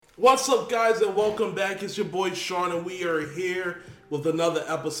What's up, guys, and welcome back. It's your boy Sean, and we are here with another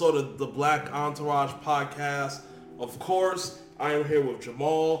episode of the Black Entourage podcast. Of course, I am here with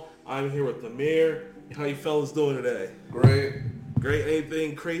Jamal. I'm here with Amir. How you fellas doing today? Great. Great.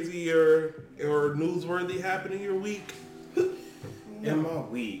 Anything crazy or newsworthy happen in your week? In my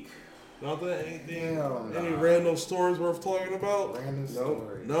week. Nothing? Anything? Hell nah. Any random stories worth talking about? Random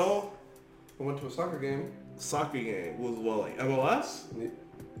stories. No? I went to a soccer game. Soccer game was what, like MLS?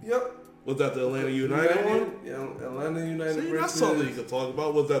 Yep. Was that the Atlanta United one? Yeah, Atlanta United. See, that's something you could talk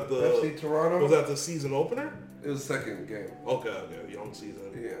about. Was that the FC Toronto? Was that the season opener? It was the second game. Okay, young season.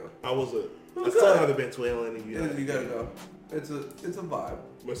 Yeah. How was it? I was still good. haven't been to Atlanta United. You gotta go. It's a vibe.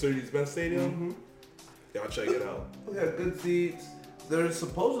 Mercedes-Benz Stadium? Mm-hmm. Y'all check it out. We got good seats. There's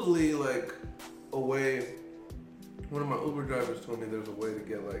supposedly like a way. One of my Uber drivers told me there's a way to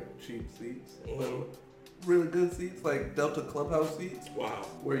get like cheap seats. Mhm. Really good seats, like Delta Clubhouse seats, Wow.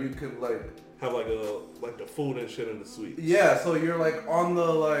 where you could like. Have like the food and shit in the suite. Yeah, so you're like on the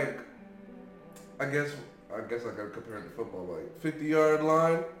like. I guess I gotta compare it to football, like 50-yard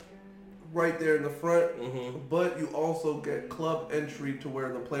line, right there in the front. Mm-hmm. But you also get club entry to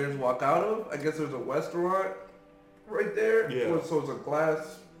where the players walk out of. I guess there's a restaurant right there. Yeah. So it's a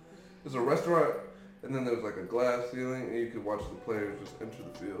glass. There's a restaurant, and then there's like a glass ceiling, and you can watch the players just enter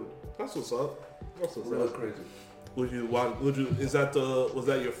the field. That's what's up. That's what's Really up. crazy. Was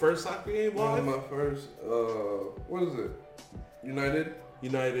that your first soccer game One live? of my first. What is it? United.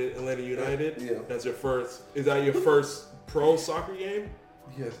 Atlanta United? Yeah. That's your first. Is that your first pro soccer game?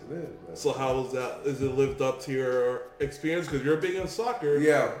 Yes, it is. Man. So how was that? Is it lived up to your experience? Because you're big in soccer.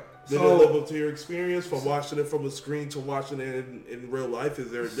 Yeah. Did it live up to your experience from watching it from a screen to watching it in real life?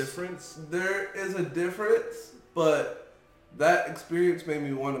 Is there a difference? There is a difference, but that experience made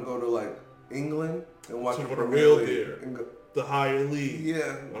me want to go to like England and watch So the for the Premier real League. deal. And go, The higher league.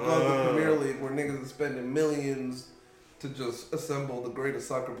 yeah, go to the Premier League where niggas are spending millions to just assemble the greatest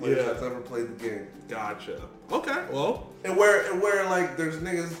soccer players Yeah. that's ever played the game. Gotcha. Okay, well. And where like there's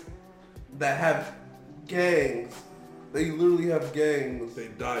niggas that have gangs. They literally have gangs. They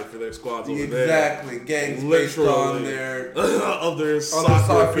died for their squads over Exactly, gangs Literally. based on their of their on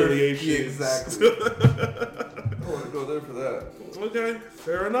soccer their affiliations. Yeah, exactly. I want to go there for that. Okay,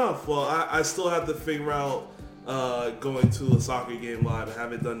 fair enough. Well, I still have to figure out going to a soccer game live. I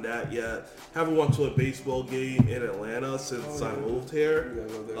haven't done that yet. Haven't went to a baseball game in Atlanta since I moved here. You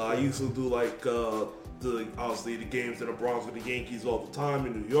gotta go there I used to do like obviously the games in the Bronx with the Yankees all the time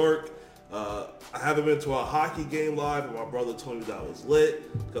in New York. I haven't been to a hockey game live, but my brother told me that was lit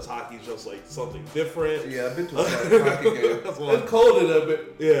because hockey's just like something different. Yeah, I've been to a hockey game. That's why- It's cold in a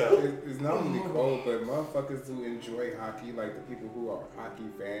bit. Yeah. It's not only cold, but motherfuckers who enjoy hockey, like the people who are hockey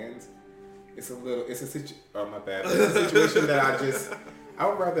fans, it's a situation that I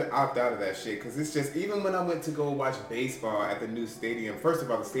would rather opt out of that shit, because it's just, even when I went to go watch baseball at the new stadium, first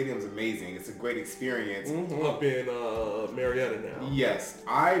of all, the stadium's amazing. It's a great experience. Up in Marietta now. Yes,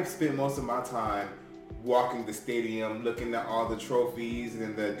 I've spent most of my time walking the stadium, looking at all the trophies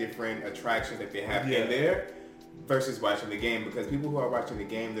and the different attractions that they have in there, versus watching the game, because people who are watching the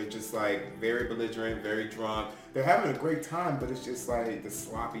game, they're just like very belligerent, very drunk. They're having a great time, but it's just like the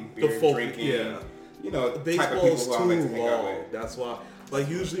sloppy beer drinking. Yeah. You know, The type of baseball's people who I like to hang out long. with. That's why. Like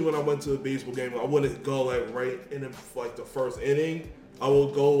usually when I went to a baseball game, I wouldn't go like right in like the first inning. I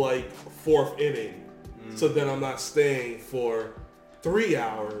will go like fourth inning. So then I'm not staying for 3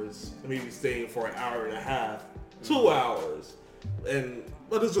 hours. Maybe staying for an hour and a half, 2 hours.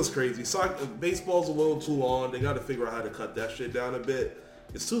 But it's just crazy. Baseball's a little too long. They got to figure out how to cut that shit down a bit.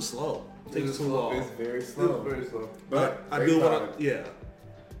 It's too slow. It takes too long. It's very slow. It's very slow. But I great do vibe. want to. Yeah.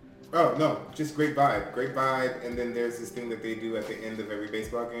 Oh, no, just great vibe. And then there's this thing that they do at the end of every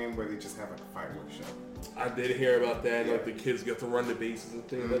baseball game where they just have like a fireworks show. I did hear about that. Like the kids get to run the bases and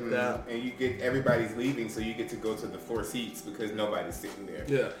things like that. And everybody's leaving, so you get to go to the 4 seats because nobody's sitting there.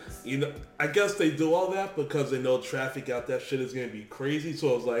 Yeah, I guess they do all that because they know traffic out that shit is gonna be crazy.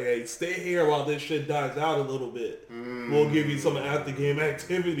 So I was like, hey, stay here while this shit dies out a little bit. We'll give you some after game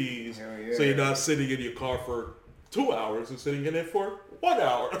activities, Hell so you're not sitting in your car for 2 hours and sitting in it for 1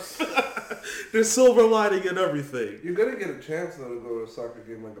 hour. There's silver lining in everything. You're gonna get a chance though to go to a soccer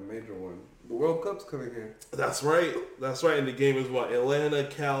game like a major one. The World Cup's coming here. That's right. And the game is what, Atlanta,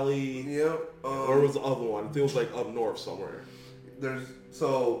 Cali, Yep. or was the other one? I think it was like up north somewhere. They're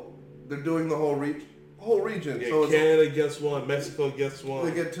doing the whole region. Yeah, So Canada gets one, Mexico gets one.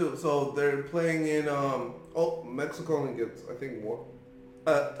 they get 2. So they're playing in Mexico only gets I think one.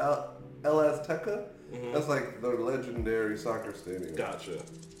 El Azteca. That's like the legendary soccer stadium. Gotcha.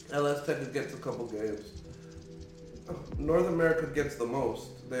 El Azteca gets a couple games. North America gets the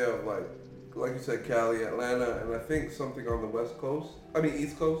most. They have like you said, Cali, Atlanta, and I think something on the West Coast.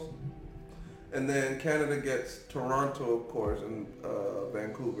 East Coast. And then Canada gets Toronto, of course, and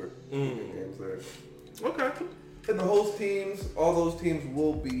Vancouver. Games there. Okay. And the host teams, all those teams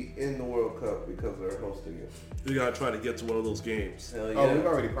will be in the World Cup because they're hosting it. We gotta try to get to one of those games. Hell yeah. Oh, we've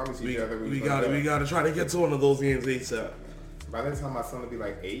already promised each other. We gotta try to get to one of those games ASAP. By the time my son will be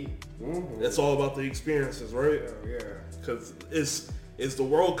like 8. Mm-hmm. It's all about the experiences, right? Yeah. Because it's the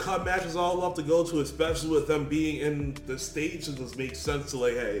World Cup matches all love to go to, especially with them being in the States. It just makes sense to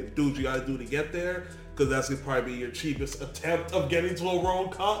like, hey, do what you gotta do to get there. Because that's gonna probably be your cheapest attempt of getting to a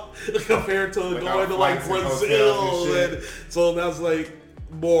World Cup compared to going to like Brazil. And so that's like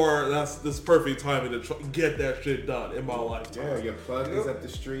this perfect timing to get that shit done in my lifetime. Yeah, your plug is up the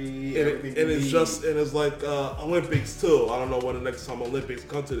street. And it's like Olympics too. I don't know when the next time Olympics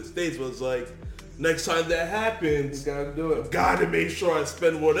come to the States, but it's like next time that happens, you gotta do it. Gotta make sure I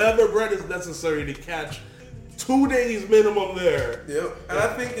spend whatever bread is necessary to catch 2 days minimum there. Yep, and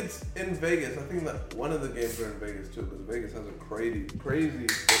I think it's in Vegas. I think that one of the games are in Vegas too, because Vegas has a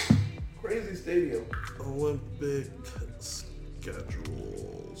crazy stadium. Olympic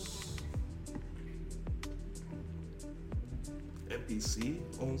schedules. NBC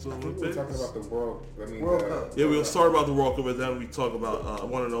owns the Olympics. We're talking about the World Cup. Yeah, we'll start about the World Cup, and then we talk about. I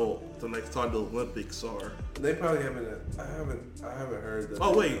want to know the next time the Olympics are. They probably haven't. I haven't heard that.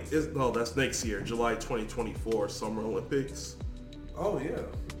 Oh wait, that's next year, July 2024 Summer Olympics. Oh yeah,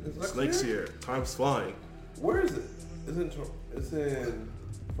 it's next year. Time's flying. Where is it? It's in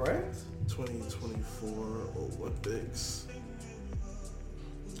France. 2024 Olympics.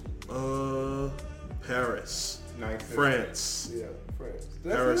 Paris. Nice. France. Yeah, France.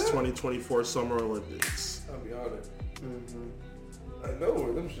 Paris 2024 Summer Olympics. I'll be honest. Mm-hmm. I know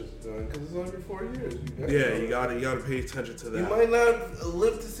where them shit's done because it's only every 4 years. You gotta pay attention to that. You might not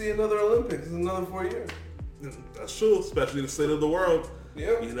live to see another Olympics in another 4 years. That's true, especially the state of the world.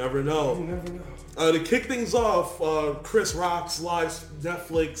 Yep. You never know. You never know. To kick things off, Chris Rock's live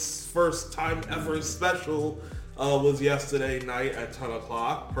Netflix first time ever special was yesterday night at 10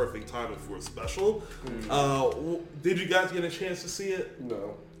 o'clock. Perfect timing for a special. Did you guys get a chance to see it?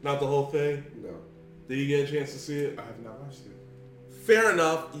 No. Not the whole thing? No. Did you get a chance to see it? I have not watched it. Fair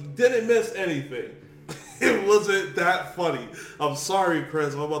enough. You didn't miss anything. It wasn't that funny. I'm sorry,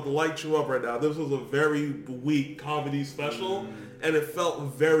 Chris. I'm about to light you up right now. This was a very weak comedy special, and it felt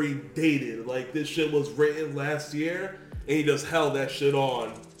very dated. Like, this shit was written last year, and he just held that shit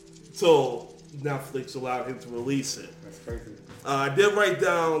on till Netflix allowed him to release it. That's crazy. I did write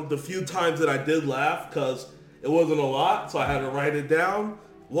down the few times that I did laugh, because it wasn't a lot, so I had to write it down.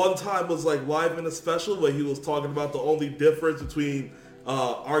 One time was like live in a special where he was talking about the only difference between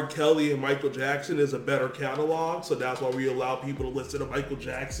R. Kelly and Michael Jackson is a better catalog, so that's why we allow people to listen to Michael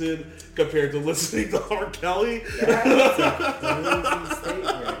Jackson compared to listening to R. Kelly. That's a crazy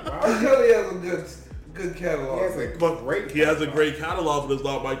statement. Wow. R. Kelly has a good catalog. He has a great catalog, but it's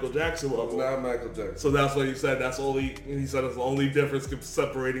not Michael Jackson level. Not Michael Jackson. So that's what he said. It's the only difference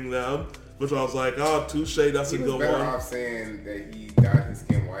separating them. Which I was like, oh, touche, that's a good one. He was better off saying that he dyed his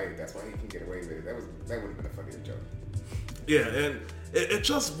skin white. That's why he can get away with it. That would have been a funnier joke. Yeah, and it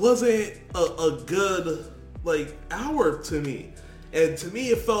just wasn't a good hour to me. And to me,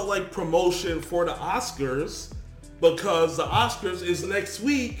 it felt like promotion for the Oscars, because the Oscars is next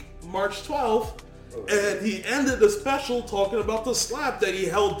week, March 12th, and he ended the special talking about the slap that he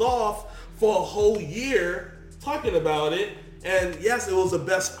held off for a whole year, talking about it. And yes, it was the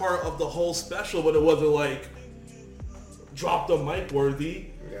best part of the whole special, but it wasn't like drop the mic worthy.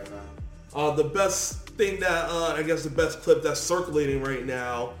 Yeah, no. The best thing that I guess the best clip that's circulating right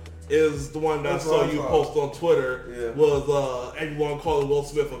now is the one that I saw you post on Twitter. Yeah. Was everyone calling Will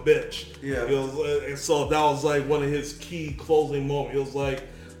Smith a bitch. Yeah. And so that was like one of his key closing moments. It was like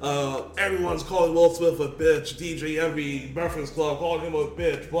everyone's calling Will Smith a bitch. DJ Envy, Breakfast Club calling him a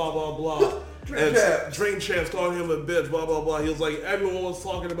bitch. Blah blah blah. Dream Champs calling him a bitch, blah, blah, blah. He was like, everyone was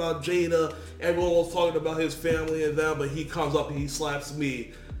talking about Jada, everyone was talking about his family and them, but he comes up and he slaps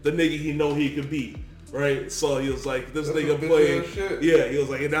me, the nigga he know he could beat, right? So he was like, this nigga playing, yeah, he was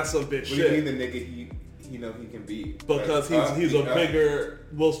like, and that's some bitch shit. What do you mean the nigga he know he can beat? Because he's a bigger,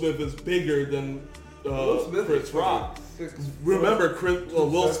 Will Smith is bigger than Chris Rock. Remember,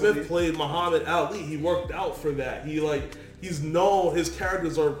 Will Smith played Muhammad Ali. He worked out for that. He's known, his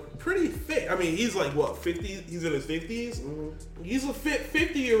characters are pretty fit. I mean, he's like, what, 50? He's in his 50s? Mm-hmm. He's a fit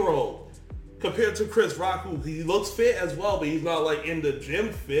 50-year-old compared to Chris Rock, who he looks fit as well, but he's not like in the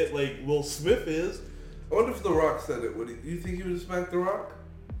gym fit like Will Smith is. I wonder if The Rock said it. Do you think he would smack The Rock?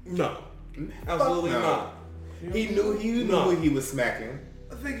 No. Absolutely not. He knew who he was smacking.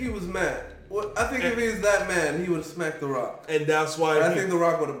 I think he was mad. Well, I think if he was that mad, he would have smacked The Rock. And that's why I think The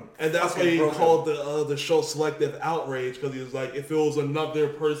Rock would have. And that's why he called the show Selective Outrage, because he was like, if it was another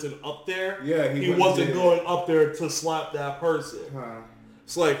person up there, he wasn't going up there to slap that person. Huh.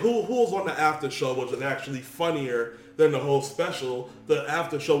 It's like, who was on the after show was actually funnier than the whole special. The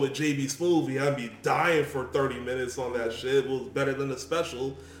after show with JB Smoove, he had me dying for 30 minutes on that shit. It was better than the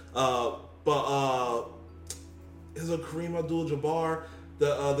special. But is it Kareem Abdul-Jabbar?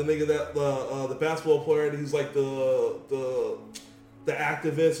 The nigga that the basketball player, he's like the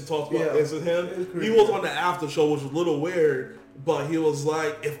activist who talks about is it him? He was on the after show, which was a little weird, but he was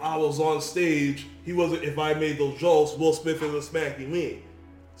like, if I was on stage, if I made those jokes, Will Smith isn't smacking me.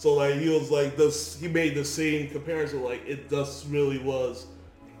 So like he was like this, he made the same comparison, like it just really was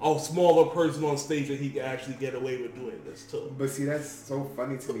a smaller person on stage that he could actually get away with doing this too. But see, that's so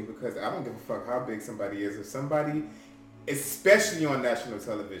funny to me because I don't give a fuck how big somebody is. If somebody, especially on national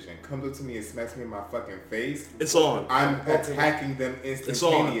television, comes up to me and smacks me in my fucking face, it's on. I'm attacking them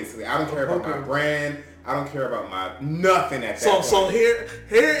instantaneously. I don't care about my brand. I don't care about my nothing at that point. So here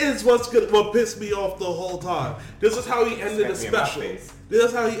is what pissed me off the whole time. This is how he ended the special. This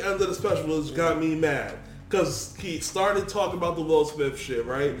is how he ended the special, which got me mad. Because he started talking about the Will Smith shit,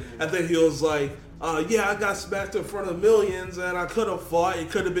 right? And then he was like, yeah, I got smacked in front of millions and I could have fought.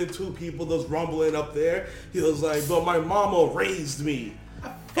 It could have been two people just rumbling up there. He was like, but my mama raised me.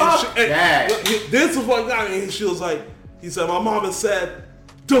 This is what got me. She was like, he said, my mama said,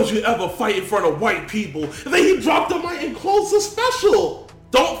 don't you ever fight in front of white people. And then he dropped the mic and closed the special.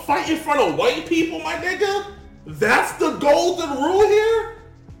 Don't fight in front of white people, my nigga. That's the golden rule here?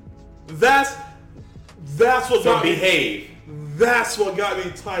 That's what got me. Behave. That's what got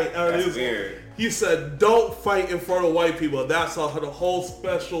me tight. That's weird. He said, don't fight in front of white people. That's how the whole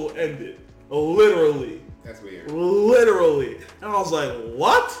special ended. Literally. That's weird. Literally. And I was like,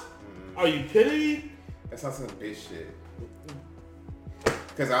 what? Are you kidding me? That sounds some bitch shit.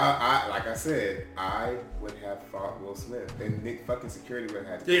 Because I like I said, I would have fought Will Smith. And Nick fucking security would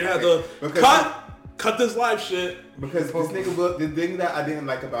have had to. They had to cut this live shit. Because this nigga, the thing that I didn't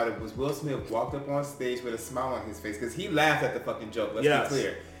like about it was Will Smith walked up on stage with a smile on his face. Because he laughed at the fucking joke. Let's be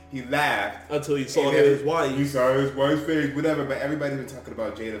clear. He laughed. Until he saw his wife. You saw his wife's face, whatever. But everybody's been talking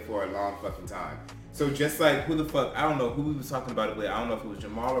about Jada for a long fucking time. So just like, who the fuck, I don't know who we was talking about it with. I don't know if it was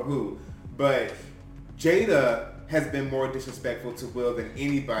Jamal or who. But Jada has been more disrespectful to Will than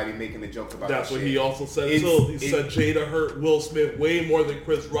anybody making a joke about That's that what shit. he also said too. He said Jada hurt Will Smith way more than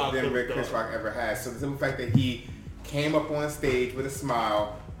Chris Rock ever has. So the simple fact that he came up on stage with a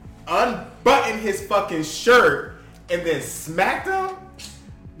smile, unbuttoned his fucking shirt, and then smacked him,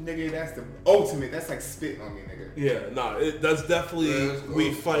 nigga, that's the ultimate. That's like spitting on me, nigga. Yeah, that's definitely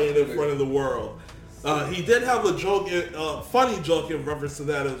we fighting in front of the world. He did have a joke, funny joke in reference to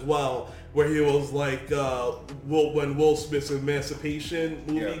that as well, where he was like, when Will Smith's Emancipation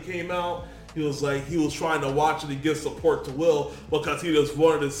movie came out, he was like, he was trying to watch it and give support to Will because he just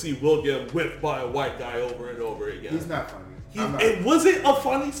wanted to see Will get whipped by a white guy over and over again. He's not funny. It wasn't a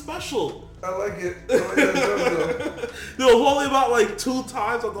funny special. I like it. There was only about like 2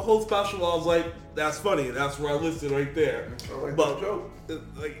 times of the whole special I was like, that's funny. That's where I listed right there. I like but the joke.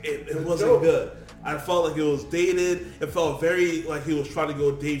 It wasn't good. I felt like it was dated. It felt very like he was trying to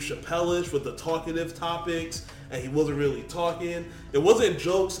go Dave Chappelle-ish with the talkative topics, and he wasn't really talking. It wasn't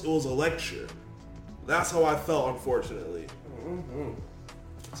jokes. It was a lecture. That's how I felt, unfortunately. Mm-hmm.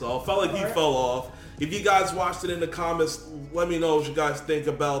 So I felt like he fell off. If you guys watched it in the comments, let me know what you guys think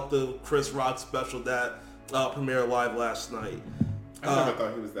about the Chris Rock special that premiered live last night. I never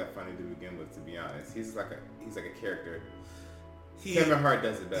thought he was that funny to begin with, to be honest. He's like a character. Kevin Hart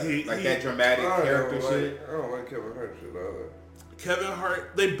does it better. That dramatic character shit. I don't like Kevin Hart shit either. Kevin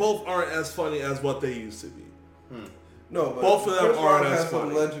Hart, they both aren't as funny as what they used to be. No, but both of them Chris aren't Rock as has funny.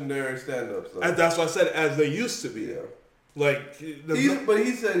 some legendary stand-ups. And that's what I said, as they used to be. Yeah. Like, but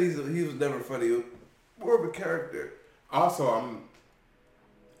he said he was never funny. More of a character. Also,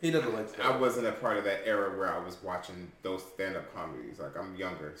 he doesn't like stand-up. I wasn't a part of that era where I was watching those stand-up comedies. Like, I'm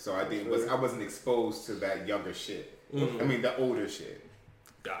younger, so I wasn't exposed to that younger shit. I mean, the older shit.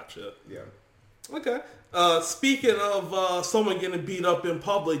 Gotcha. Yeah. Okay. Speaking of someone getting beat up in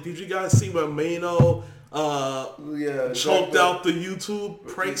public, did you guys see when Mano choked out the YouTube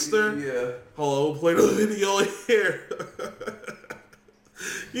prankster? Yeah. Hold on, we'll play the video here.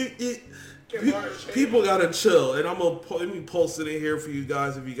 People gotta chill, and let me post it in here for you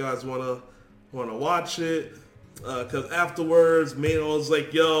guys if you guys wanna watch it. Because afterwards, Mano was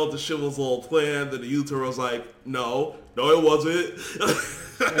like, yo, the shit was all planned. And the YouTuber was like, no, it wasn't.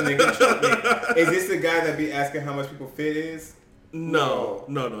 Is this the guy that be asking how much people fit is? No.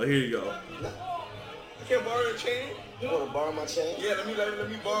 Here you go. I can't borrow your chain. You want to borrow my chain? Yeah, let me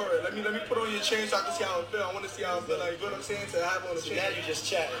borrow it. Let me put on your chain so I can see how it feel. I want to see how it feel. Like, you know what I'm saying? To have on the chain. Now you just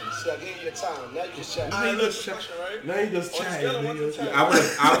chatting. See, I gave you your time. Now you just chatting. Now you just question, right? Now you just chatting. That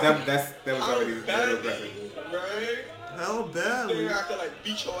was already bad, aggressive. right? How bad? I could like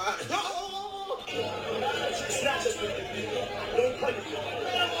beat your ass. It's not just with the people. Don't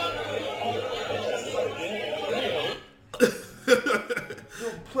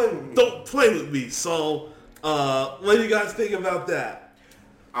play with me. Don't play with me. So, what do you guys think about that?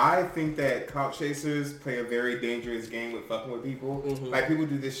 I think that clout chasers play a very dangerous game with fucking with people. Mm-hmm. Like, people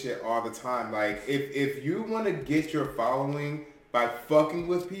do this shit all the time. Like, if you want to get your following by fucking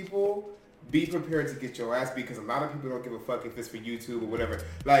with people, be prepared to get your ass beat, because a lot of people don't give a fuck if it's for YouTube or whatever.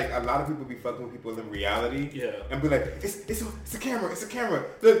 Like, a lot of people be fucking with people in reality. Yeah. And be like, it's a camera.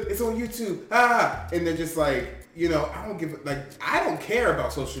 Look, it's on YouTube. Ah! And they're just like, you know, I don't care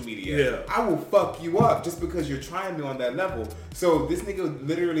about social media. Yeah. I will fuck you up just because you're trying me on that level. So this nigga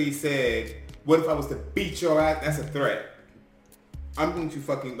literally said, what if I was to beat your ass? That's a threat. I'm going to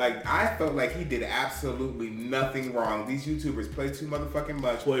fucking, like, I felt like he did absolutely nothing wrong. These YouTubers play too motherfucking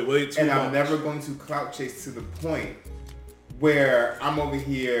much. Way too and much. I'm never going to clout chase to the point where I'm over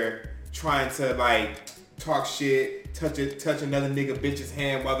here trying to, like, talk shit, touch another nigga bitch's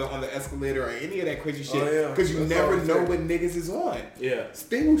hand while they're on the escalator or any of that crazy shit. Oh, yeah. Because you That's never all I'm know saying. what niggas is on. Yeah.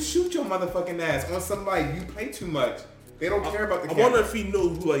 They will shoot your motherfucking ass on somebody. You play too much. They don't care about the I camera. wonder if he knew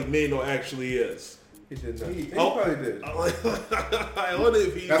who like Mano actually is. He did not. He Oh. probably did. I wonder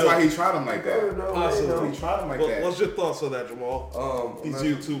if he. That's knew. why he tried him like that. Possibly. He tried him like Well, that. what's your thoughts on that, Jamal? These man,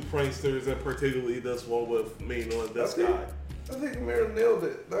 YouTube pranksters, and particularly this one with Mano and this I think- guy. I think Mary nailed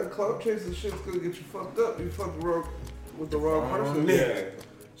it. That clout chasing shit's gonna get you fucked up. You fucked wrong with the wrong person. Yeah.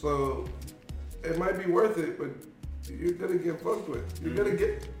 So it might be worth it, but you're gonna get fucked with. You're gonna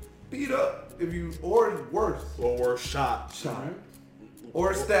get beat up if you, or worse, Or were shot.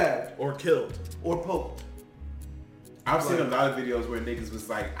 or stabbed, Or killed. or poked. I've seen a lot of videos where niggas was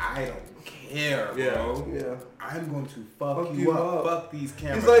like, I don't care, bro. Yeah. I'm going to fuck Fuck you you up. up. Fuck these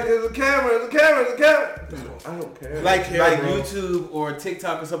cameras. He's like, there's a camera. I don't care. like care, bro. YouTube or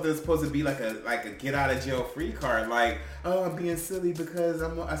TikTok or something that's supposed to be like a get out of jail free card. Like, oh, I'm being silly because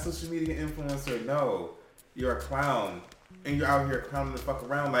I'm a social media influencer. No, you're a clown and you're out here clowning the fuck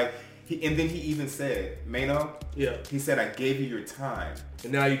around. Like, and then he even said, Mano, Yeah. he said, I gave you your time,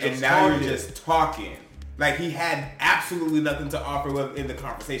 And now you just and now talking. you're just talking. Like, he had absolutely nothing to offer in the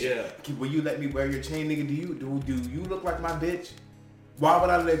conversation. Yeah. Will you let me wear your chain, nigga? Do you look like my bitch? Why would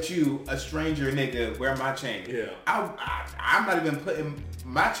I let you, a stranger nigga, wear my chain? Yeah. I'm not even putting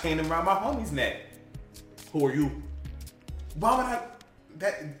my chain around my homie's neck. Who are you? Why would I?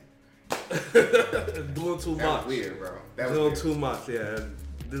 Doing too That much. was weird, bro. That was Doing weird. too much, yeah.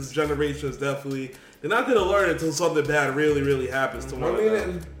 This generation is definitely, they're not going to learn until something bad really, really happens to one I of mean,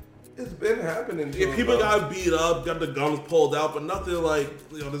 them. it's been happening. To Yeah, him, people bro. got beat up, got the guns pulled out, but nothing like,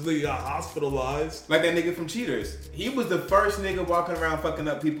 this nigga got hospitalized. Like that nigga from Cheaters. He was the first nigga walking around fucking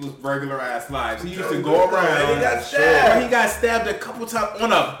up people's regular ass lives. He used to go And around. he got stabbed. He got stabbed a couple times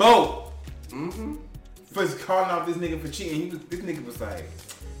on a boat. Mm-hmm. For calling out this nigga for cheating. This nigga was like,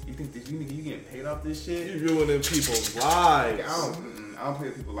 you think this you getting paid off this shit? You ruining people's Like, lives. I don't play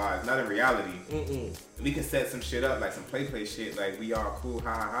with people's lives. Not in reality. Mm-mm. We can set some shit up, like some play shit, like we all cool,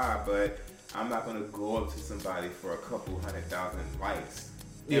 ha ha ha, but I'm not gonna go up to somebody for a couple 100,000 likes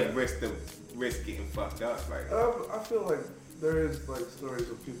Yeah. and risk getting fucked up. Like, I feel like there is like stories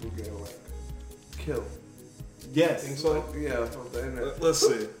of people getting like killed. yes. Think so? Yeah, on the internet. Let's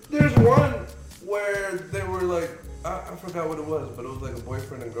see. There's one where they were like, I forgot what it was, but it was like a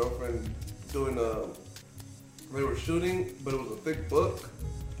boyfriend and girlfriend doing they were shooting, but it was a thick book,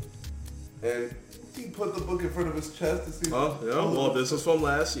 and he put the book in front of his chest to see. Oh, yeah, well, this is from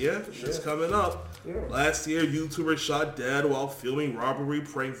last year. Shit's Yeah. coming up. Yeah. Last year, YouTuber shot dead while filming robbery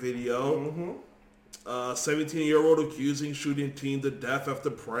prank video. Mm-hmm. 17-year-old accusing shooting teen to death after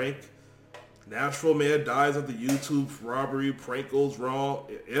prank. Nashville man dies after YouTube robbery prank goes wrong.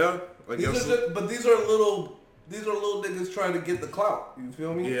 Yeah, I These guess. are just, but these are little niggas trying to get the clout. You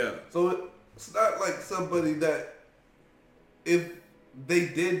feel me? Yeah. So it's not like somebody that if they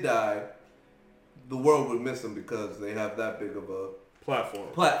did die, the world would miss them because they have that big of a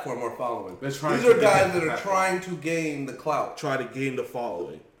platform or following. They're trying These to are get guys that that are platform. trying to gain the clout Try to gain the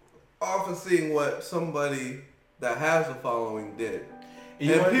following. off of seeing what somebody that has a following did. And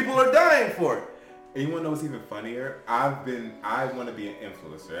you And know what? people are dying for it. And you want to know what's even funnier? I want to be an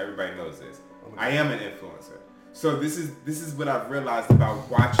influencer. Everybody knows this. I am an influencer. So this is what I've realized about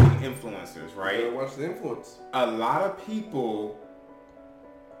watching influencers, right? You gotta watch the influence. A lot of people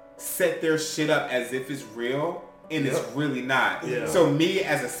set their shit up as if it's real, and it's really not. Yeah. So me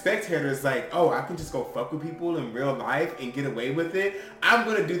as a spectator is like, oh, I can just go fuck with people in real life and get away with it. I'm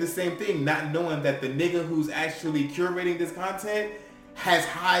gonna do the same thing, not knowing that the nigga who's actually curating this content has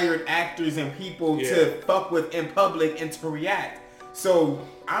hired actors and people to fuck with in public and to react. So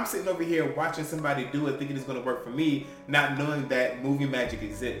I'm sitting over here watching somebody do it, thinking it's gonna work for me, not knowing that movie magic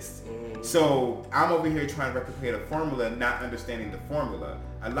exists. So I'm over here trying to replicate a formula, not understanding the formula.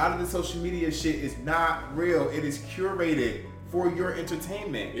 A lot of the social media shit is not real. It is curated for your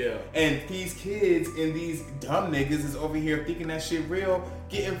entertainment. Yeah. And these kids and these dumb niggas is over here thinking that shit real,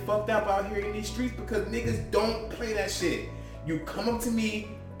 getting fucked up out here in these streets because niggas don't play that shit. You come up to me,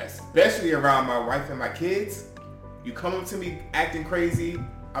 especially around my wife and my kids, you come up to me acting crazy,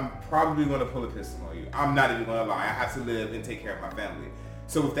 I'm probably going to pull a pistol on you. I'm not even going to lie. I have to live and take care of my family.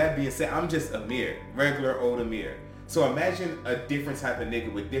 So with that being said, I'm just Amir, regular old Amir. So imagine a different type of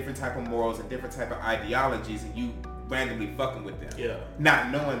nigga with different type of morals and different type of ideologies and you randomly fucking with them. Yeah.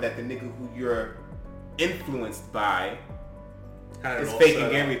 Not knowing that the nigga who you're influenced by Had it is all faking set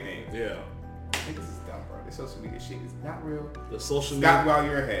up. everything. Yeah. Niggas is dumb, bro. This social media shit is not real. The social Stop media. while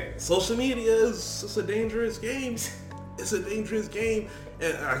you're ahead. Social media is it's a dangerous game. It's a dangerous game,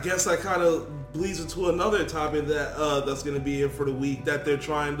 and I guess that kind of bleeds into another topic that that's going to be in for the week that they're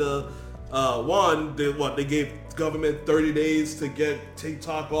trying to. They gave government 30 days to get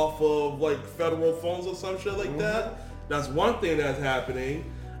TikTok off of like federal phones or some shit like that. That's one thing that's happening.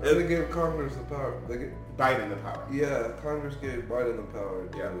 And they gave Congress the power. Biden the power. Yeah, Congress gave Biden the power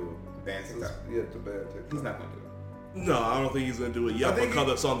to ban TikTok. to ban TikTok. He's not gonna do it. No, I don't think he's going to do it yet I think because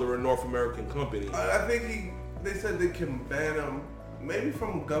it's under a North American company. I think they said they can ban them maybe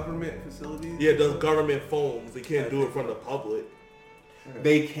from government facilities. Yeah, the government phones. They can't do it from the public.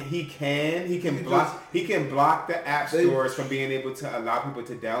 He can block the app stores from being able to allow people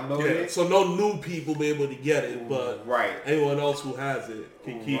to download it. So no new people be able to get it, but Right. anyone else who has it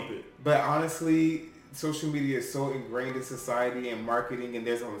can keep it. But honestly, social media is so ingrained in society and marketing, and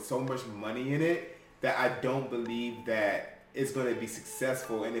there's so much money in it that I don't believe that it's going to be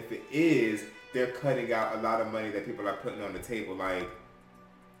successful. And if it is, they're cutting out a lot of money that people are putting on the table. Like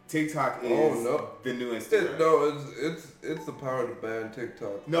TikTok is the new Instagram. It's the power to ban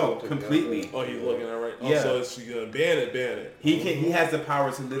TikTok. No, completely. Oh, he's looking at it right. Yeah. So it's gonna ban it. He has the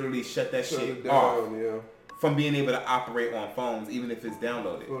power to literally shut that shit off from being able to operate on phones, even if it's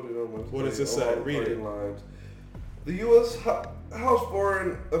downloaded. What does it say? Read it. The U.S. House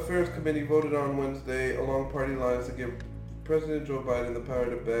Foreign Affairs Committee voted on Wednesday along party lines to give President Joe Biden the power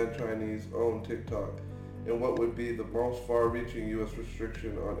to ban Chinese-owned TikTok in what would be the most far-reaching U.S.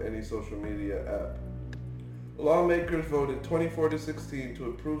 restriction on any social media app. Lawmakers voted 24-16 to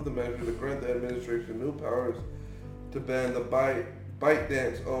approve the measure to grant the administration new powers to ban the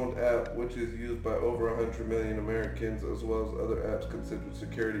ByteDance-owned app, which is used by over 100 million Americans, as well as other apps considered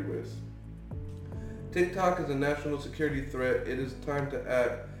security risks. TikTok is a national security threat. It is time to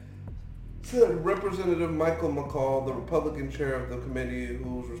act, said Representative Michael McCall, the Republican chair of the committee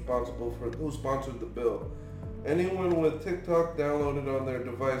who sponsored the bill. Anyone with TikTok downloaded on their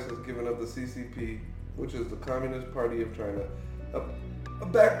device has given up the CCP, which is the Communist Party of China, a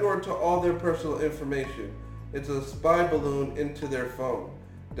backdoor to all their personal information. It's a spy balloon into their phone.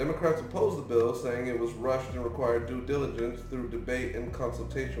 Democrats opposed the bill, saying it was rushed and required due diligence through debate and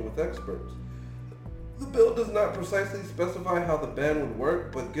consultation with experts. The bill does not precisely specify how the ban would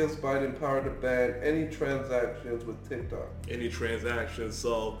work, but gives Biden power to ban any transactions with TikTok. Any transactions.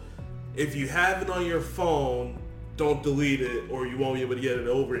 So if you have it on your phone, don't delete it or you won't be able to get it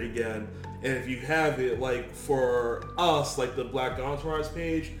over again. And if you have it, like for us, like the Black Entourage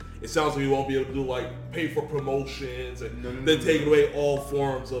page, it sounds like you won't be able to do like pay for promotions and then take away all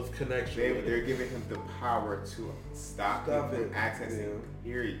forms of connection. They're giving him the power to stop people from accessing.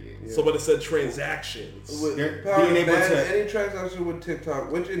 Period. Yeah. So, but it said transactions. They're power to ban any transaction with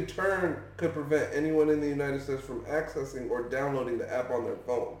TikTok, which in turn could prevent anyone in the United States from accessing or downloading the app on their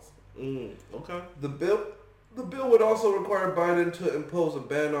phones. Okay. The bill would also require Biden to impose a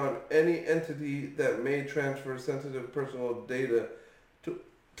ban on any entity that may transfer sensitive personal data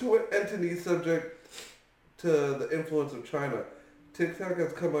to an entity subject to the influence of China. TikTok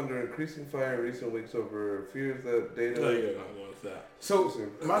has come under increasing fire in recent weeks over fears that data... So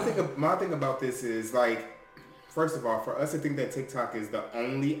my thing about this is, like, first of all, for us to think that TikTok is the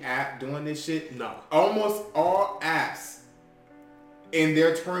only app doing this shit, no. Almost all apps in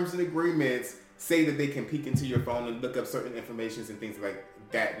their terms and agreements say that they can peek into your phone and look up certain informations and things like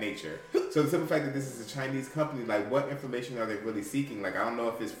that nature. So the simple fact that this is a Chinese company, like what information are they really seeking? Like I don't know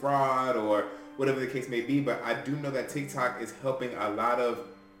if it's fraud or whatever the case may be, but I do know that TikTok is helping a lot of,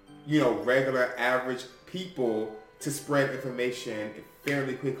 regular average people to spread information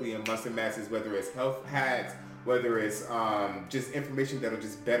fairly quickly amongst the masses, whether it's health hacks, whether it's just information that'll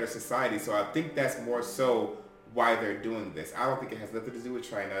just better society. So I think that's more so why they're doing this. I don't think it has nothing to do with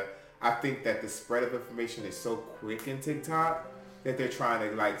China. I think that the spread of information is so quick in TikTok that they're trying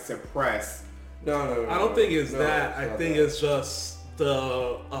to like suppress. No. I don't think it's that. I think that. it's just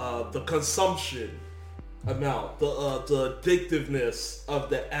the consumption amount, the addictiveness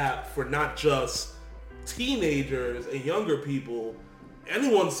of the app for not just teenagers and younger people.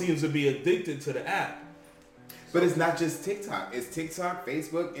 Anyone seems to be addicted to the app. But it's not just TikTok. It's TikTok,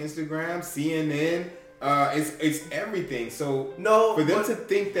 Facebook, Instagram, CNN. It's everything. So for them to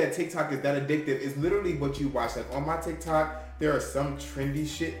think that TikTok is that addictive is literally what you watch. Like on my TikTok, there are some trendy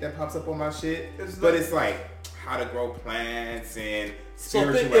shit that pops up on my shit, but it's like how to grow plants and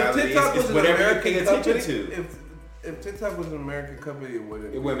spirituality. If TikTok was it's an whatever American you pay attention company, to. if TikTok was an American company, it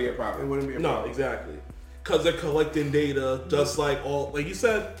wouldn't be a problem. It wouldn't be a problem. No, exactly. Because they're collecting data, just like you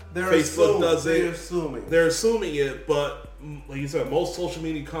said, They're Facebook does it. They're assuming it, but like you said, most social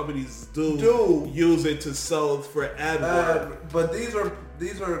media companies do use it to sell it for ad work. But these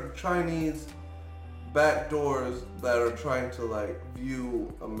are Chinese backdoors that are trying to like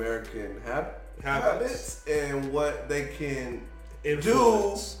view American habits and what they can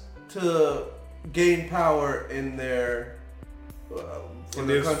Influence. do to gain power in their in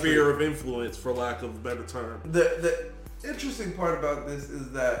their sphere of influence, for lack of a better term. The interesting part about this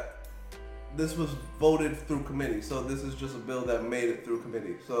is that this was voted through committee, so this is just a bill that made it through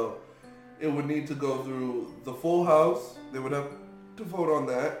committee. So it would need to go through the full House. They would have to vote on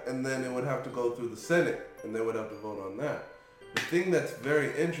that, and then it would have to go through the Senate, and they would have to vote on that. The thing that's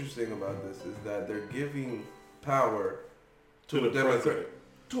very interesting about this is that they're giving power to a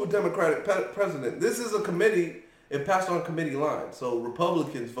Democratic president. This is a committee. It passed on committee lines, so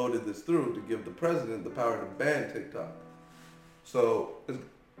Republicans voted this through to give the president the power to ban TikTok. So it's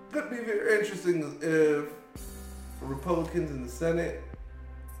going to be very interesting if Republicans in the Senate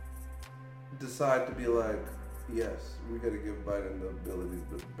decide to be like, yes, we got to give Biden the ability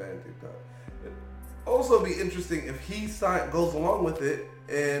to ban TikTok. It'd also be interesting if he goes along with it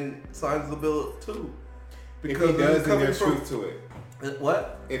and signs the bill too. Because if he does, then there's truth to it.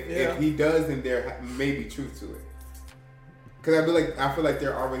 What? If he does, then there may be truth to it. Because I feel like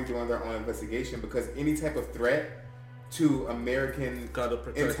they're already doing their own investigation, because any type of threat to American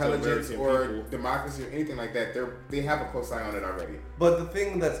intelligence or people, democracy or anything like that, they have a close eye on it already. But the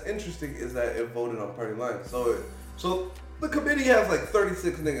thing that's interesting is that it voted on party lines. So the committee has like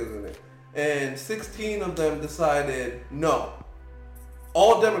 36 niggas in it, and 16 of them decided no.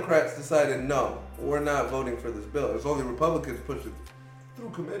 All Democrats decided no, we're not voting for this bill. It's only Republicans pushed it through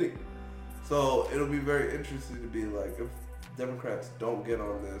committee. So it'll be very interesting to be like, if Democrats don't get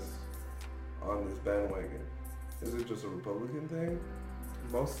on this bandwagon, is it just a Republican thing?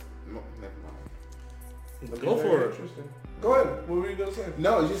 Never mind. Go for it. Interesting. Go ahead. What were you gonna say?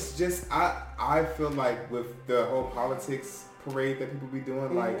 No, just I feel like with the whole politics parade that people be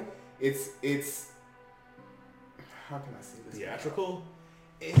doing, like it's how can I say this? Theatrical?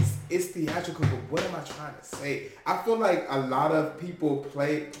 It's theatrical, but what am I trying to say? I feel like a lot of people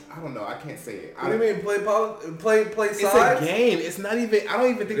play. I don't know. I can't say it. What do you mean play It's sides? a game. It's not even. I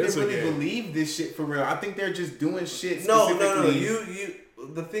don't even think It's they a really game. believe this shit for real. I think they're just doing shit. No. Specifically. You.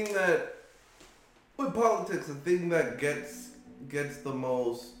 The thing that with politics, the thing that gets the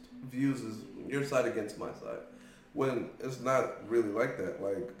most views is your side against my side. When it's not really like that.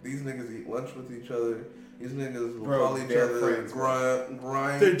 Like these niggas eat lunch with each other. These niggas will call each other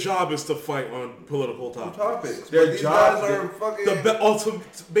grind. Their job is to fight on political topics. Their job are fucking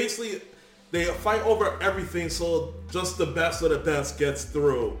basically, they fight over everything, so just the best of the best gets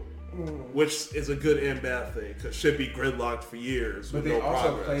through, which is a good and bad thing, because should be gridlocked for years with but they no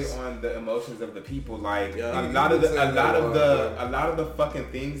also progress. play on the emotions of the people. Like Yeah. a lot of the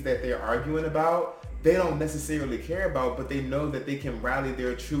fucking things that they're arguing about, they don't necessarily care about, but they know that they can rally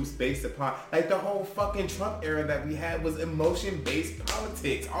their troops based upon, like the whole fucking Trump era that we had was emotion-based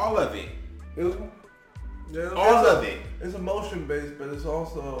politics, all of it. All of it. It's emotion-based, but it's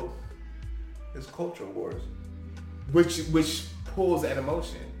also culture wars. Which pulls at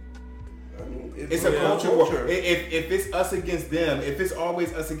emotion. I mean, It's a culture war. If it's us against them, if it's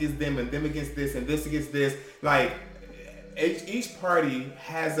always us against them and them against this and this against this, like each party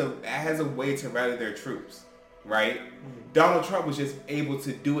has a way to rally their troops. right? Donald Trump was just able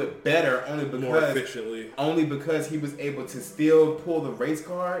to do it better more efficiently. Only because he was able to still pull the race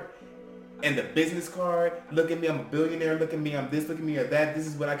card and the business card. Look at me, I'm a billionaire. Look at me, I'm this. Look at me, or that. This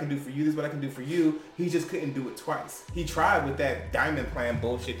is what I can do for you. This is what I can do for you. He just couldn't do it twice. He tried with that diamond plan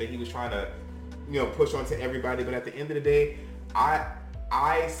bullshit that he was trying to, push onto everybody. But at the end of the day,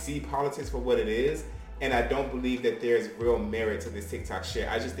 I see politics for what it is, and I don't believe that there's real merit to this TikTok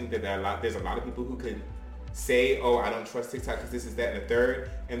shit. I just think that there's a lot of people who could say, oh, I don't trust TikTok because this is that and the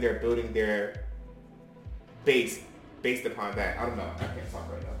third, and they're building their base based upon that. I don't know. I can't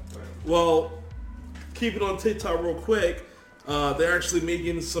talk right now. Well, keep it on TikTok real quick. They're actually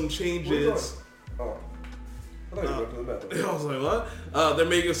making some changes. Oh. I thought you went to the bathroom. I was like, what? They're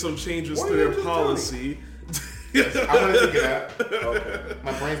making some changes to their policy. I want to take it out. Okay.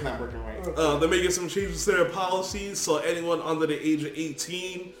 My brain's not working right. They're making some changes to their policies, so anyone under the age of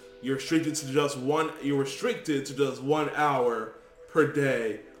 18, you're restricted to just 1 hour per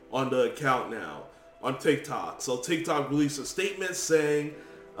day on the account now on TikTok. So TikTok released a statement saying,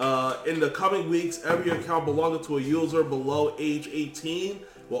 in the coming weeks, every account belonging to a user below age 18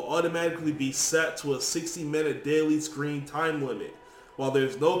 will automatically be set to a 60-minute daily screen time limit. While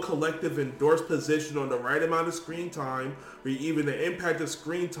there's no collective endorsed position on the right amount of screen time or even the impact of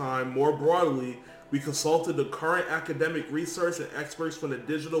screen time more broadly, we consulted the current academic research and experts from the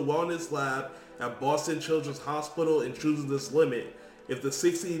Digital Wellness Lab at Boston Children's Hospital in choosing this limit. If the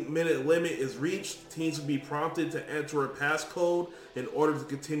 60-minute limit is reached, teens will be prompted to enter a passcode in order to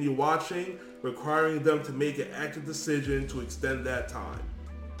continue watching, requiring them to make an active decision to extend that time.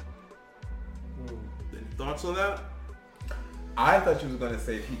 Any thoughts on that? I thought you was going to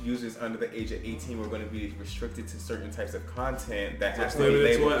say users under the age of 18 were going to be restricted to certain types of content that has to be Limited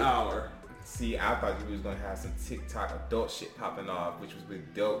labeled. to an hour. See, I thought you was going to have some TikTok adult shit popping off, which was really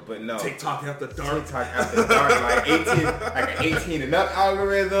dope, but no. TikTok after dark. TikTok after dark, like an 18 and up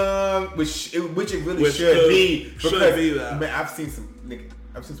algorithm, which it really should be. Should be that. Man, I've seen some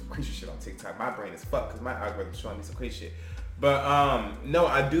crazy shit on TikTok. My brain is fucked because my algorithm's showing me some crazy shit. But no,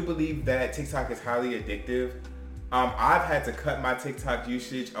 I do believe that TikTok is highly addictive. I've had to cut my TikTok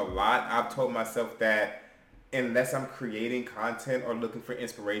usage a lot. I've told myself that unless I'm creating content or looking for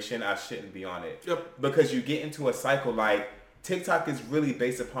inspiration, I shouldn't be on it. Yep. Because you get into a cycle like TikTok is really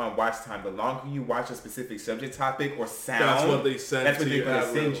based upon watch time. The longer you watch a specific subject topic or sound, that's what they send that's what to they're you. going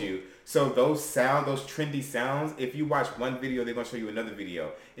to send you. So those trendy sounds, if you watch one video, they're going to show you another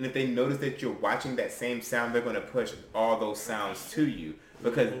video. And if they notice that you're watching that same sound, they're going to push all those sounds to you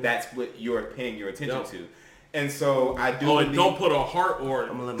because that's what you're paying your attention to. And so I do. And don't put a heart or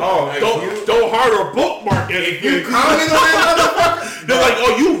don't heart or bookmark it. If you comment on that motherfucker, they're like,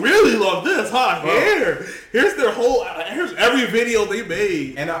 oh, you really love this, huh? Here's their whole. Here's every video they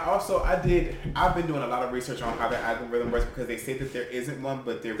made. And I've been doing a lot of research on how the algorithm works because they say that there isn't one,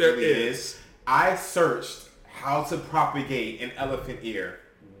 but there really is. I searched how to propagate an elephant ear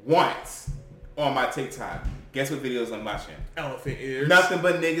once on my TikTok. Guess what videos I'm watching? Elephant ears. Nothing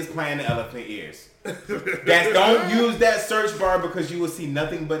but niggas playing the elephant ears. Don't use that search bar because you will see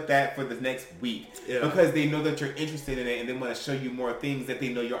nothing but that for the next week. Yeah. Because they know that you're interested in it and they want to show you more things that they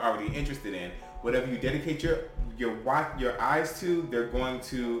know you're already interested in. Whatever you dedicate your eyes to, they're going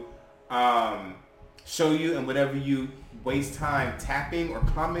to show you, and whatever you waste time tapping or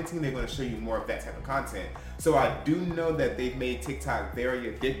commenting, they're going to show you more of that type of content. So I do know that they've made TikTok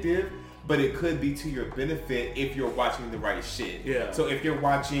very addictive, but it could be to your benefit if you're watching the right shit. Yeah. So if you're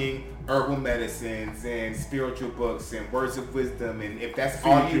watching herbal medicines and spiritual books and words of wisdom, and if that's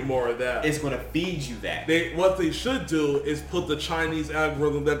all you more of that, it's gonna feed you that. What they should do is put the Chinese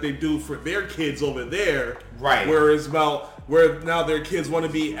algorithm that they do for their kids over there. Right. Where now their kids want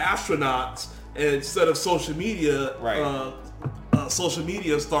to be astronauts, and instead of social media, right. Social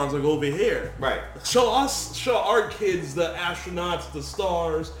media stars like over here. Right. Show our kids the astronauts, the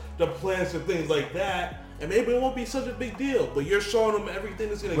stars, the planets, and things like that, and maybe it won't be such a big deal. But you're showing them everything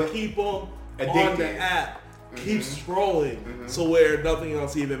that's going to keep them on the app. Keep scrolling, so where nothing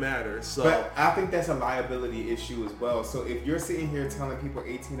else even matters. So, but I think that's a liability issue as well. So if you're sitting here telling people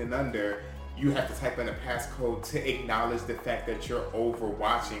 18 and under, you have to type in a passcode to acknowledge the fact that you're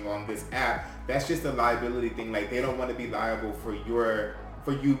overwatching on this app. That's just a liability thing. Like, they don't want to be liable for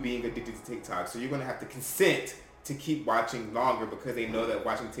you being addicted to TikTok. So you're going to have to consent to keep watching longer because they know that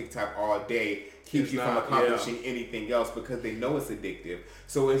watching TikTok all day keeps you from accomplishing anything else because they know it's addictive.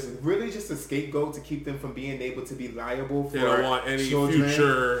 So it's really just a scapegoat to keep them from being able to be liable for children. They don't want any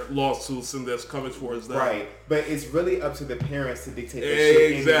future lawsuits in this coming towards them. Right. But it's really up to the parents to dictate that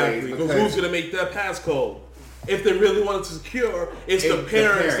shit exactly. Because who's going to make that passcode? if they really wanted to secure, it's the The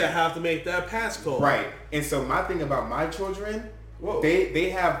parents parent. that have to make that passcode. Right. And so my thing about my children, Whoa. they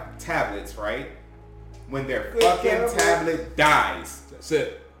have tablets, right? When their Good fucking camera. tablet dies, That's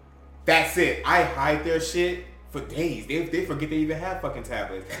it. that's it. I hide their shit for days. They forget they even have fucking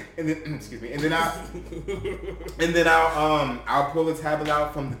tablets. And then excuse me. And then I'll pull the tablet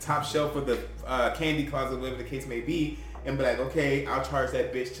out from the top shelf of the candy closet, whatever the case may be, and be like, okay, I'll charge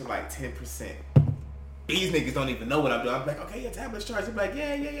that bitch to like 10%. These niggas don't even know what I'm doing. I'm like, okay, your tablet's charged. I'm like,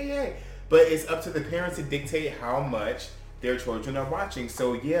 yeah. But it's up to the parents to dictate how much their children are watching.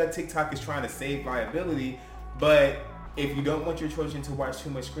 So yeah, TikTok is trying to save viability, but if you don't want your children to watch too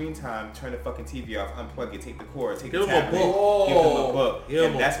much screen time, turn the fucking TV off, unplug it, take the cord, take Give the them a tablet, book. give them a book. Give them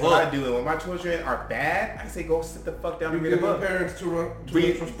And a that's what I book. do. And when my children are bad, I say go sit the fuck down You and read a give the book. parents too much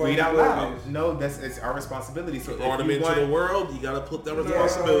Read out loud. responsibilities. No, it's our responsibility. So Brought them if you into want, the world, you gotta put that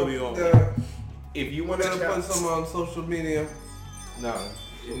responsibility on them. Yeah. if you You want to gotta put some on social media no.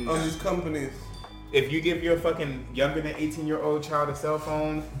 on these companies. If you give your fucking younger than 18-year-old child a cell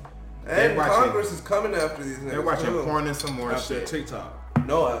phone, they're And watching- Congress is coming after these niggas. they're watching too. porn and some more After shit. TikTok.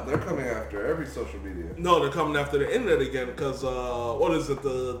 No, they're coming after every social media. No, they're coming after the internet again because what is it?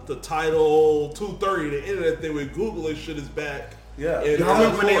 The Title 230, the internet thing with Google and shit is back. Yeah. And Y'all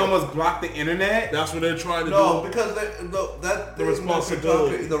remember when they court. almost blocked the internet? That's what they're trying to No, do. because that The thing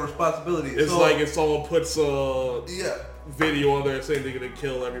responsibility. The responsibility. It's So, like if someone puts a yeah. video on there saying they're gonna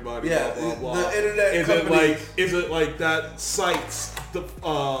kill everybody. Yeah, blah blah blah. the internet is companies- is it like that cites the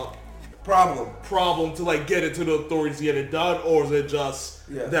problem to like get it to the authorities to get it done, or is it just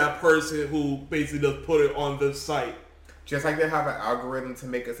Yeah. that person who basically just put it on this site? Just like they have an algorithm to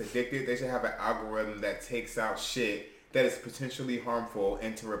make us addicted, they should have an algorithm that takes out shit that is potentially harmful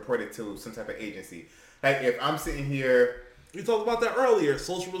and to report it to some type of agency. Like if I'm sitting here, We talked about that earlier,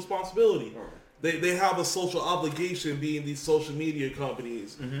 social responsibility. They have a social obligation being these social media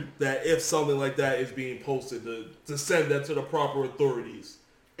companies that if something like that is being posted to send that to the proper authorities.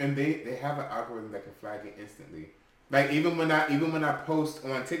 and they have an algorithm that can flag it instantly. Like even when I post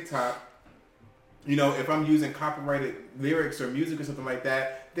on TikTok, you know, if I'm using copyrighted lyrics or music or something like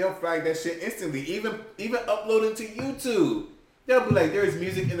that, they'll flag that shit instantly. Even uploading to YouTube, they'll be like, there is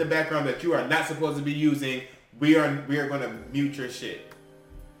music in the background that you are not supposed to be using. We are going to mute your shit.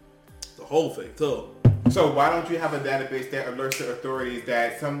 The whole thing too. So why don't you have a database that alerts the authorities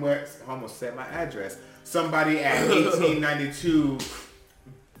that somewhere, I almost said my address, somebody at 1892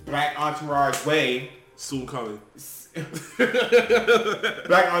 Black Entourage Way, Soon coming.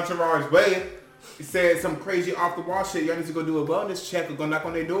 Black Entourage Way, said some crazy off the wall shit. Y'all need to go do a wellness check or go knock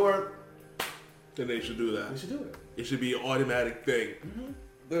on their door. Then they should do that. We should do it. It should be an automatic thing.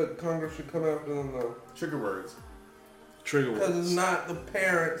 The Congress should come after them though. Trigger words. Trigger Because it's words. not the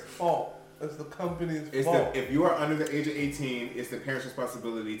parents' fault. It's the company's It's fault. if you are under the age of 18, it's the parents'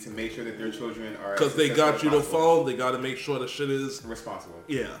 responsibility to make sure that their children are Because they successful got as you the possible. phone, they got to make sure the shit is. Responsible.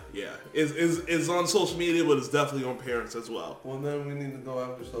 Yeah. It's on social media, but it's definitely on parents as well. Well, then we need to go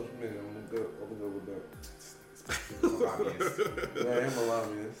after social media. I'm good with that. Obvious. Yeah, I am a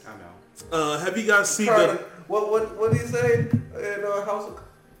lobbyist. I know. Have you guys seen Carter, the? what did he say in House of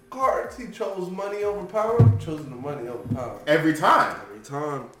Cards? He chose money over power. Chosen the money over power. Every time. Every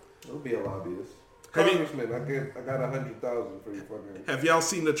time. It'll be a lobbyist. Have you- Congressman, I got 100,000 for you fucking. Have y'all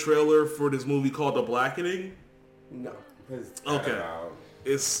seen the trailer for this movie called The Blackening? No. Okay.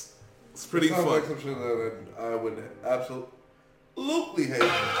 It's pretty Sounds fun. like some shit that I would absolutely hate.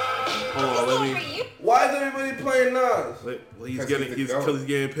 Hold on, let me. Why is everybody playing Nas? Well, he's 'Cause getting he's the because goat. he's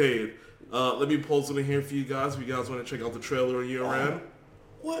getting paid. Let me post it in here for you guys. If you guys want to check out the trailer on your end.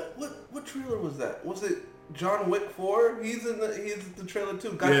 What trailer was that? Was it John Wick 4? He's in the trailer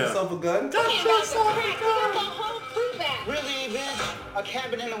too. Got Yeah. yourself a gun? Really, Vince? A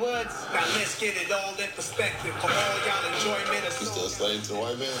cabin in the woods? Now let's get it all in perspective for all y'all enjoyment. You still slave to the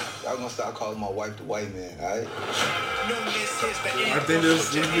white man? Y'all gonna start calling my wife the white man, alright? I think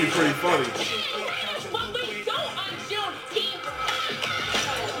this would be pretty funny. But we don't on Juneteenth.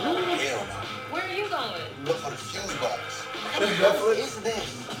 Hell no. Where are you going? Look for the fuse box. That's Netflix? It's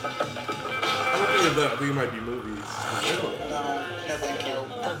this. I don't think it's that. I think it might be movies. No, thank you.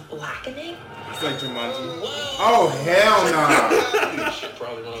 The Blackening? It's like Jumanji. Oh, hell no.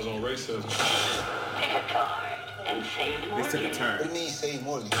 Probably when I was on racism. Pick a card and say This more. took a What do turn. you mean say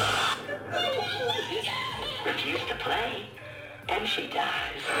Morley? Refuse to play, and she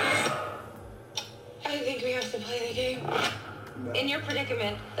dies. I think we have to play the game. In your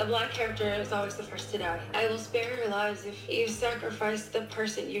predicament, the black character is always the first to die. I will spare your lives if you sacrifice the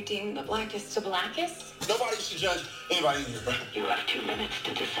person you deem the blackest. The blackest? Nobody should judge anybody in here, bro. You have 2 minutes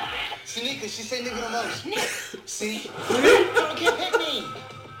to decide. See, Nika, she say nigga the most. Nick! See? You can't pick me.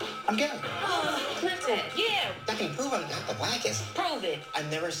 I'm gay. Clifton, yeah, I can prove I'm not the blackest. prove it. I've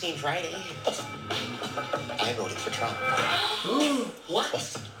never seen Friday. I voted for Trump. What?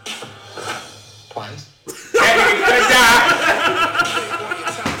 Twice.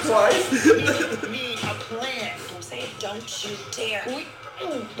 Twice? You need a plan. I'm saying, don't you dare.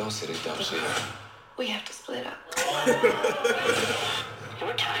 Don't say this dumb shit. We have to split up.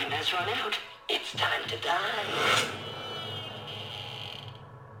 Your time has run out. It's time to die.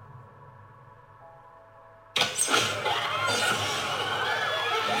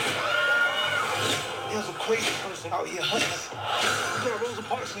 There's a crazy person out here hunting us. You got Rosa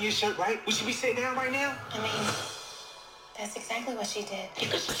Parks in your shirt, right? Would she be sitting down right now? I mean, that's exactly what she did.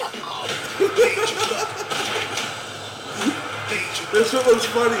 This shit looks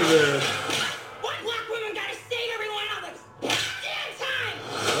funny, man. Why black women gotta save everyone else? Damn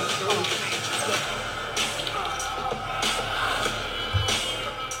time!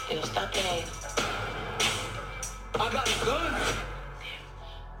 It'll stop today. I got a gun.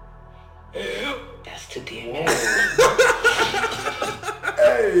 That's too dear.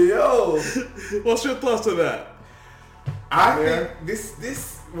 Hey, yo. What's your thoughts on that? I Yeah. think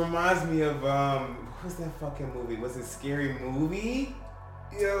this reminds me of what's that fucking movie? Was it Scary Movie?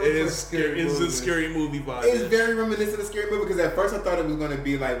 Yeah, It is scary. It's a scary movie vibe. It's very reminiscent of Scary Movie because at first I thought it was going to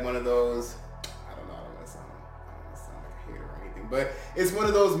be like one of those. I don't know. I don't want to sound like a hater or anything, but it's one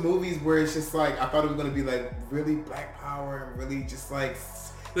of those movies where it's just like I thought it was going to be like really black power and really just like.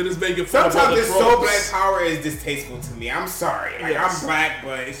 They're just making fun of all Sometimes the this so tropes. black power is distasteful to me. I'm sorry. Like Yes. I'm black,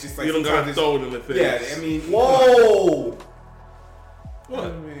 but it's just like You don't gotta sometimes throw it in the face. Yeah, I mean, Whoa! What?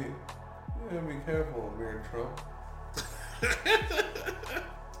 You gotta be careful, Mayor Trump.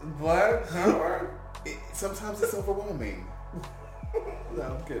 Black power? sometimes it's overwhelming. No,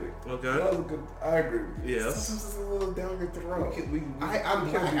 I'm kidding. Okay. That was a good. I agree with you. Yes. Sometimes it's a little down your throat. I'm I'm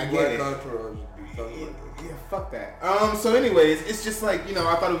black. I black get it. entourage and be talking like this. Yeah, fuck that. So anyways, it's just like, you know,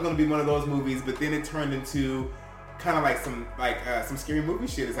 I thought it was gonna be one of those movies, but then it turned into kind of like some scary movie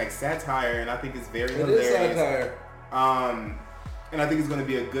shit. It's like satire, and I think it's very It hilarious. is satire. And I think it's gonna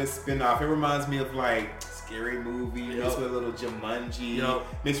be a good spin-off. It reminds me of like Scary Movie, Yep. mixed with a little Jumanji, Yep.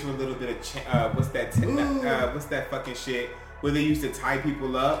 mixed with a little bit of what's that fucking shit where they used to tie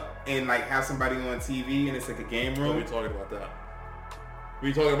people up and like have somebody on TV and it's like a game We'll room. be talking about that.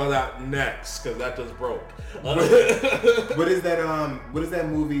 We'll be talking about that next, because that just broke. What is that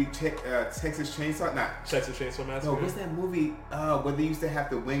movie? Texas Chainsaw? Not. Texas Chainsaw Massacre? No, what's that movie? Where they used to have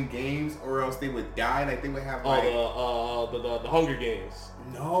to win games or else they would die. Like they would have like. The Hunger Games.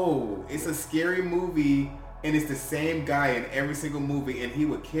 No, it's a scary movie, and it's the same guy in every single movie, and he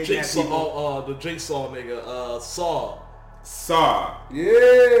would kidnap people. Jigsaw, the Jigsaw nigga, Saw. Saw.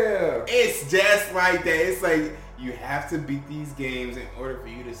 Yeah. It's just like that. It's like you have to beat these games in order for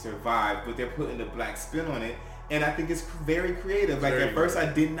you to survive, but they're putting the black spin on it, and I think it's very creative. Like Very at first, I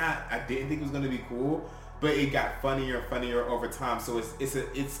didn't think it was gonna be cool, but it got funnier and funnier over time. So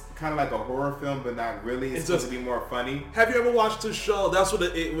it's kind of like a horror film, but not really. It's supposed to be more funny. Have you ever watched the show? That's what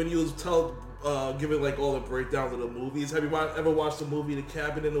when you was giving like all the breakdowns of the movies. Have you ever watched the movie The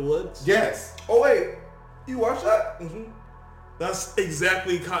Cabin in the Woods? Yes. Oh wait, you watched that? Mm-hmm. That's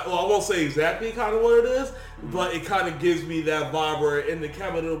exactly I won't say exactly kind of what it is, but it kind of gives me that vibe where in the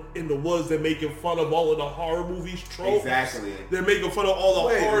cabin in the woods they're making fun of all of the horror movies tropes. Exactly. They're making fun of all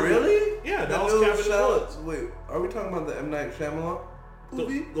the Wait, horror. really? Yeah, that The was new Cabin in the show- Woods. Wait, are we talking about the M. Night Shyamalan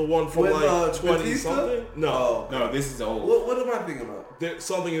movie? The one from With, like 20 Batista? something? No. Oh. No, this is old. What am I thinking about? There's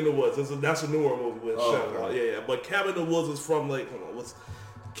Something in the Woods. That's a newer movie with Oh, Shyamalan. okay. Yeah. But Cabin in the Woods is from like, hold on, what's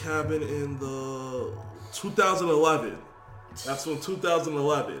Cabin in the 2011. That's from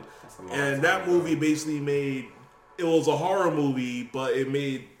 2011. And that movie basically it was a horror movie, but it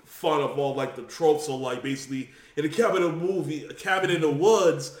made fun of all like the tropes. So like basically in a Cabin in the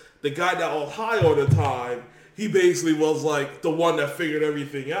Woods, the guy that was high all the time, he basically was like the one that figured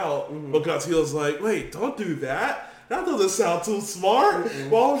everything out because he was like, wait, don't do that. That doesn't sound too smart.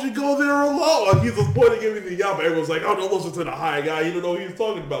 Why would you go there alone? And he was pointing everything out, but everyone's like, oh, don't listen to the high guy. He don't know what he was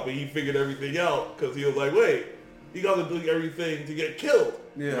talking about, but he figured everything out because he was like, wait, you got to do everything to get killed.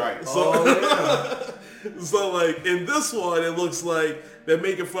 Yeah. Right. So, Oh, yeah. so like in this one, it looks like they're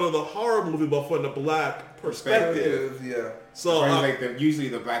making fun of the horror movie, but from the black perspective. Yeah. So Or like usually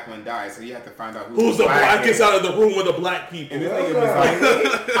the black one dies, so you have to find out who's the blackest is. out of the room with the black people? And this nigga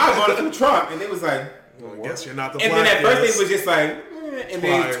was like, I voted for Trump, and it was like, I guess you're not the And then black at first guest. it was just like, and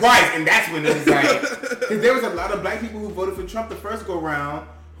then twice, and that's when it was like, because there was a lot of black people who voted for Trump the first go round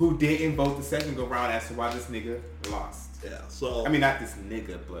who didn't vote the second go round as to why this nigga lost. Yeah, so I mean, not this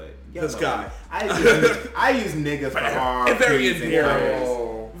nigga, but this guy. I use nigga for all very kids and endearing.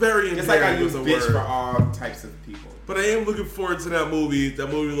 girls. Very Just like I endearing use with the bitch word. for all types of people. But I am looking forward to that movie. That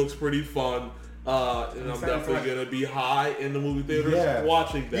movie looks pretty fun. And I'm excited definitely for going to be high in the movie theaters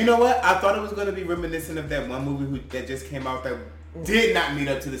watching that. You know what? I thought it was going to be reminiscent of that one movie that just came out that did not meet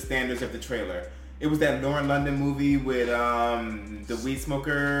up to the standards of the trailer. It was that Lauren London movie with the weed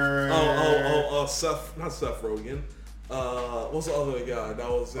smoker. Seth, not Seth Rogen. What's the other guy that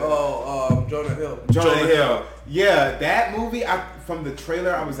was in? Jonah Hill. Jonah Hill. Yeah, that movie. From the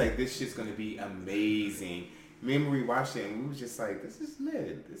trailer, I was like, this shit's gonna be amazing. Me and Marie watched it, and we was just like, this is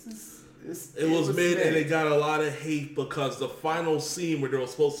mid. It was mid, and it got a lot of hate because the final scene where they were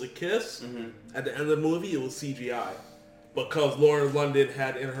supposed to kiss at the end of the movie, it was CGI. Because Lauren London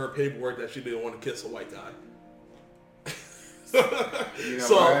had in her paperwork that she didn't want to kiss a white guy. You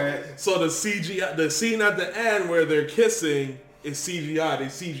know so the CGI, the scene at the end where they're kissing is CGI. They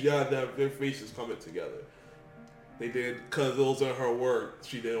CGI that their faces coming together. They did because it was in her work.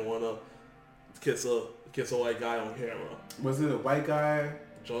 She didn't want to kiss a white guy on camera. Was it a white guy?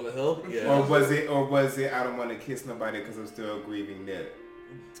 Jonah Hill? Yeah. Or was it I don't want to kiss nobody because I'm still grieving dead?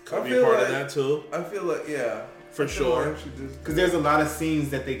 Could be part of that too. I feel like for sure. Because there's a lot of scenes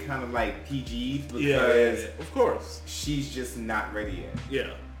that they kind of like PG'd because of course she's just not ready yet.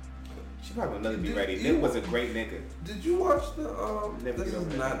 Yeah. She probably will never be ready. Nick was a great nigga. Did you watch the Never this get is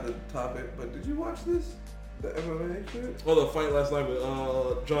over not the topic, but did you watch this? The MMA shit? Oh, the fight last night with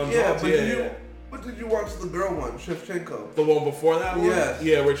John Yeah, Jones. but did you watch the girl one, Shevchenko? The one before that one? Yes.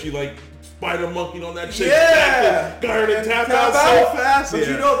 Yeah, where she like spider monkeyed on that chick. Yeah! Got her to tap out so fast. But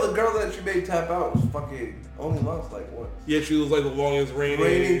yeah. you know the girl that she made tap out was fucking only lost like what? Yeah, she was like the longest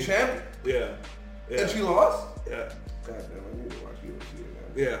Reigning champ? Yeah. And she lost? Yeah. God damn, I need to watch UFC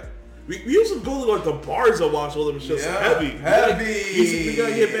now. Yeah. We used to go to like the bars to watch all them shits. Yeah, Heavy. We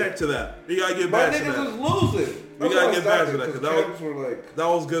gotta get back to that. We gotta get back to that. My niggas was losing. We gotta get back to that because that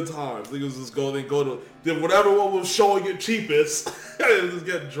was good times. Niggas just go did whatever one was showing it cheapest, and just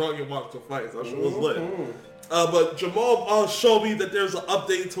get drunk and watch the fights. That shit was lit. But Jamal showed me that there's an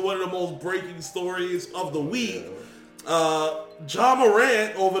update to one of the most breaking stories of the week. Ja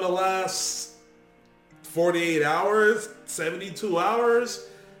Morant over the last 48 hours, 72 hours,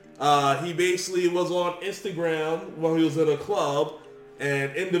 he basically was on Instagram while he was in a club,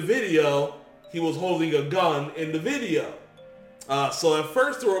 and in the video, he was holding a gun in the video. So at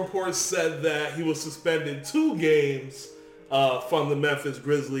first the reports said that he was suspended 2 games from the Memphis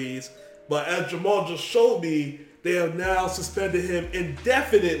Grizzlies, but as Jamal just showed me, they have now suspended him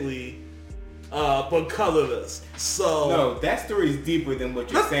indefinitely because of this. So no, that story is deeper than what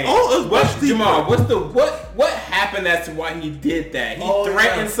you're saying. Oh, what's deeper? Jamal, what happened as to why he did that? He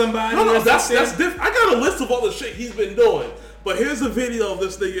threatened somebody? No, or that's something? different. I got a list of all the shit he's been doing. But here's a video of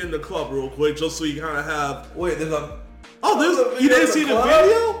this nigga in the club real quick, just so you kind of have... Wait, there's a... you didn't see the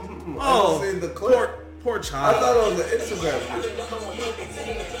video? I didn't see the clip. Poor child. I thought it was the Instagram shit.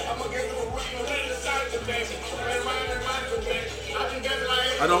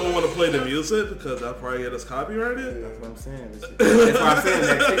 I don't want to play the music because that'll probably get us copyrighted. That's what I'm saying. That's why I'm saying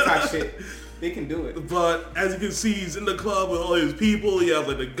that TikTok shit, they can do it. But as you can see, he's in the club with all his people. He has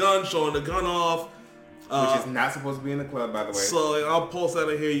like the gun, showing the gun off. Which is not supposed to be in the club, by the way. So I'll post that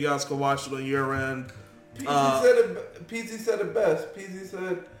in here. You guys can watch it on your end. PZ said it best. PZ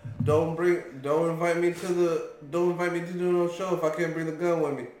said, "Don't invite me to no show if I can't bring the gun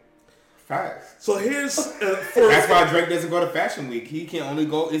with me." Facts. So here's that's why Drake doesn't go to Fashion Week. He can only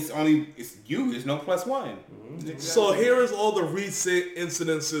go. It's you. There's no +1. Mm-hmm. So here is all the recent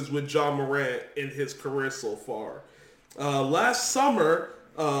incidences with Ja Morant in his career so far. Last summer,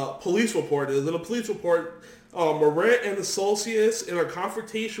 police report Morant and associates in a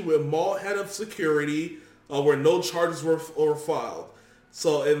confrontation with mall head of security where no charges were filed.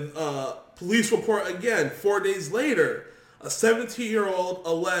 So in police report again, 4 days later, a 17-year-old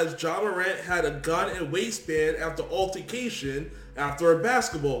alleged Ja Morant had a gun and waistband after altercation after a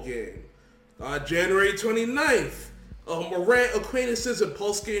basketball game. January 29th, Morant acquaintances in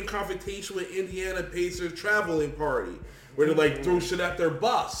post-game confrontation with Indiana Pacers traveling party, where they like threw shit at their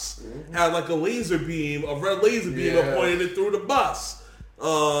bus. Had like a red laser beam and pointed it through the bus.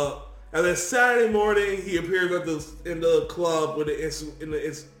 And then Saturday morning, he appears in the club with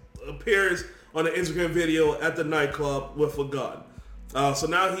appears on an Instagram video at the nightclub with a gun. So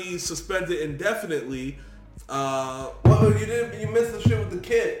now he's suspended indefinitely. You missed the shit with the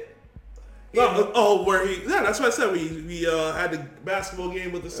kid. That's what I said. We had the basketball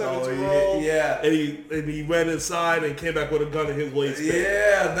game with the 17-year-old. Yeah. And he went inside and came back with a gun in his waistband.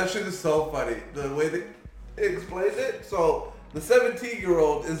 Yeah, that shit is so funny. The way they explained it. So the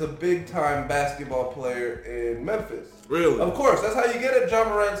 17-year-old is a big-time basketball player in Memphis. Really? Of course, that's how you get at John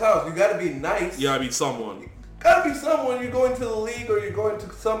Morant's house. You got to be nice. You gotta be someone. Gotta be someone. You're going to the league or you're going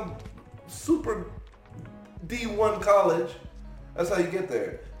to some super D1 college. That's how you get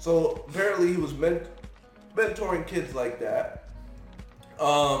there. So apparently he was mentoring kids like that.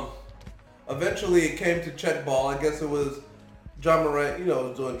 Eventually it came to Chet Ball. I guess it was John Morant.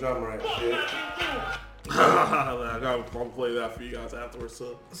 Was doing John Morant shit. I gotta play that for you guys afterwards.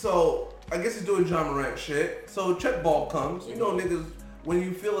 So I guess he's doing John Morant shit. So Chet Ball comes. Niggas, when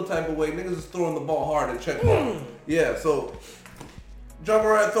you feel a type of way, niggas is throwing the ball hard at Chet Ball. Yeah, so John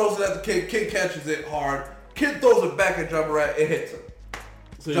Morant throws it at the kid. Kid catches it hard. Kid throws it back at John Morant. It hits him.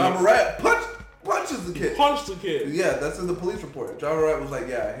 So John Morant punches the kid. Punched the kid. Yeah, that's in the police report. John Morant was like,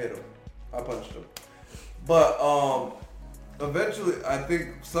 yeah, I hit him. I punched him. But eventually, I think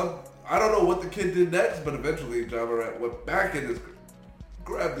I don't know what the kid did next, but eventually John Morant went back in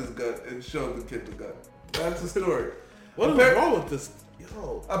grabbed his gun and showed the kid the gun. That's the story. What is wrong with this?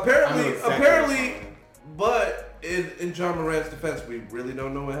 Yo. Apparently, but in John Morant's defense, we really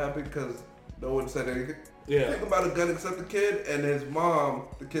don't know what happened because no one said anything. Think about a gun except the kid, and his mom,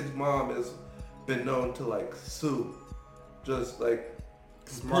 the kid's mom, has been known to sue, just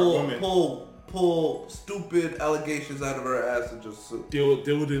pull stupid allegations out of her ass and just sue. Deal with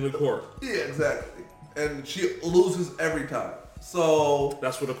it in the court. Yeah, exactly. And she loses every time. So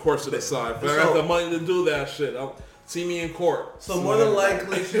that's what the courts decide. If I got the money to do that shit, see me in court. So more than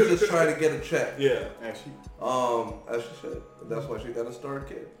likely, she's just trying to get a check. Yeah, as she should. And that's why she got a star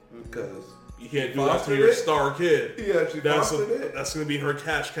kid because. You can't do that to your star kid. Yeah, she fostered it. That's going to be her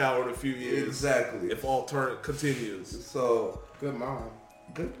cash cow in a few years. Exactly. If all continues. So good mom.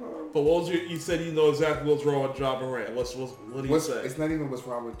 Good mom. But what was you said you know exactly what's wrong with John Morant. What do you say? It's not even what's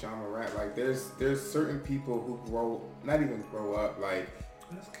wrong with John Morant. Like there's certain people who not even grow up. Like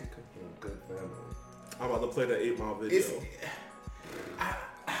this kid comes from a good family. I'm about to play that 8 Mile video. I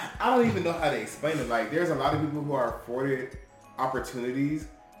don't even know how to explain it. Like there's a lot of people who are afforded opportunities,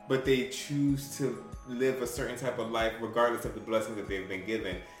 but they choose to live a certain type of life regardless of the blessings that they've been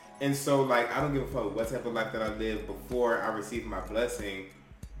given. And so, I don't give a fuck what type of life that I lived before I received my blessing.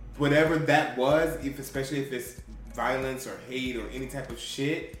 Whatever that was, especially if it's violence or hate or any type of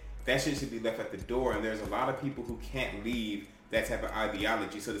shit, that shit should be left at the door. And there's a lot of people who can't leave that type of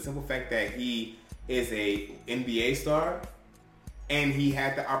ideology. So the simple fact that he is a NBA star and he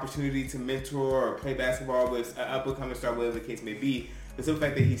had the opportunity to mentor or play basketball with an up-and-coming star, whatever the case may be, the simple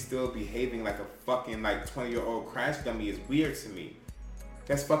fact that he's still behaving like a fucking 20-year-old crash dummy is weird to me.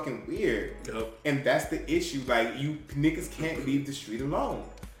 That's fucking weird. Yep. And that's the issue. You niggas can't leave the street alone.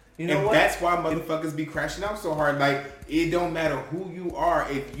 You know what? That's why motherfuckers be crashing out so hard. It don't matter who you are.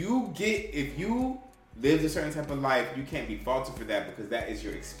 If you live a certain type of life, you can't be faulted for that because that is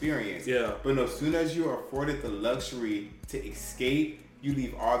your experience. Yeah. But as soon as you are afforded the luxury to escape, you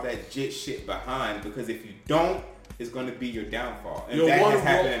leave all that shit behind because if you don't, it's going to be your downfall. And that has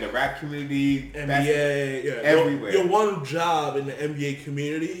happened in the rap community, NBA, everywhere. Your one job in the NBA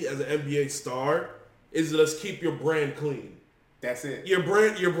community as an NBA star is to just keep your brand clean. That's it. Your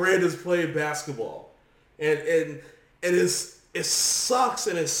brand is playing basketball. And it sucks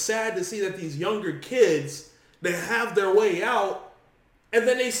and it's sad to see that these younger kids, they have their way out and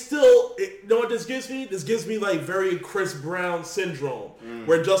then they still, you know what this gives me? This gives me very Chris Brown syndrome.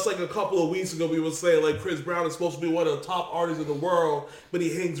 Where just a couple of weeks ago we were saying Chris Brown is supposed to be one of the top artists in the world, but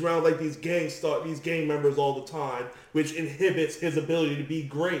he hangs around these gang members all the time, which inhibits his ability to be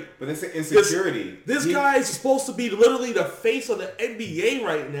great. But it's an insecurity. This guy is supposed to be literally the face of the NBA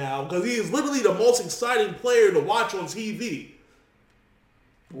right now because he is literally the most exciting player to watch on TV.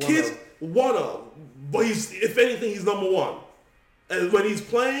 One of. But if anything, he's number one. And when he's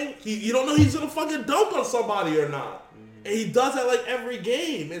playing, you don't know he's going to fucking dunk on somebody or not. And he does that every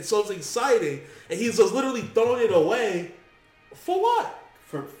game. And so it's exciting. And he's just literally throwing it away. For what?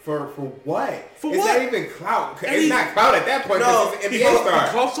 For what? For it's what? Not even clout. It's not clout at that point. No, he's an NBA star.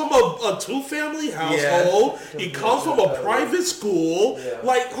 He comes from a two-family household. Yeah. He comes from a private school. Yeah.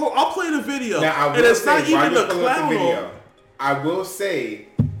 I'll play the video. Now, and it's not even a clown. I will say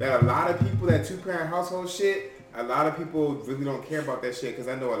that a lot of people, that two-parent household shit, a lot of people really don't care about that shit because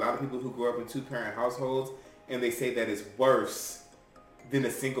I know a lot of people who grew up in two-parent households and they say that it's worse than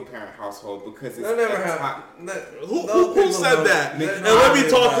a single-parent household because it's... That never happened. Who said that? And let me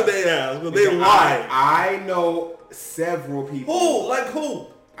talk to their ass because they lie. I know several people. Who? Who?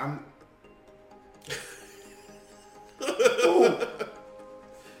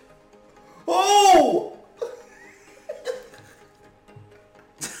 Oh!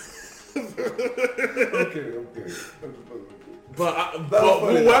 Okay. But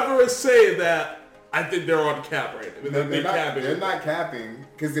funny, whoever is saying that, I think they're on cap right now. No, capping. they're not capping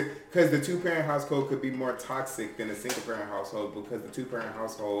because the 2-parent household could be more toxic than a single-parent household because the 2-parent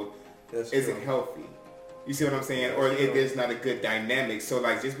household isn't healthy. You see what I'm saying? Or there's not a good dynamic. So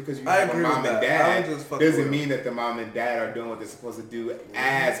like just because you have a mom and dad doesn't mean that the mom and dad are doing what they're supposed to do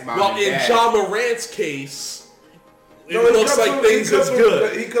as mom and dad. Well, in John Morant's case, it looks like things is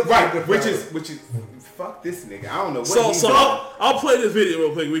good. Right, which is fuck this nigga. I don't know what he's doing. I'll play this video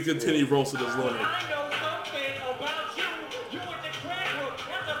real quick. We continue roasting this little nigga. I know something about you. You went to Cranbrook.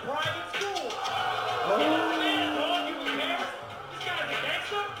 That's a private school.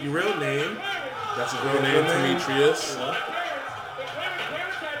 Your real name? That's his real name, Demetrius.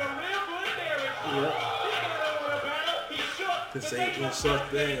 This ain't no such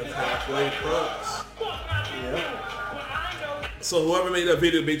thing as halfway crooks. So whoever made that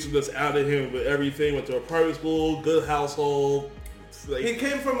video basically just outed him with everything. Went to a private school, good household. Like, he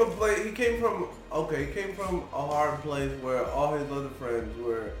came from a hard place where all his other friends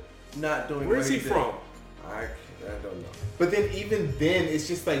were not doing. Where is he from? I don't know. But then even then, it's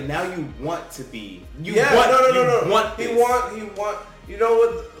just like now you want to be. You want this. He want. You know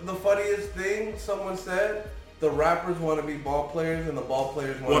what? The funniest thing someone said. The rappers want to be ball players, and the ball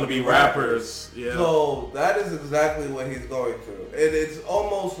players want to be rappers. Yeah. So that is exactly what he's going through. It's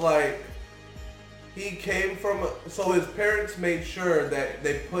almost like he came from. So his parents made sure that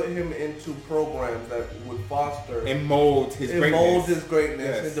they put him into programs that would foster and mold his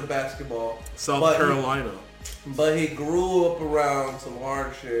greatness into basketball. South Carolina. But he grew up around some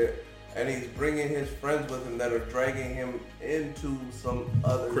hard shit, and he's bringing his friends with him that are dragging him into some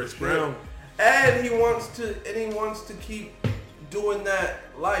other Chris shit. Brown. And he wants to keep doing that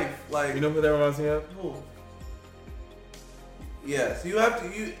life. Like, you know who that reminds me of? Who? Yes, you have to.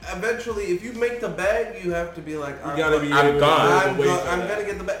 You eventually, if you make the bag, you have to be like, I'm gonna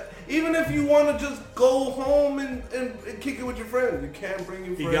get the bag. Even if you want to just go home and kick it with your friends, you can't bring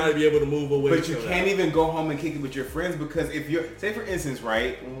your friends. You gotta be able to move away. But you can't even go home and kick it with your friends because if you're, say for instance,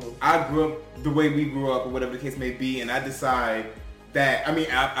 right, I grew up the way we grew up or whatever the case may be, and I decide that,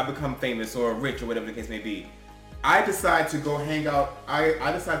 I become famous or rich or whatever the case may be. I decide to go hang out.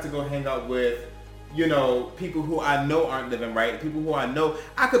 I decide to go hang out with, people who I know aren't living right. People who I know.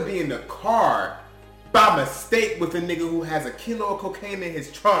 I could be in the car by mistake with a nigga who has a kilo of cocaine in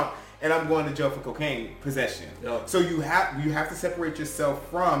his trunk, and I'm going to jail for cocaine possession. Yep. So you have to separate yourself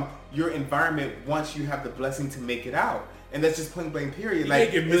from your environment once you have the blessing to make it out. And that's just point blank period. You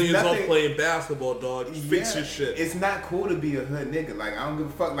can't get millions off playing basketball, dog. Fix your shit. It's not cool to be a hood nigga. Like, I don't give a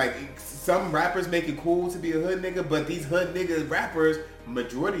fuck. Like, some rappers make it cool to be a hood nigga, but these hood nigga rappers,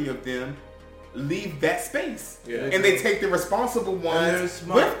 majority of them, leave that space. Yeah. And they take the responsible ones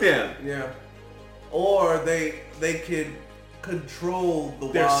with them. Yeah. Or they could control the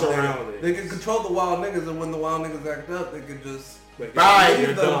wild niggas. They can control the wild niggas, and when the wild niggas act up, they could just leave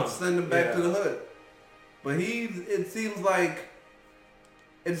them, send them back to the hood. But it seems like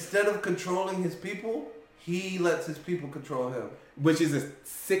instead of controlling his people, he lets his people control him. Which is a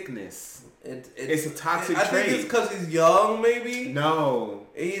sickness. It's a toxic trait. I think it's because he's young, maybe. No.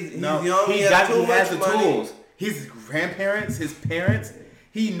 He's young. He has the tools. His grandparents, his parents,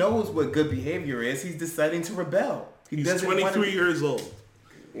 he knows what good behavior is. He's deciding to rebel. He's 23 years old.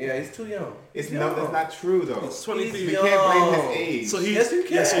 Yeah, he's too young. That's not true though. He's 23. You can't blame his age. So yes, you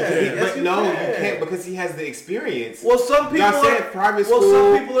can. You can't because he has the experience. Well, some people private school.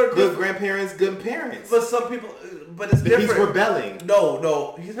 Some people are good grandparents, good parents. But some people, it's different. He's rebelling.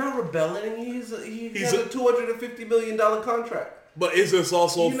 No, he's not rebelling. He has a $250 million contract. But is this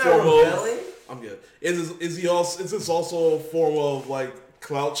also a form of? I'm good. Is this also a form of like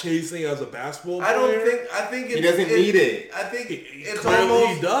clout chasing as a basketball player? I think he doesn't need it. I think it's clearly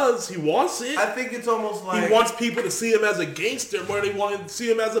almost, he does. He wants it. I think it's almost like he wants people to see him as a gangster more than they want to see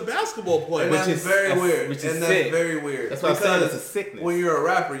him as a basketball player. And that's very weird. Which is sick. Very weird. That's what I'm saying. It's a sickness. When you're a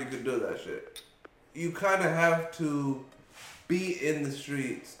rapper, you can do that shit. You kind of have to be in the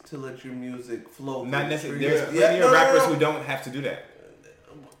streets to let your music flow. Not necessarily. There's plenty of rappers who don't have to do that.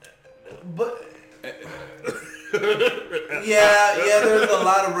 But. Yeah, there's a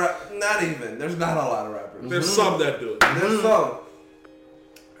lot of not even. There's not a lot of rappers. There's some that do it. There's some.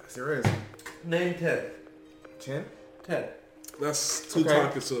 There is. Name 10. 10? 10. That's too time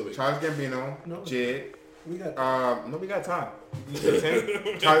consuming. Charles Gambino, Jid. We got we got time. You said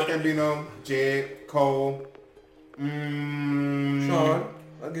 10? Charles Gambino, Jid, Cole, Sean.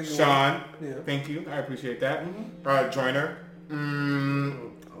 I'll give you Sean, one. Yeah. thank you. I appreciate that. Joyner.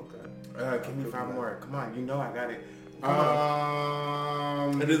 Okay. Give me 5 more. Come on, you know I got it.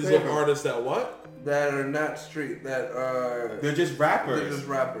 And this is an artist that what? That are not street. That are. They're just rappers. They're just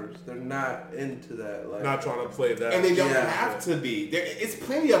rappers. They're not into that. Like. Not trying to play that. And they don't Yeah. have to be. It's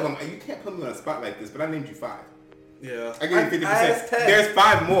plenty of them. You can't put me on a spot like this, but I named you 5. Yeah. I gave you 50%. I asked 10. There's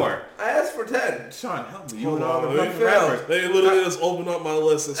 5 more. I asked for 10. Sean, help me. You Hold and all on, the they fucking rappers. They literally just opened up my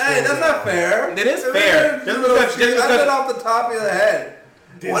list. And Hey, that's not fair. It is fair. Just because- I did off the top of your head.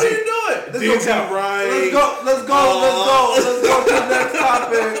 What are you doing? This Dizzy don't count. Right. Let's go to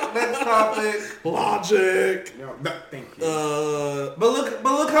the next topic. Logic. No, thank you. But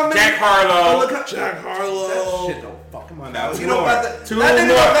look how many. Jack Harlow. But look Jack that Harlow. shit don't fuck. Come on now. You Two don't more. got the- Two that nigga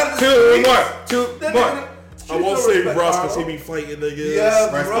don't got the streets. That more. nigga- I won't no say respect, Russ because Harlow. he be fighting niggas.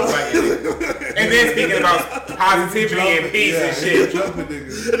 Yeah, Russ bro. was fighting. And then speaking about positivity and peace and shit. Jumping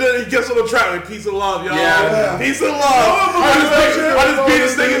niggas. And then he gets on the track with peace and love, y'all. Yeah. Peace and love. I just beat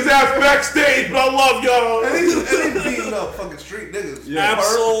this nigga's ass backstage, but I love y'all. And he's beating up fucking street niggas.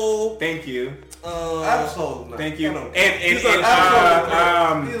 Absol. Thank you. Absol. Thank you. No.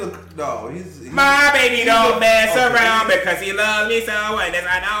 He's My baby don't mess around because he loves me so and it's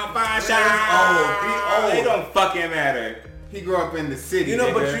I know for sure. He old. It don't fucking matter. He grew up in the city. You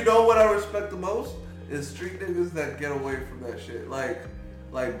know, but nigga. you know what I respect the most is street niggas that get away from that shit. Like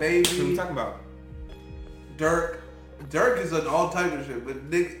What are you Baby, talking about? Dirk. Dirk is on all type of shit, but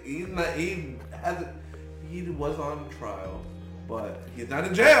Nick, he's not. He hasn't. He was on trial, but he's not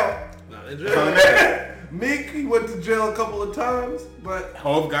in jail. Not in jail. Meek, he went to jail a couple of times, but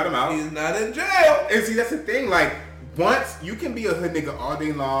Hove got him out. he's not in jail. And see, that's the thing. Like, once you can be a hood nigga all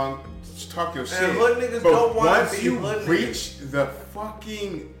day long, just talk your shit. hood niggas but don't wanna once be you hood reach the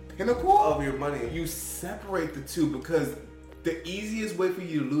fucking pinnacle Of your money. you separate the two because the easiest way for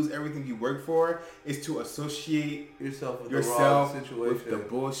you to lose everything you work for is to associate yourself with yourself the wrong situation. with the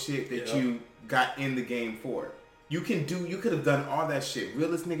bullshit that Yeah. you got in the game for. You could have done all that shit.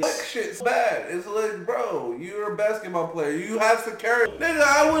 Realist Like niggas. shit's bad. It's like, bro, you're a basketball player. You have security. Nigga,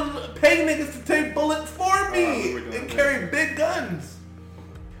 I would pay niggas to take bullets for me we're doing and that. carry big guns.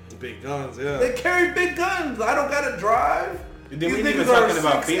 Big guns, yeah. They carry big guns. I don't gotta drive. Then These we ain't even niggas are talking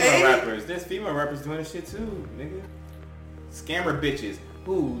about 6'8". female rappers. There's female rappers doing this shit too, nigga. Scammer bitches.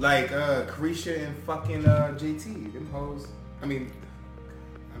 Who? Like Carisha and fucking JT. Them hoes. I mean,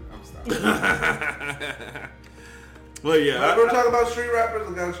 I'm stopping. But yeah, We're talking about street rappers.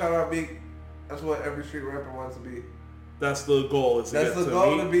 I gotta shout out Meek. That's what every street rapper wants to be. that's the goal. Is to That's get the to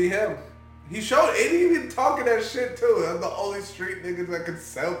goal me. to be him. He showed, and he even talking that shit too. I'm the only street niggas that can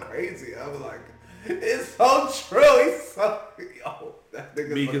sell crazy. I was like, it's so true. He's so, yo, that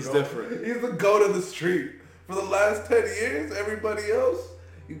nigga's Meek the is goat. different. He's the goat of the street. For the last 10 years, everybody else,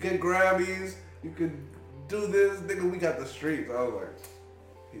 you get Grammys, you could do this, nigga, we got the streets. I was like,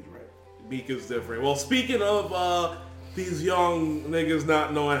 he's right. Meek is different. Well, speaking of these young niggas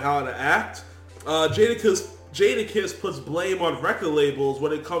not knowing how to act, Jadakiss puts blame on record labels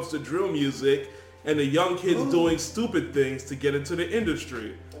when it comes to drill music and the young kids doing stupid things to get into the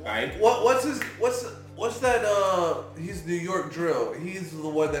industry. Right? What's that, he's New York Drill. He's the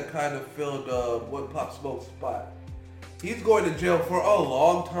one that kind of filled, what Pop Smoke's spot. He's going to jail for a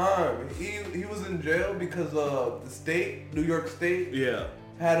long time. He was in jail because the state, New York State, Yeah.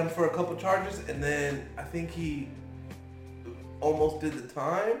 had him for a couple charges, and then I think he almost did the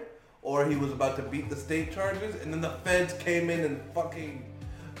time, or he was about to beat the state charges, and then the feds came in and fucking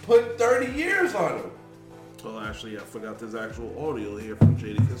put 30 years on him. Well, actually, I forgot there's actual audio here from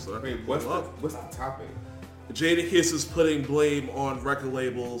Jadakiss. So I Wait, can what's pull it the topic? Jadakiss is putting blame on record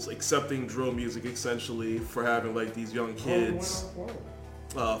labels accepting drill music essentially for having like these young kids.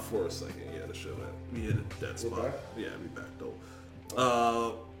 For a second, yeah, the show man. We hit a dead spot. back? Yeah, we back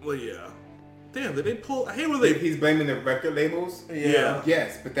though. Well, yeah. Damn, did they pull? I hate when they. He's blaming the record labels. Yeah.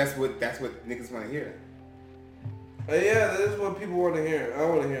 Yes, but that's what niggas want to hear. Yeah, that is what people want to hear. I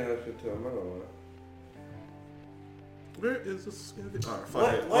want to hear that shit too. I'm not gonna lie. Where is this? Alright, fuck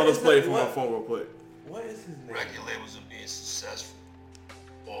What- it. what I'll is just play it that- from my what- phone real quick. What is his name? Record labels are being successful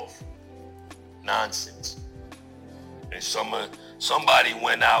off nonsense. And somebody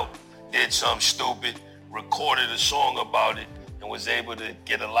went out, did something stupid, recorded a song about it, and was able to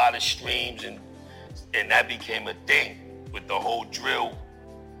get a lot of streams, and that became a thing with the whole drill.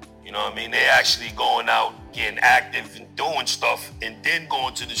 You know what I mean? They actually going out, getting active and doing stuff, and then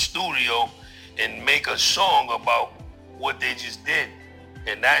going to the studio and make a song about what they just did.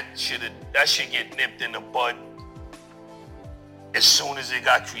 And that should get nipped in the bud as soon as it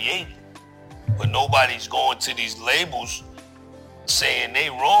got created. But nobody's going to these labels saying they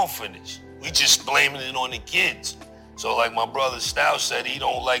wrong for this. We just blaming it on the kids. So like my brother Styles said, he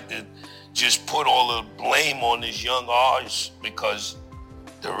don't like to just put all the blame on these young artists because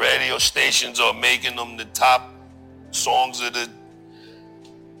the radio stations are making them the top songs of the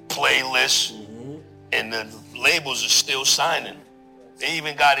playlist, and the labels are still signing. They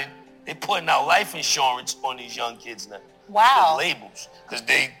even got it. They putting out life insurance on these young kids now. Wow. The labels, because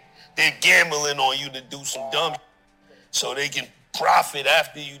they're gambling on you to do some dumb so they can profit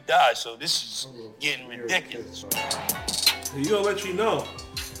after you die. So this is getting ridiculous. He's gonna let you know.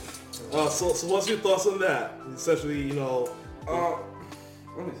 So what's your thoughts on that? Essentially, you know.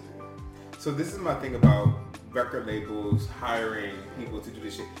 Let me see. So this is my thing about record labels hiring people to do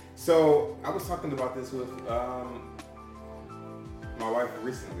this shit. So I was talking about this with my wife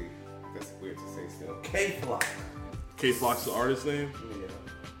recently. That's weird to say still. K-Flock. K-Flock's the artist name? Yeah.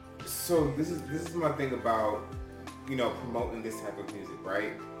 So this is my thing about, you know, promoting this type of music,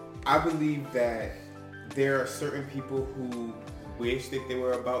 right? I believe that there are certain people who wish that they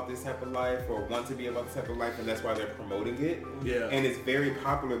were about this type of life or want to be about this type of life, and that's why they're promoting it. Yeah. And it's very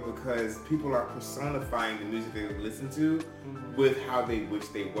popular because people are personifying the music they listen to with how they wish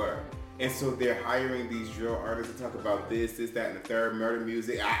they were. And so they're hiring these drill artists to talk about this, that, and the third, murder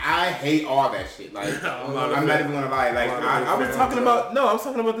music. I hate all that shit. Like, I'm not even gonna lie. Like, I was talking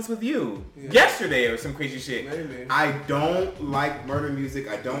about this with you yesterday or some crazy shit. Maybe. I don't like murder music.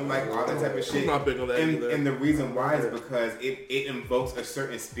 I don't like all that type of shit. I'm not big on that either. And the reason why is because it invokes a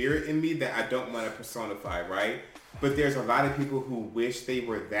certain spirit in me that I don't want to personify, right? But there's a lot of people who wish they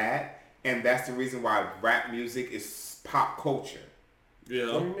were that, and that's the reason why rap music is pop culture.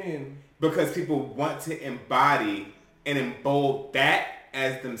 Yeah. What do you mean? Because people want to embody and embold that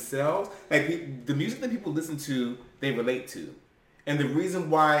as themselves. Like the music that people listen to, they relate to. And the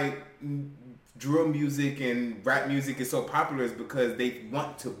reason why drill music and rap music is so popular is because they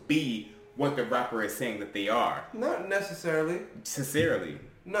want to be what the rapper is saying that they are. Not necessarily. Sincerely.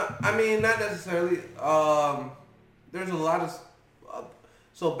 No, I mean, not necessarily. There's a lot of...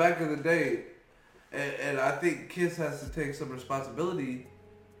 so back in the day, and I think Kiss has to take some responsibility.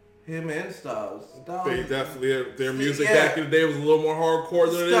 Him and Styles. They definitely, their music back in the day was a little more hardcore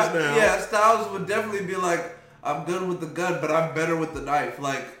than it is now. Yeah, Styles would definitely be like, I'm good with the gun, but I'm better with the knife.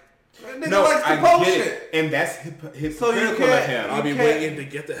 Like, nigga likes to post shit. And that's hypocritical So you of can't- him. I'll be waiting to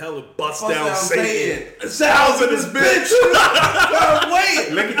get the hell and bust Bust down down Satan. Satan. Styles in this bitch. I'm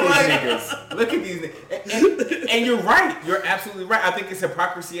waiting. Look at these niggas. Look at these niggas. And you're right. You're absolutely right. I think it's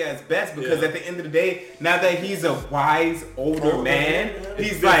hypocrisy at its best because at the end of the day, now that he's a wise, older man,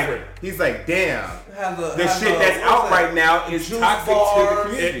 he's like, damn. The shit that's out right now is toxic to the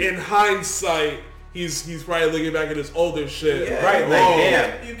community. In hindsight, he's probably looking back at his older shit. Yeah, right, like,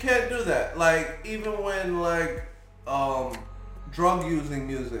 damn. You can't do that. Like, even when, like, drug using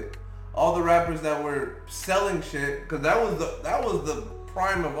music, all the rappers that were selling shit, because that was the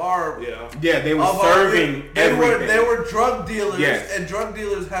prime of our... Yeah, they were serving everything. They were drug dealers, Yes. and drug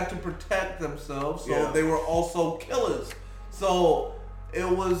dealers had to protect themselves, so Yeah. they were also killers. So it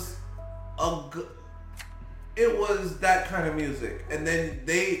was it was that kind of music. And then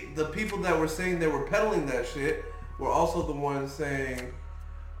the people that were saying they were peddling that shit were also the ones saying,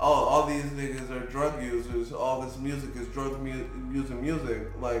 oh, all these niggas are drug users, all this music is using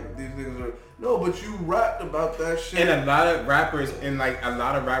music. Like, these niggas are... No, but you rapped about that shit. And a lot of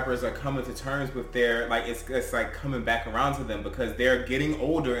rappers are coming to terms with their, like, it's like coming back around to them because they're getting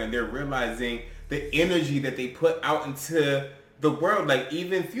older and they're realizing the energy that they put out into the world. Like,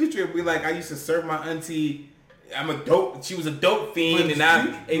 even Future be like, I used to serve my auntie, she was a dope fiend,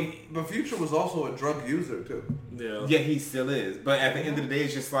 but Future was also a drug user too. Yeah, he still is. But at the end of the day,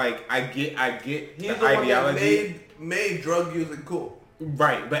 it's just like I get He's the the one ideology. that made drug using cool.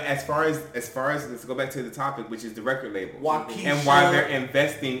 Right, but as far as let's go back to the topic, which is the record label, Waukesha. and why they're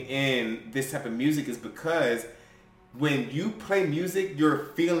investing in this type of music is because when you play music, you're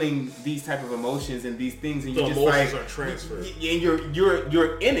feeling these type of emotions and these things, and The you're just emotions like, are transferred. and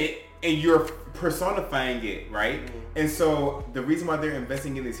you're in it, and you're personifying it, right? And so the reason why they're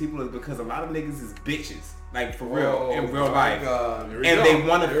investing in these people is because a lot of niggas is bitches, like for real, in real life, and they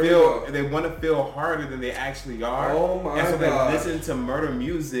want to feel harder than they actually are. Oh my and so God. they listen to murder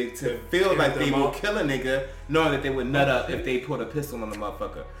music to feel like they will kill a nigga, knowing that they would nut up if they put a pistol on the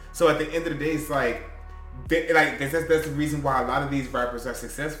motherfucker. So at the end of the day, it's like. That's the reason why a lot of these rappers are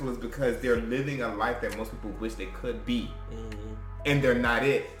successful is because they're living a life that most people wish they could be, and they're not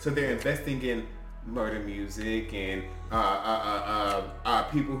it. So they're investing in murder music and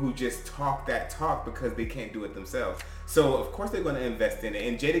people who just talk that talk because they can't do it themselves. So of course they're going to invest in it.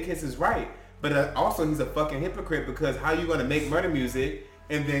 And Jadakiss is right. But also, he's a fucking hypocrite because how you gonna make murder music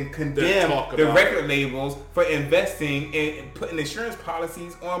and then condemn the about record labels for investing and putting insurance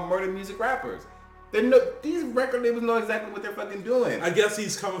policies on murder music rappers? These record labels know exactly what they're fucking doing. I guess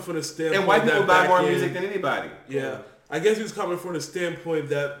he's coming from the standpoint And white people that buy back more in- music than anybody. Yeah. I guess he was coming from the standpoint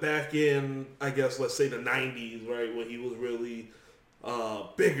that back in, I guess, let's say the 90s, right, when he was really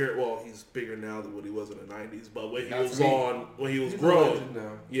bigger. Well, he's bigger now than what he was in the 90s, but when he That's was me. when he was He's growing, a legend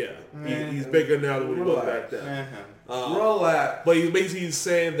now. yeah, he's bigger now than what he was back then. Relax. But he's basically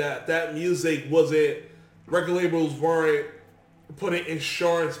saying that music wasn't, record labels weren't putting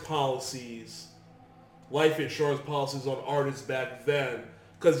insurance policies, life insurance policies on artists back then.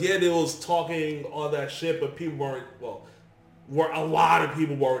 Because yeah, they was talking all that shit, but people weren't, a lot of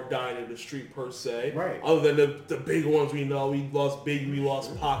people weren't dying in the street per se. Right. Other than the big ones we know. We lost Biggie, we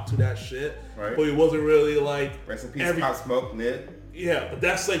lost Pac to that shit. Right. But it wasn't really like... Rest in peace, Pop Smoke, Nip. Yeah, but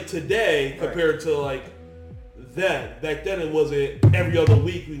that's like today compared to like then. Back then it wasn't every other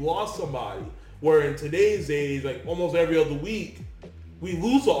week we lost somebody. Where in today's age, like almost every other week, we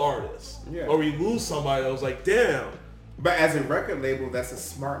lose an artist. Yeah. Or we lose somebody that was like, damn. But as a record label, that's a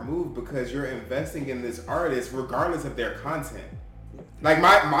smart move because you're investing in this artist regardless of their content. Like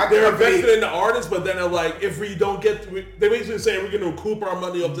my They're company, invested in the artist, but then they're like, if we don't get, they basically say we're going to recoup our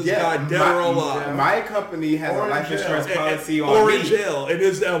money off this guy dead or alive. My company has a life insurance policy on or me. in jail, and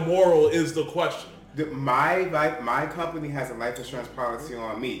is that moral is the question. My company has a life insurance policy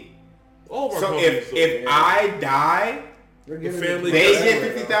on me. All of our So companies if do. I die, the family they gets get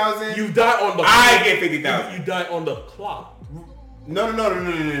 50,000. You die on the. I get 50,000. You die on the clock.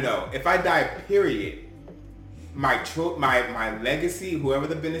 No. If I die, period, my legacy, whoever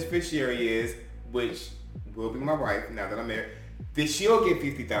the beneficiary is, which will be my wife now that I'm married, then she'll get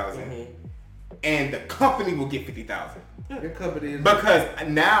 50,000, and the company will get 50,000. Your company is Because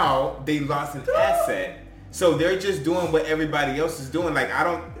now they lost an asset, so they're just doing what everybody else is doing. Like I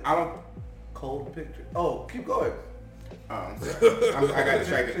don't. cold picture. Oh, keep going. Oh, I'm sorry. I got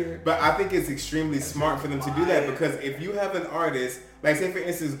distracted. But I think it's extremely smart for them to do that because if you have an artist, like say for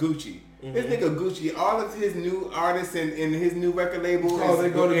instance Gucci, this nigga Gucci, all of his new artists and his new record label they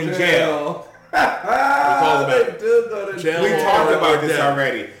go to in jail. They do go to jail. We talked about or this death.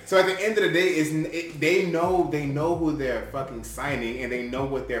 already. So at the end of the day, they know who they're fucking signing and they know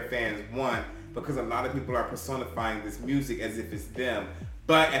what their fans want because a lot of people are personifying this music as if it's them.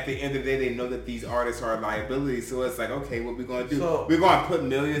 But at the end of the day, they know that these artists are a liability. So it's like, okay, what we gonna do? We're gonna put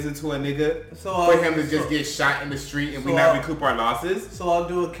millions into a nigga for him to just get shot in the street and we not recoup our losses. So I'll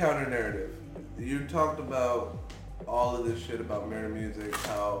do a counter narrative. You talked about all of this shit about murder music,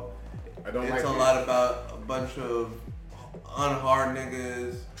 how it's a lot about a bunch of unhard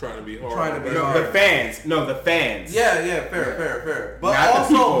niggas trying to be hard. The fans. Yeah, fair. But Not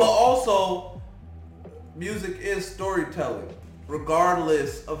the people. also, music is storytelling,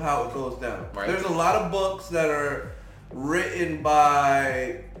 regardless of how it goes down. Right. There's a lot of books that are written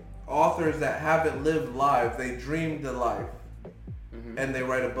by authors that haven't lived lives. They dreamed a life, and they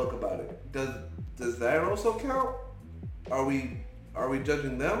write a book about it. Does that also count? Are we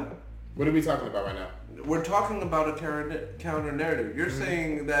judging them? What are we talking about right now? We're talking about a counter narrative. You're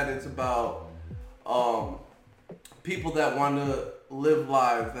saying that it's about people that want to live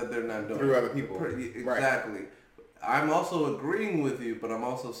lives that they're not doing. Through other people. Exactly. Right. I'm also agreeing with you, but I'm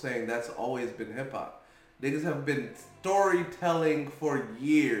also saying that's always been hip hop. Niggas have been storytelling for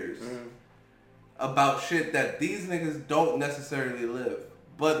years about shit that these niggas don't necessarily live,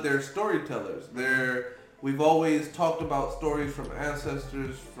 but they're storytellers. We've always talked about stories from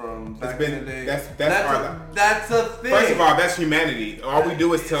ancestors from back in the day. That's a thing. First of all, that's humanity. All we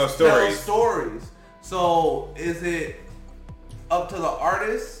do is tell stories. So is it up to the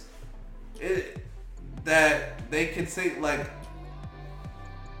artist that they can say, like,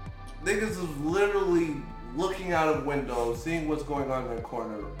 niggas is literally looking out of windows, seeing what's going on in their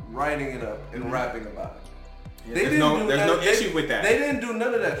corner, writing it up and rapping about it. Yeah, there's no issue with that. They didn't do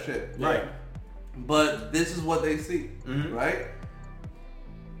none of that shit. Right. But this is what they see, right?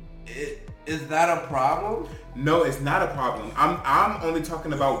 Is that a problem? No, it's not a problem. I'm only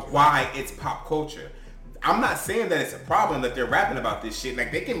talking about why it's pop culture. I'm not saying that it's a problem that they're rapping about this shit.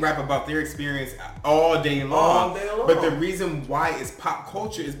 Like, they can rap about their experience all day long. But the reason why it's pop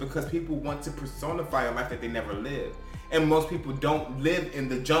culture is because people want to personify a life that they never lived. And most people don't live in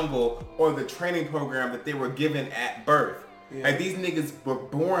the jungle or the training program that they were given at birth. Yeah. Like, these niggas were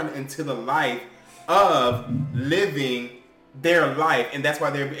born into the life of living their life, and that's why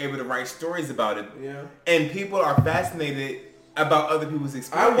they're able to write stories about it. Yeah. And people are fascinated about other people's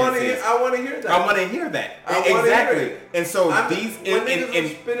experiences. I want to hear that. I want to hear that. I wanna Exactly. hear it. And so when these niggas are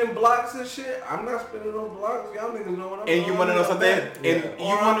spinning blocks and shit, I'm not spinning no blocks. Y'all niggas know what I'm doing. And you want to know something? And you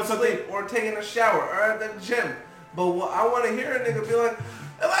want to know something? Or taking a shower, or at the gym. But what I want to hear a nigga be like,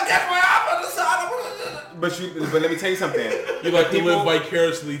 if I get my eye on the side, But let me tell you something. You like to live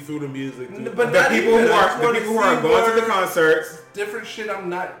vicariously through the music. Dude. But the people who are going to the concerts, different shit I'm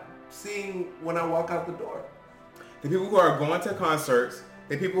not seeing when I walk out the door. the people who are going to concerts,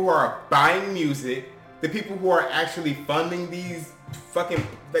 the people who are buying music, the people who are actually funding these fucking,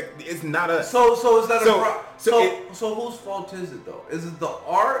 like, it's not a... So is that So so whose fault is it though? Is it the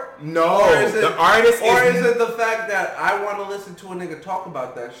art? No, or is it, the artist or is... is it the fact that I want to listen to a nigga talk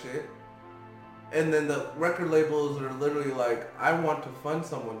about that shit, and then the record labels are literally like, I want to fund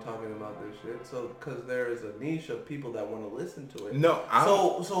someone talking about this shit, so because there is a niche of people that want to listen to it. No,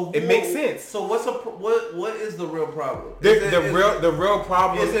 so it makes sense. So what is the real problem? The real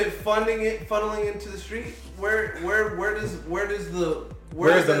problem is it funneling into the street? Where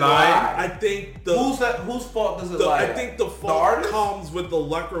does the line? I think whose fault does it lie? I think the fault comes with the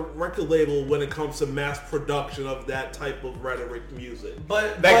record label when it comes to mass production of that type of rhetoric music.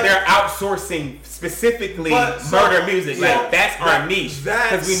 But they're outsourcing specifically murder music. Like that's our niche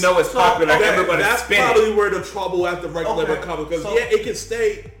because we know it's popular. Everybody's that's spinning. Probably where the trouble at the record label comes because it can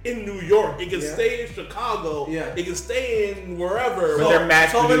stay in New York, it can stay in Chicago, it can stay in wherever. But they're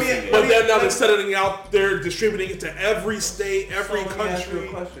mass producing it. But then now they're setting out, they're distributing it to every state, every country. Let me ask you a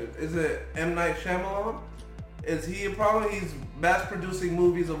question. Is it M. Night Shyamalan? Is he a problem? He's mass producing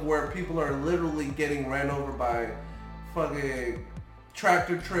movies of where people are literally getting ran over by fucking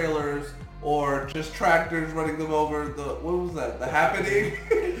tractor trailers or just tractors running them over. What was that? The Happening?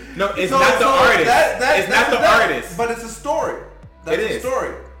 No, it's not the artist. It's not the artist. But it's a story. That's a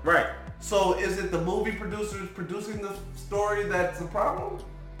story. Right. So is it the movie producers producing the story that's the problem?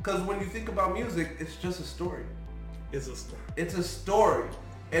 Because when you think about music, it's just a story. It's a story. It's a story,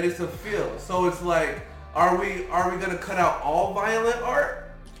 and it's a feel. So it's like, are we gonna cut out all violent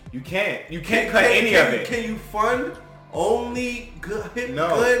art? You can't. You can't cut any of it. Can you fund only good hip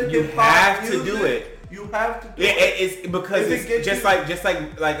hop music? You have to do it. You have to do it. It's because it's just like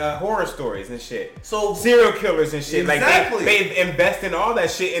horror stories and shit. So serial killers and shit. Exactly. Like they invest in all that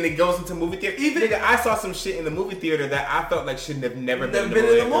shit and it goes into movie theater. Nigga, I saw some shit in the movie theater that I felt like shouldn't have never been in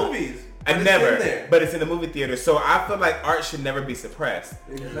the movies. But it's in the movie theater. So I feel like art should never be suppressed.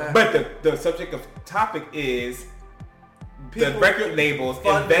 Exactly. But the subject of topic is the record labels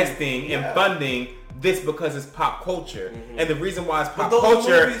investing and funding this because it's pop culture. Mm-hmm. And the reason why it's pop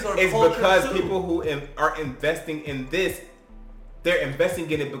culture is because people who are investing in this, they're investing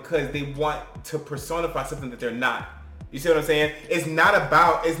in it because they want to personify something that they're not. You see what I'm saying? It's not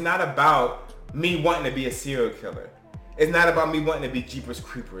about me wanting to be a serial killer. It's not about me wanting to be Jeepers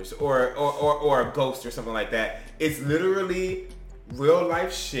Creepers or a ghost or something like that. It's literally real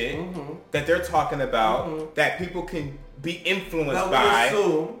life shit that they're talking about that people can be influenced by.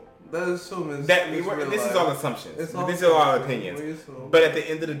 This is all assumptions. These are all opinions. But at the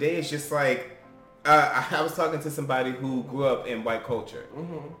end of the day, it's just like I was talking to somebody who grew up in white culture,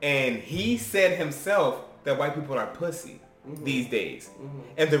 and he said himself that white people are pussy these days,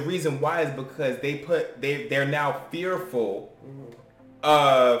 and the reason why is because they're now fearful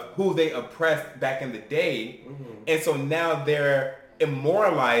of who they oppressed back in the day, and so now they're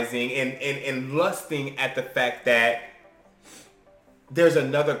immoralizing and lusting at the fact that there's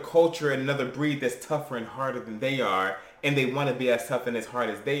another culture and another breed that's tougher and harder than they are, and they want to be as tough and as hard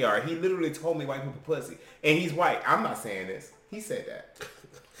as they are. He literally told me white people pussy, and he's white. I'm not saying this. He said that.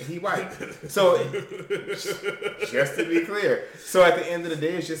 And he white. So, just to be clear. So at the end of the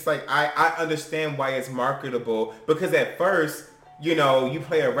day, it's just like, I understand why it's marketable, because at first, you know, you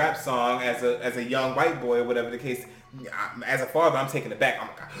play a rap song as a young white boy or whatever the case. As a father, I'm taking it back. Oh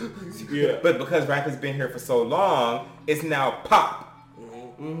my God. Yeah. But because rap has been here for so long, it's now pop.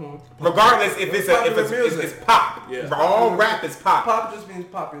 Regardless if it's pop. Yeah. All rap is pop. Pop just means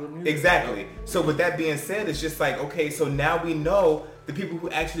popular music. Exactly. So with that being said, it's just like, okay, so now we know the people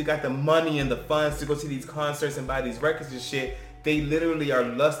who actually got the money and the funds to go to these concerts and buy these records and shit, they literally are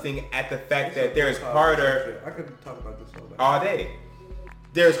lusting at the fact that there's harder. I could talk about this all day.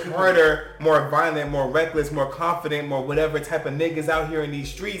 There's harder, more violent, more reckless, more confident, more whatever type of niggas out here in these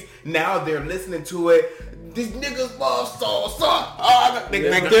streets. Now they're listening to it. These niggas love Sosa.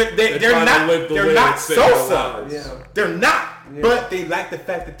 They're not Sosa. Yeah. They're not. But they like the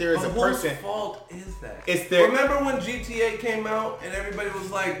fact that there is a person. Whose fault is that? It's their. Remember when GTA came out and everybody was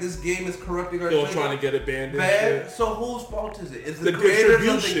like, "This game is corrupting our." They were trying to get it banned. So whose fault is it? Is the creators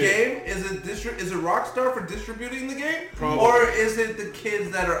of the game? Is it Rockstar for distributing the game, or is it the kids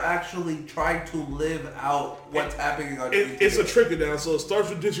that are actually trying to live out what's happening on GTA? It's a trickle down. So it starts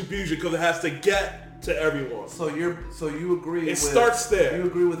with distribution because it has to get to everyone. So you agree? It starts there. You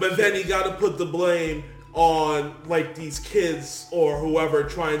agree with? But then you got to put the blame on like these kids or whoever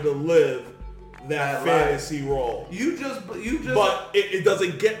trying to live that fantasy role. You just. But it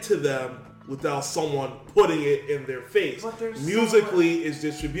doesn't get to them without someone putting it in their face. Musically, it's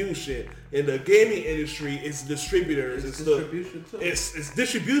distribution. In the gaming industry, it's distributors. It's distribution too. It's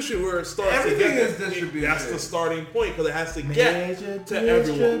distribution where it starts. Everything is distribution. That's the starting point because it has to get to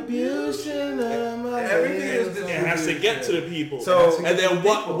everyone. Everything is distribution. It has to get to the people. So, and then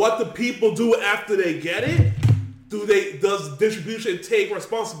what the people do after they get it? Does distribution take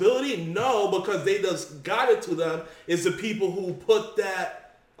responsibility? No, because they just got it to them. It's the people who put that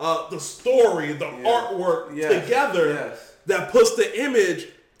the story, the artwork together that puts the image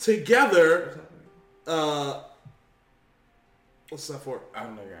together. What's that for? I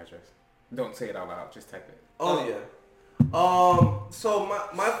don't know your address. Don't say it out loud. Just type it. Oh yeah. So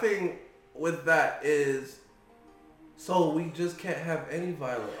my thing with that is, so we just can't have any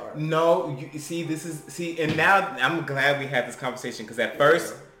violent art. No, you see, and now I'm glad we had this conversation because at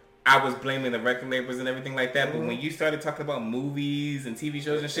first I was blaming the record labels and everything like that, but when you started talking about movies and TV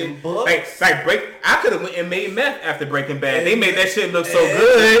shows and shit, I could have went and made meth after Breaking Bad. They made that shit look so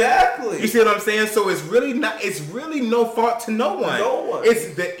good. Exactly. You see what I'm saying? So it's really no fault to no one. No one.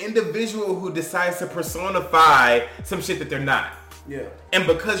 It's the individual who decides to personify some shit that they're not. Yeah. And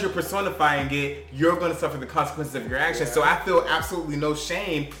because you're personifying it, you're going to suffer the consequences of your actions. So I feel absolutely no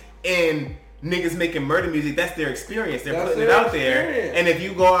shame in niggas making murder music. That's their experience. They're putting it out there. And if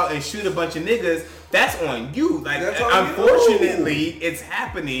you go out and shoot a bunch of niggas, that's on you. Like, unfortunately, it's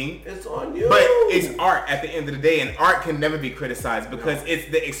happening. It's on you. But it's art at the end of the day, and art can never be criticized because it's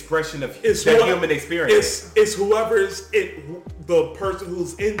the expression of the human experience. It's whoever's the person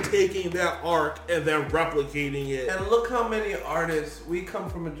who's intaking that art and then replicating it. And look how many artists we come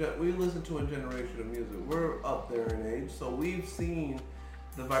from. We listen to a generation of music. We're up there in age, so we've seen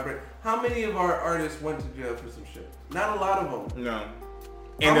the vibrate. How many of our artists went to jail for some shit? Not a lot of them. No.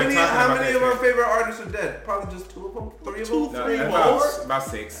 How many of our favorite artists are dead? Probably just 2 of them, 3 of them, No, 3 about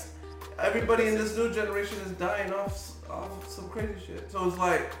 6. Everybody in this new generation is dying off some crazy shit. So it's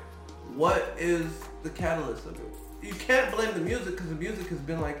like, what is the catalyst of it? You can't blame the music because the music has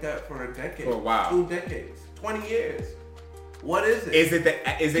been like that for a decade, for a while, 2 decades, 20 years. What is it? Is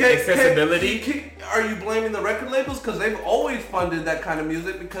it accessibility? Are you blaming the record labels because they've always funded that kind of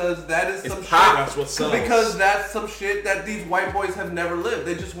music because that is some shit? That's what sells. Because that's some shit that these white boys have never lived.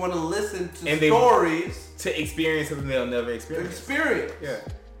 They just want to listen to stories to experience something they'll never experience. Yeah.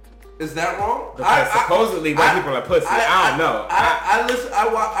 Is that wrong? Because supposedly white people are pussy. I don't know. I listen.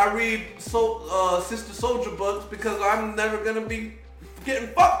 I read Sister Soldier books because I'm never gonna be getting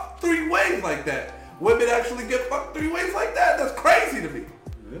fucked 3 ways like that. Women actually get fucked 3 ways like that. That's crazy to me.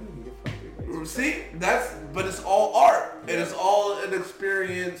 See, but it's all art, and it's all an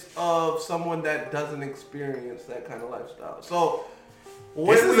experience of someone that doesn't experience that kind of lifestyle. So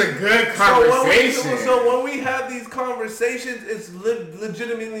this is a good conversation. So when we have these conversations, it's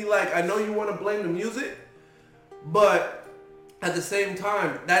legitimately like, I know you want to blame the music, but at the same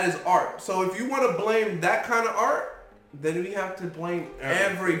time, that is art. So if you want to blame that kind of art, then we have to blame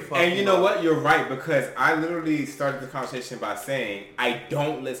every fucking. And you know what? You're right, because I literally started the conversation by saying I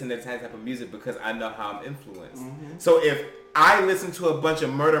don't listen to that type of music because I know how I'm influenced. Mm-hmm. So if I listen to a bunch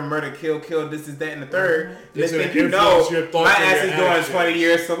of murder, kill, this is that, and the third, let's think my ass is going 20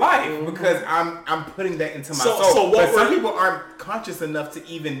 years to life because I'm putting that into my soul. But some people aren't conscious enough to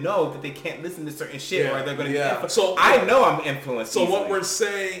even know that they can't listen to certain shit or they're going to get influenced. So I know I'm influenced. So what we're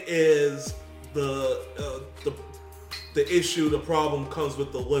saying is the issue, the problem comes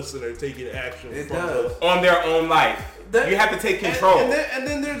with the listener taking action on their own life. You have to take control. And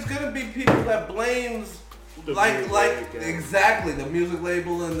then there's gonna be people that blames exactly the music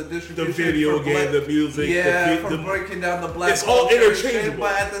label and the distribution, the video game, the music, for breaking down the black. It's all interchangeable.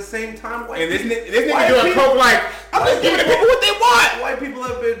 But at the same time, this nigga doing coke like I'm just giving the people what they want. White people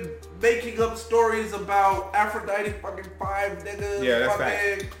have been making up stories about Aphrodite fucking 5 niggas. Yeah, that's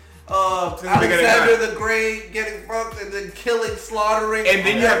right. Alexander the Great getting fucked and then killing, slaughtering. And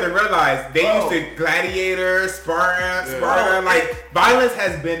then you have to realize they used to gladiator, Sparta. Like violence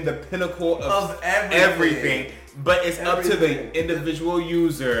has been the pinnacle of everything. But it's up to the individual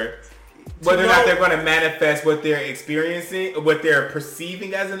user whether or not they're going to manifest what they're experiencing, what they're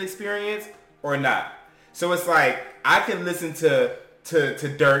perceiving as an experience or not. So it's like I can listen to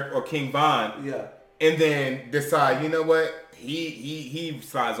Dirk or King Von, and then decide, you know what, he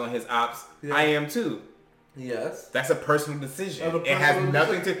slides on his ops. Yeah. I am too. Yes, that's a personal decision. It has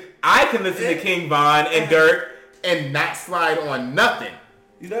nothing to. I can listen to King Von and Dirk and not slide on nothing.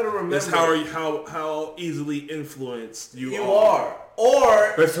 You gotta remember. That's how easily influenced you are.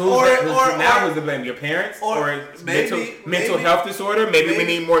 Or who's the blame? Your parents? Or mental health disorder? Maybe we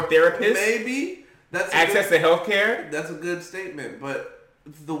need more therapists? Maybe. That's access to healthcare? That's a good statement. But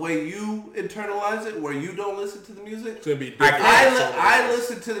the way you internalize it, where you don't listen to the music, it's gonna be different. I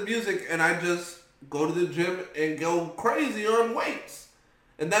listen to the music and I just go to the gym and go crazy on weights.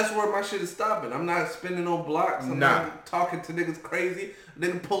 And that's where my shit is stopping. I'm not spinning on blocks. I'm not talking to niggas crazy.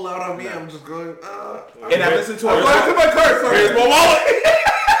 Nigga pull out on me. I'm just going, and I listen to I'm going to my car. Here's my wallet.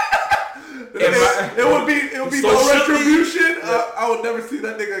 It would be no retribution. I would never see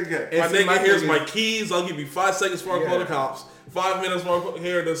that nigga again. My nigga, here's my keys. I'll give you 5 seconds before I call the cops. 5 minutes more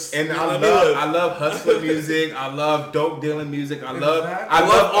here. And I love hustler music. I love dope dealing music. I love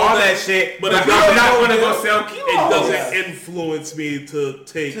all that shit. But I'm not going to go sell keys. It doesn't influence me to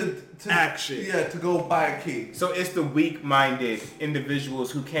take action. Yeah, to go buy a key. So it's the weak-minded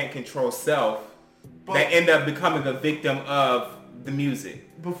individuals who can't control self that end up becoming a victim of the music.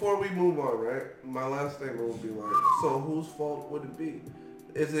 Before we move on, right? My last statement would be like, so whose fault would it be?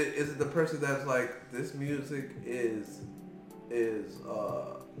 Is it the person that's like, this music is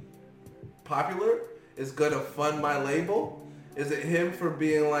popular, is gonna fund my label? Is it him for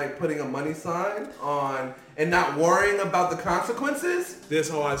being like putting a money sign on and not worrying about the consequences? This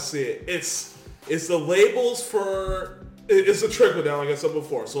is how I see it. It's the labels for. It's a trickle down, like I said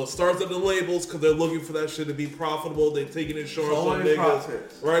before. So it starts at the labels because they're looking for that shit to be profitable. They're taking insurance on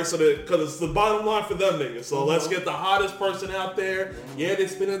niggas, right? So because it's the bottom line for them niggas. So let's get the hottest person out there. Yeah, they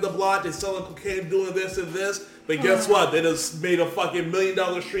spinning the block. They're selling cocaine, doing this and this. But guess what? They just made a fucking $1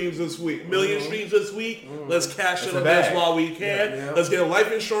 million streams this week. Streams this week. Let's cash in on this while we can. Let's get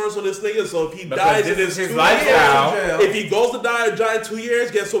life insurance on this nigga. So if he dies in his 2 years, if he goes to die in 2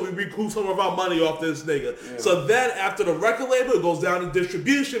 years, guess what? We recoup some of our money off this nigga. Yeah. So then after the record label, it goes down to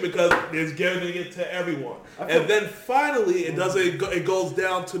distribution because it's giving it to everyone. And then finally, it goes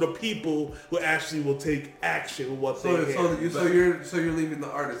down to the people who actually will take action with what they have. So you're leaving the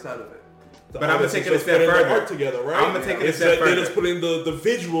artist out of it. But I'm gonna take it a step further. Together, right? I'm gonna take it a step further. They're just putting the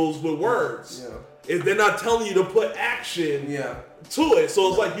visuals with words. Yeah. They're not telling you to put action to it. So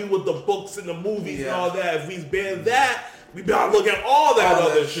it's like you with the books and the movies and all that. If we ban that, we gotta look at all that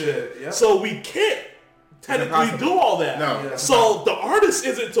other shit. Yeah. So we can't technically do all that. No. Yeah. So the artist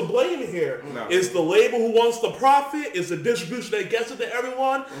isn't to blame here. No. It's the label who wants the profit. It's the distribution that gets it to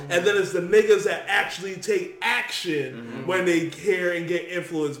everyone. Mm-hmm. And then it's the niggas that actually take action when they care and get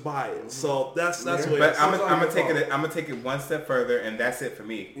influenced by it. Mm-hmm. So that's what it is. But I'm gonna take it one step further, and that's it for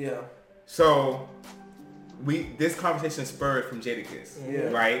me. Yeah. So this conversation spurred from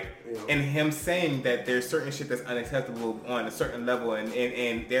Jadakiss, right? Yeah. And him saying that there's certain shit that's unacceptable on a certain level, and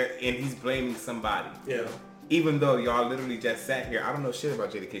he's blaming somebody. Yeah. Even though y'all literally just sat here, I don't know shit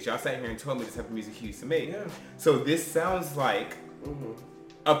about Jadakiss. Y'all sat here and told me the type of music he used to make. Yeah. So this sounds like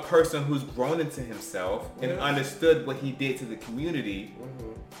a person who's grown into himself and understood what he did to the community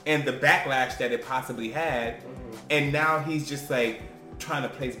and the backlash that it possibly had, and now he's just like trying to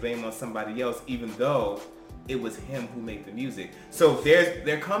place blame on somebody else, even though it was him who made the music. So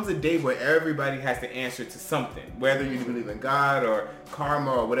there comes a day where everybody has to answer to something. Whether you believe in God or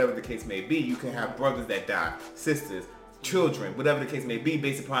karma or whatever the case may be, you can have brothers that die, sisters, children, whatever the case may be,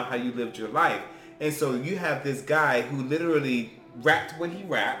 based upon how you lived your life. And so you have this guy who literally rapped what he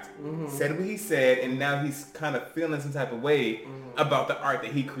rapped, said what he said, and now he's kind of feeling some type of way about the art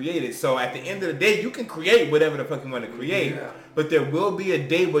that he created. So at the end of the day, you can create whatever the fuck you want to create, but there will be a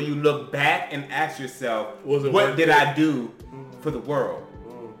day where you look back and ask yourself, what did I do for the world?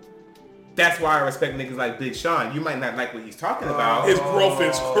 That's why I respect niggas like Big Sean. You might not like what he's talking about. His growth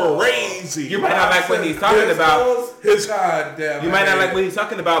is crazy. You might not like what he's talking about. Goddamn. You might not like what he's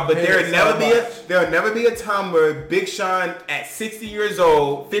talking about, but there'll never be a time where Big Sean at 60 years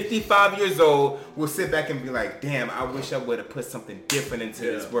old, 55 years old, will sit back and be like, damn, I wish I would have put something different into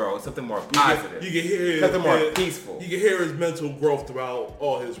this world, something more positive. You can hear something more peaceful. You can hear his mental growth throughout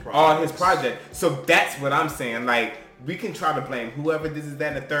all his projects. All his projects. So that's what I'm saying. Like, we can try to blame whoever this is,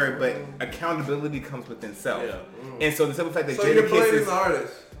 that, and the third, but accountability comes within self. Yeah. And so the simple fact that you're blaming the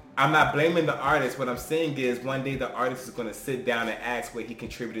artist. I'm not blaming the artist. What I'm saying is one day the artist is going to sit down and ask what he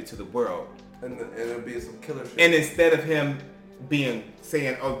contributed to the world. And it'll be some killer shit. And instead of him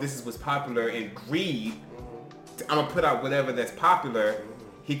saying, oh, this is what's popular and greed. I'm gonna put out whatever that's popular.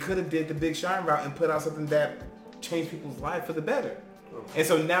 He could have did the Big Sean route and put out something that changed people's life for the better. And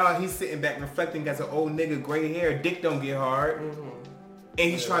so now he's sitting back reflecting as an old nigga, gray hair, dick don't get hard,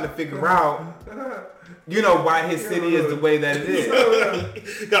 and he's trying to figure out, you know, why his city is the way that it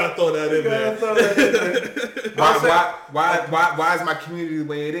is. Gotta throw that in there. Why is my community the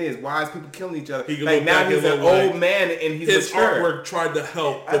way it is? Why is people killing each other? Like now he's an old man and he's his mature. artwork tried to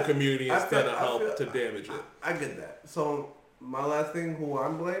help the community instead of help to damage it. I get that. So my last thing, who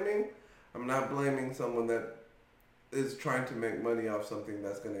I'm blaming, I'm not blaming someone that is trying to make money off something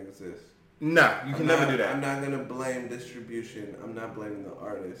that's going to exist. No, you can never do that. I'm not going to blame distribution. I'm not blaming the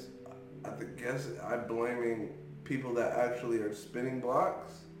artist. I'm blaming people that actually are spinning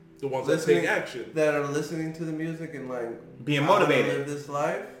blocks. The ones that take action. That are listening to the music and like being motivated. I live this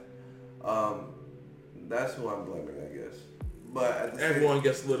life. That's who I'm blaming, I guess. But at the everyone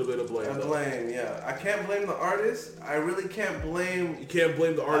gets a little bit of blame. Yeah. I can't blame the artist. I really can't blame. You can't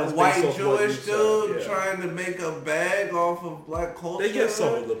blame the artist. A white Jewish dude trying to make a bag off of black culture. They get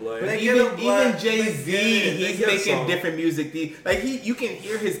some of the blame. But even Jay-Z, he's making different music. You can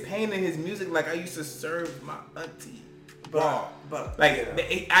hear his pain in his music. Like I used to serve my auntie.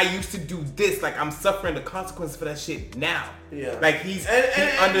 I used to do this. Like I'm suffering the consequences for that shit now. Yeah. Like he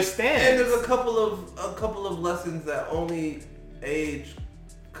understands. And there's a couple of lessons that only age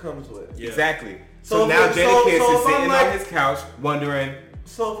comes with. Yeah. Exactly. So now Jadakiss is sitting on his couch wondering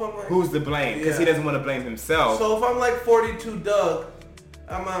who's to blame because he doesn't want to blame himself. So if I'm like 42 Doug,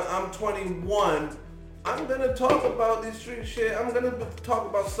 I'm 21. I'm gonna talk about this street shit. I'm gonna talk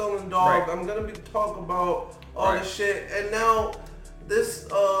about selling dogs. Right. I'm gonna talk about all this shit. And now this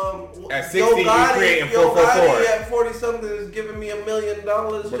at 60 you creating 444. At 40 something is giving me $1 million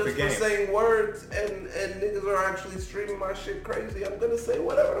just for saying words, and niggas are actually streaming my shit crazy. I'm gonna say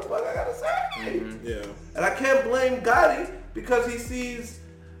whatever the fuck I gotta say. Mm-hmm. Yeah. And I can't blame Gotti because he sees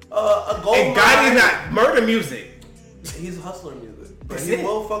a gold and Gotti's not murder music. He's hustler music. But he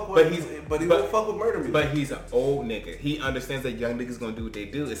will fuck with murder music. But he's an old nigga. He understands that young niggas gonna do what they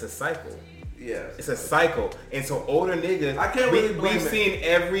do. It's a cycle. Yeah. It's a cycle. And so older niggas, I can't really blame we've seen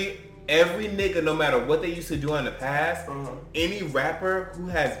every nigga, no matter what they used to do in the past, any rapper who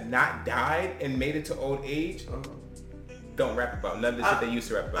has not died and made it to old age, don't rap about none of the shit they used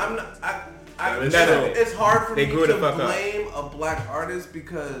to rap about. It's hard for me to blame a black artist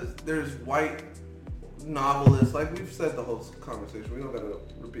because there's white novelists, like we've said the whole conversation, we don't gotta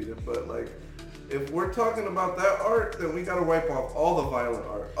repeat it, but like if we're talking about that art, then we gotta wipe off all the violent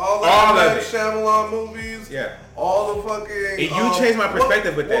art, all the Shyamalan movies, all the fucking. You changed my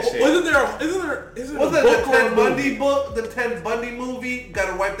perspective with that shit. Isn't there the Ted Bundy book, the Ted Bundy movie?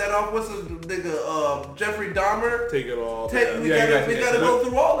 Gotta wipe that off. What's his nigga? Jeffrey Dahmer. Take it off. We gotta go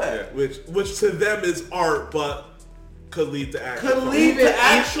through all that. Yeah. Which to them is art, but could lead to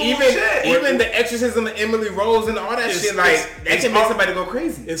action. Even the exorcism of Emily Rose and all that shit, like that can make somebody go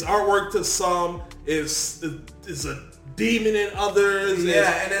crazy. It's artwork to some. It's a demon in others.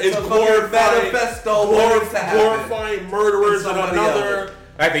 Yeah, and it's a manifesto glorifying murderers in another.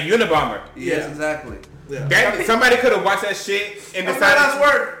 Like the Unabomber. Yes, exactly. Yeah. Somebody could have watched that shit and decided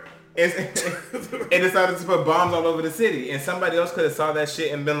and decided to put bombs all over the city, and somebody else could have saw that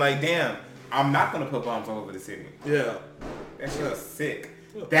shit and been like, damn, I'm not gonna put bombs all over the city. Yeah. That shit was sick.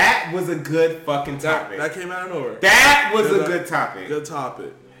 Yeah. That was a good fucking topic. That came out of nowhere. That was a good topic. Good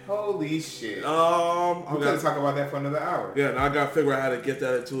topic. Holy shit. We gotta talk about that for another hour. Yeah, now I gotta figure out how to get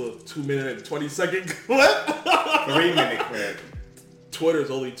that into a 2-minute and 20-second clip. 3-minute clip.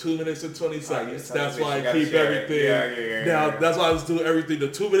 Twitter's only 2 minutes and 20 seconds. That's why I keep everything. That's why I was doing everything to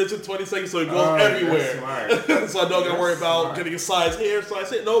 2 minutes and 20 seconds so it goes everywhere. So I don't gotta worry about getting a size here, size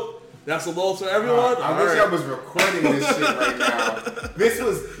here. Nope. That's the lowest for everyone. I wish I was recording this shit right now. This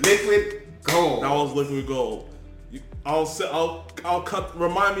was liquid gold. That was liquid gold. I'll cut.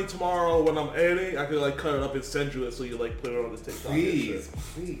 Remind me tomorrow when I'm editing. I could cut it up and send you it so you put it on the TikTok. Please.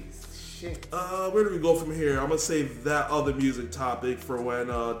 Shit. Where do we go from here? I'm gonna save that other music topic for when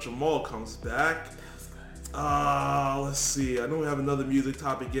Jamal comes back. Let's see. I know we have another music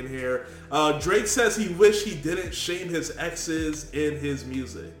topic in here. Drake says he wished he didn't shame his exes in his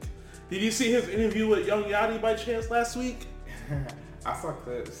music. Did you see his interview with Young Yachty by chance last week? I saw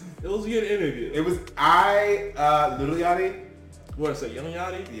clips. It was a good interview. It was Little Yachty. What is it, Young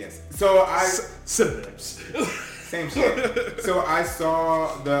Yachty? Yes. So synonyms. Same shit. So I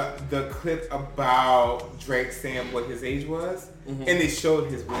saw the clip about Drake saying what his age was, and it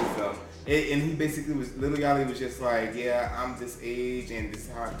showed his wisdom. And he basically was, Lil Yachty was just like, yeah, I'm this age and this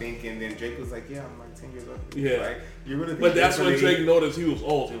is how I think. And then Drake was like, yeah, I'm like 10 years old. Yeah. Like, you're gonna think But that's when differently. Drake noticed he was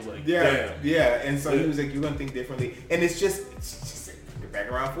old. He was like, damn. Yeah. And so he was like, you're gonna think differently. And it's just you're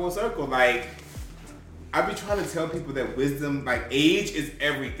back around full circle. Like, I be trying to tell people that wisdom, like age is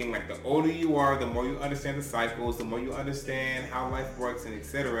everything. Like the older you are, the more you understand the cycles, the more you understand how life works and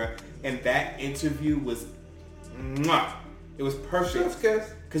etc. And that interview was, mwah, it was perfect.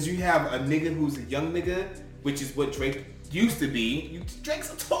 Because you have a nigga who's a young nigga, which is what Drake used to be.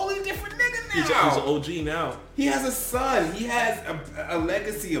 Drake's a totally different nigga now. He's an OG now. He has a son. He has a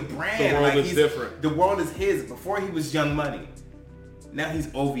legacy, a brand. The world is different. The world is his. Before he was Young Money. Now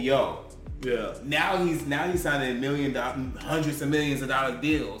he's OVO. Yeah. Now he's signing hundreds of millions of dollar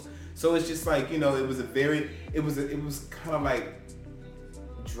deals. So it's just like, you know, it was kind of like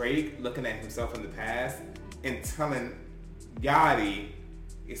Drake looking at himself in the past and telling Yachty,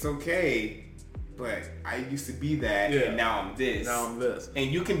 it's okay, but I used to be that, and now I'm this. Now I'm this.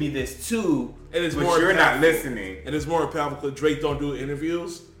 And you can be this too, and it's but more you're not listening. And it's more impactful because Drake don't do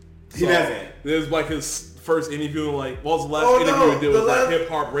interviews. He doesn't. There's like his first interview, like, what was the last interview he did? Was like Hip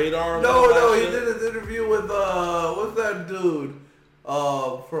Hop Radar? No, he did an interview with, what's that dude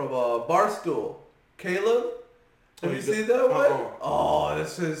from Barstool? Caleb? Have you seen that one? Oh,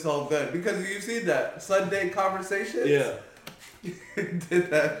 this is so good. Because you seen that Sunday Conversations? Yeah. Did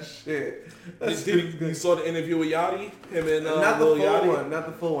that shit. You saw the interview with Yachty? Him and not the Lil full Yachty? one. Not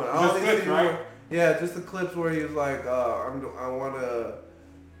the full one. Just clips, right? Yeah, just the clips where he was like, I want to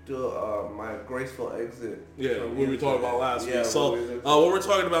do my graceful exit. Yeah, what we were talking about last week. So what we're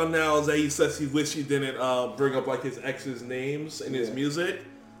talking about now is that he says he wished he didn't bring up like his ex's names in his music.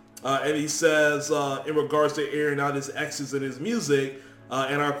 And he says in regards to airing out his exes in his music,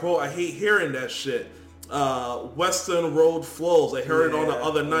 and I quote, I hate hearing that shit. Western Road flows. I heard it on the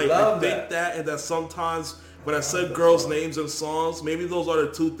other night. I think that and that sometimes when I said girls' names in songs, maybe those are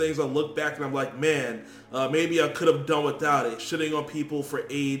the two things I look back and I'm like, man, maybe I could have done without it. Shitting on people for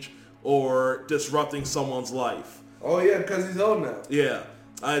age or disrupting someone's life. Oh yeah, because he's old now. Yeah.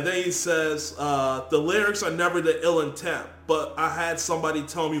 Then he says, the lyrics are never the ill intent, but I had somebody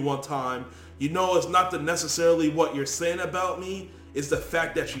tell me one time, you know, it's not necessarily what you're saying about me, it's the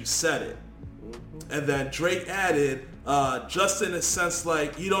fact that you said it. And then Drake added, just in a sense,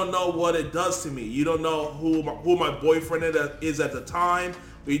 like, you don't know what it does to me. You don't know who my boyfriend is at the time,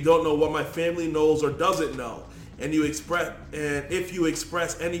 or you don't know what my family knows or doesn't know. And if you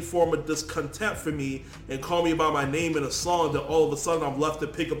express any form of discontent for me and call me by my name in a song, then all of a sudden I'm left to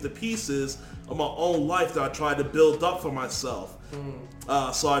pick up the pieces of my own life that I tried to build up for myself.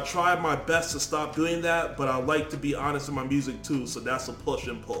 So I tried my best to stop doing that, but I like to be honest in my music too, so that's a push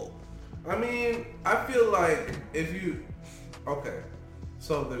and pull. I mean, I feel like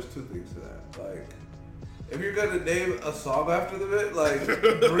so there's two things to that. Like, if you're gonna name a song after the bit, like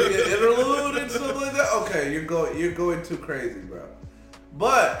Bria Interlude and stuff like that, okay, you're going too crazy, bro.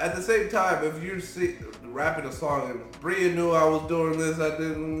 But at the same time, if you're rapping a song and Bria knew I was doing this,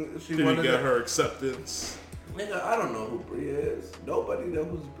 she didn't get her acceptance. Nigga, I don't know who Bria is. Nobody knows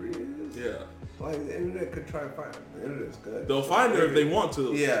who Bria is. Yeah. Like, the internet could try and find her. The internet's good. They'll find her if they want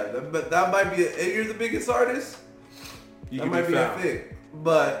to. Yeah, but that might be, if you're the biggest artist, that might be a thing.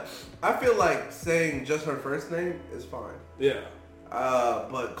 But I feel like saying just her first name is fine. Yeah.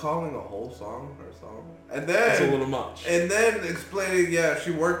 But calling a whole song her song, and then that's a little much. And then explaining, she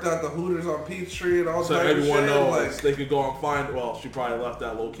worked at the Hooters on Peachtree and all that. So everyone knows like, they could go and find. Well, she probably left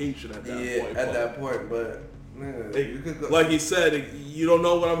that location at that point. Yeah, at that point, but. Man, you could go. Like he said, you don't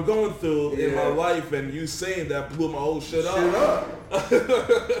know what I'm going through in my life, and you saying that blew my whole shit up.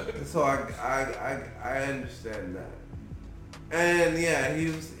 So I understand that, and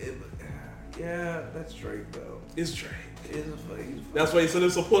that's Drake though. It's Drake. That's why he said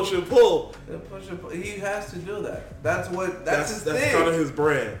it's a push and pull. He has to do that. That's his thing. That's kind of his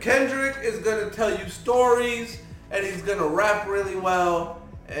brand. Kendrick is gonna tell you stories, and he's gonna rap really well,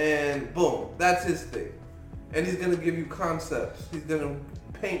 and boom, that's his thing. And he's gonna give you concepts. He's gonna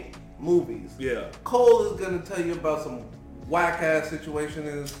paint movies. Yeah. Cole is gonna tell you about some whack ass situation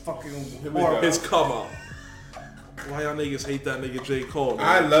in his fucking his come up. Why y'all niggas hate that nigga J. Cole? Man?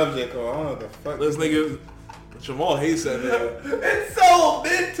 I love J. Cole. I don't know what the fuck. This nigga Jamal hates that nigga. It's so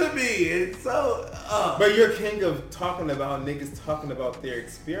meant to me. It's so. But you're king of talking about niggas talking about their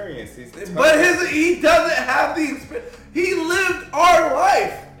experiences. But he doesn't have the experience. He lived our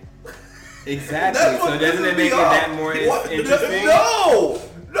life. Exactly. So doesn't it make it that more interesting? No.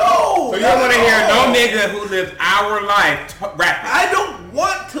 So you don't want to hear no nigga who lived our life rapping. I don't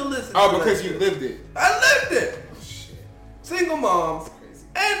want to listen. Oh, because you lived it. I lived it. Shit. Single moms,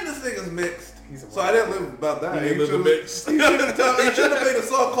 and this thing is mixed. So I didn't live about that. You live in mixed. He should have made a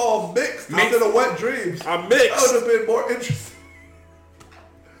song called Mixed instead of Wet Dreams. I'm mixed. That would have been more interesting.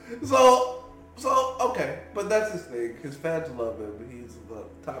 So okay, but that's his thing. His fans love him. He's the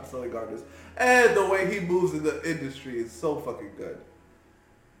top selling artist, and the way he moves in the industry is so fucking good.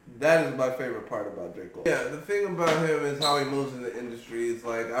 That is my favorite part about J. Cole. Yeah, the thing about him is how he moves in the industry. It's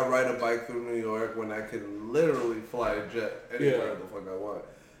like I ride a bike through New York when I can literally fly a jet anywhere the fuck I want.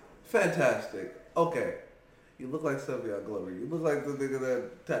 Fantastic. Okay. You look like Sylvia Glover. You look like the nigga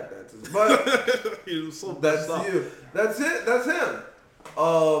that tap dances. But that's you. That's it. That's him.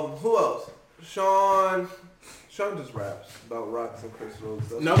 Who else? Sean just raps about rocks and crystals and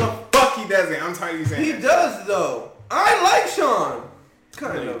stuff. No, the fuck he doesn't. I'm tired of you saying He that. does though. I like Sean.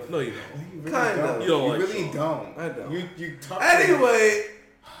 Kind of. No, you don't. You really Kind don't. of. You don't You like really Sean. don't. I don't. You talk. Anyway,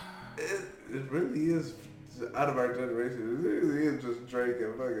 it really is out of our generation. It really is just Drake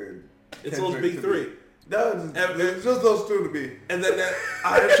and fucking. It's those Kendrick big to me. three. No, it's just those two to me. And then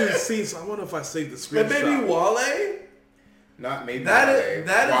I actually seen. So I wonder if I saved the screenshot. And maybe Wale. Not maybe. That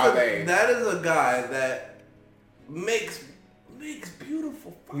Wale. is a guy that makes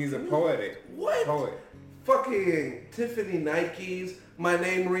beautiful. He's a fucking poetic. What? Poet. Fucking Tiffany Nikes. My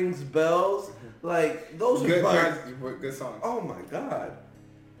Name Rings Bells. Like those Good, are like. good songs. Oh my god.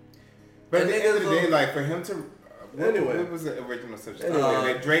 But at And the end of the niggas day, will- like for him to. Anyway. What was the original subject?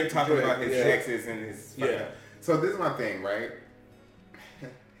 Anyway. Drake talking Drake, about his yeah. exes and his. Fucking, Yeah. So this is my thing, right?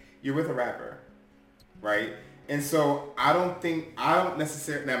 You're with a rapper, right? And so I don't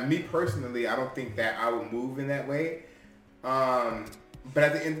necessarily, now me personally, I don't think that I would move in that way. But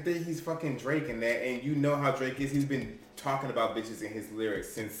at the end of the day, he's fucking Drake in that, and you know how Drake is. He's been talking about bitches in his lyrics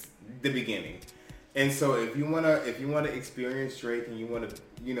since the beginning. And so if you wanna experience Drake and you wanna,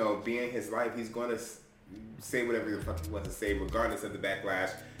 be in his life, he's gonna say whatever the fuck he wants to say, regardless of the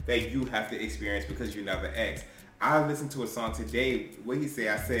backlash that you have to experience because you're not the ex. I listened to a song today. What he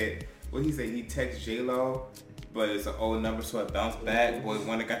said, he texted J-Lo, but it's an old number, so it bounced back. Boy,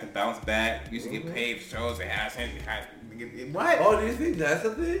 one that got to bounce back. Used to get paid for shows. What? Oh, do you think that's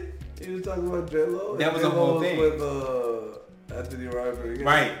a thing? You was talking about J-Lo? That was a whole thing. With Anthony Rogers. Yeah.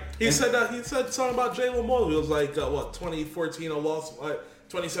 Right. He said something about J-Lo more. It was like 2014 I lost my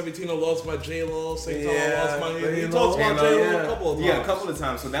 2017 I lost my J-Lo. Same time I lost my. He talks about J-Lo a couple of times. Yeah, a couple of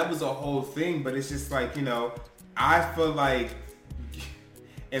times. So that was a whole thing. But it's just like I feel like,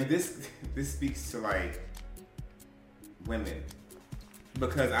 and this speaks to like women.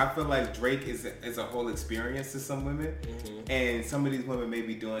 Because I feel like Drake is a whole experience to some women, and some of these women may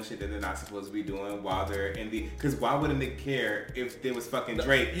be doing shit that they're not supposed to be doing while they're in the. Because why would a nigga care if there was fucking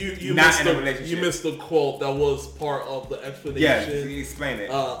Drake You not missed in a relationship? You missed the quote that was part of the explanation. Yeah, explain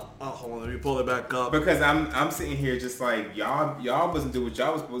it. Hold on, let me pull it back up. Because I'm sitting here just like y'all wasn't doing what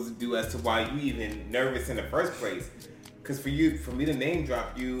y'all was supposed to do as to why you even nervous in the first place. Because for me to name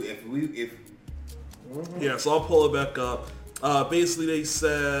drop you, Yeah, so I'll pull it back up. Basically, they said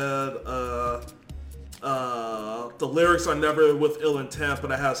the lyrics are never with ill intent,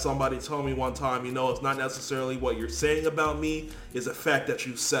 but I had somebody tell me one time, it's not necessarily what you're saying about me, it's the fact that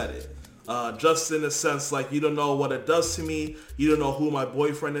you said it. Just in a sense, like, you don't know what it does to me, you don't know who my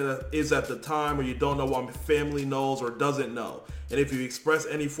boyfriend is at the time, or you don't know what my family knows or doesn't know. And if you express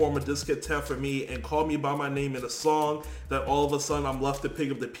any form of discontent for me and call me by my name in a song, then all of a sudden I'm left to pick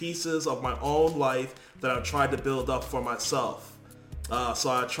up the pieces of my own life that I've tried to build up for myself. So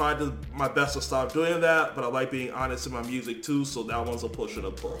I tried my best to stop doing that, but I like being honest in my music too, so that one's a push and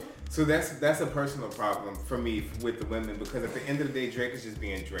a pull. So that's a personal problem for me with the women, because at the end of the day, Drake is just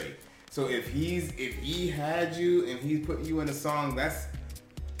being Drake. So if he had you and he's putting you in a song, that's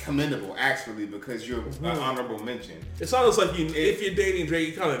commendable actually, because you're an honorable mention. It's almost like if you're dating Drake,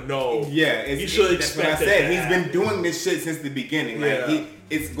 you kind of know. Yeah, you should expect that's what I said. it. He's been doing this shit since the beginning. Like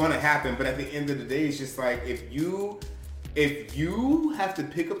it's gonna happen. But at the end of the day, it's just like if you have to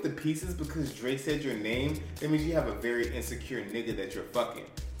pick up the pieces because Drake said your name, that means you have a very insecure nigga that you're fucking.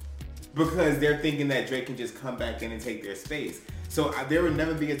 Because they're thinking that Drake can just come back in and take their space. So there would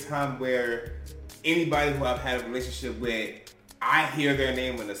never be a time where anybody who I've had a relationship with, I hear their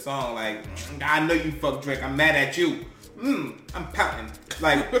name in a song like, I know you fuck Drake, I'm mad at you. I'm pouting.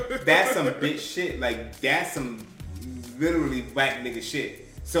 Like, that's some bitch shit. Like, that's some literally whack nigga shit.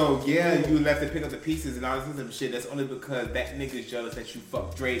 So yeah, you left to pick up the pieces and all this other shit. That's only because that nigga's jealous that you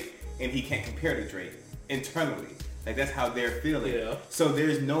fuck Drake and he can't compare to Drake internally. Like, that's how they're feeling. Yeah. So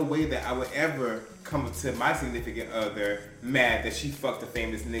there's no way that I would ever come to my significant other mad that she fucked a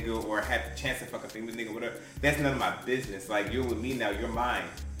famous nigga or had the chance to fuck a famous nigga, whatever. That's none of my business. Like, you're with me now, you're mine.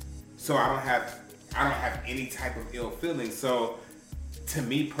 So I don't have any type of ill feeling. So to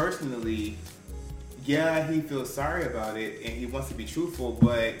me personally, yeah, he feels sorry about it and he wants to be truthful,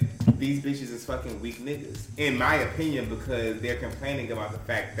 but these bitches is fucking weak niggas, in my opinion, because they're complaining about the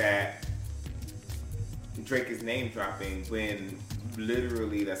fact that Drake is name dropping when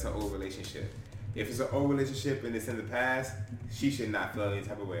literally that's an old relationship. If it's an old relationship and it's in the past, she should not feel any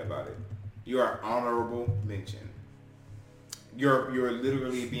type of way about it. You are honorable mention. You're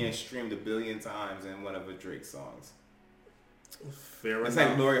literally being streamed 1 billion times in one of a Drake songs. Fair It's enough.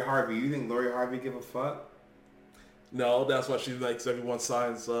 like Lori Harvey. You think Lori Harvey give a fuck? No, that's why she likes everyone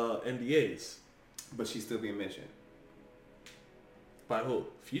signs NDAs. But she's still being mentioned. By who?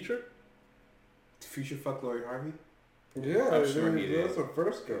 Future? Future fuck Lori Harvey? Yeah, I'm sure he did. that's her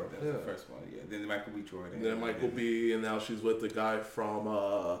first girl. That's the first one, yeah. Then Michael B. Jordan. And then Michael B. And now she's with the guy from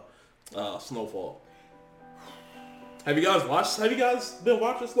Snowfall. Have you guys been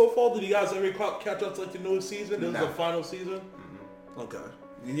watching Snowfall? Did you guys ever catch up to like the newest season? This is the final season? Mm-hmm. Okay.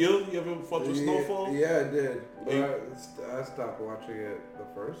 You ever watch Snowfall? Yeah, I did. But I stopped watching it the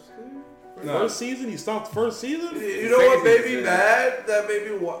first season. First season? You stopped first season? You know what made me mad? That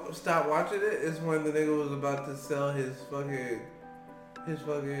made me stop watching it is when the nigga was about to sell his fucking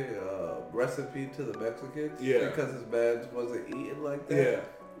recipe to the Mexicans. Yeah. Because his man wasn't eating like that. Yeah.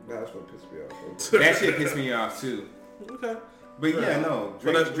 That's what pissed me off. That shit pissed me off too. Okay. But yeah, no.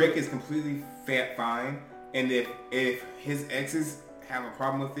 Drake is completely fine. And if his exes have a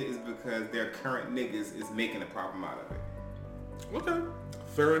problem with it, is because their current niggas is making a problem out of it. Okay.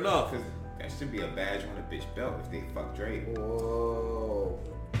 Fair enough. Because that should be a badge on a bitch belt if they fuck Drake. Whoa.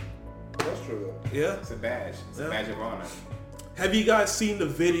 That's true though. Yeah. It's a badge. It's a badge of honor. Have you guys seen the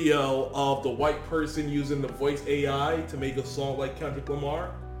video of the white person using the voice AI to make a song like Kendrick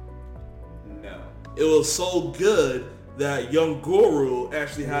Lamar? No. It was so good that Young Guru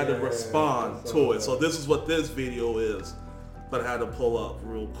actually had to respond to it. So this is what this video is. But I had to pull up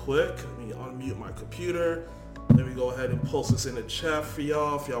real quick. Let me unmute my computer. Let me go ahead and post this in the chat for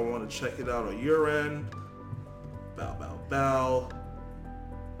y'all if y'all want to check it out on your end. Bow, bow, bow.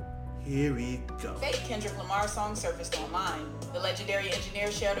 Here we go. Fake Kendrick Lamar song surfaced online. The legendary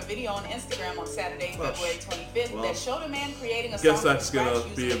engineer shared a video on Instagram on Saturday, February 25th, that showed a man creating a song from scratch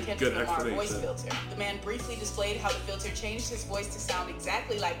using the Kendrick Lamar voice filter. The man briefly displayed how the filter changed his voice to sound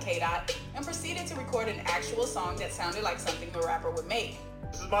exactly like K-Dot and proceeded to record an actual song that sounded like something the rapper would make.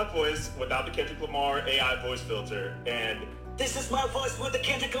 This is my voice without the Kendrick Lamar AI voice filter, and This is my voice with the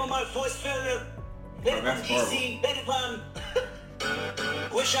Kendrick Lamar voice filter. Let it run DC, let it run.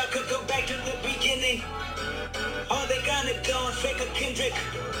 Wish I could go back to the beginning. Are they gonna go and fake a Kendrick?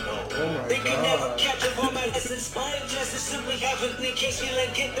 They can never capture all my lessons. My just is simply happened in case you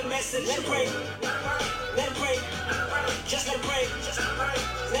let get the message. Let it break. Let it break. Just let it break.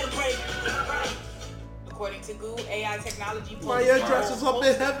 Let it break. According to Goo, AI technology My address is up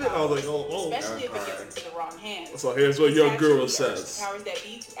in heaven. I was like, especially if it gets into the wrong hands. So here's what Young Guru Actually urged says. the powers that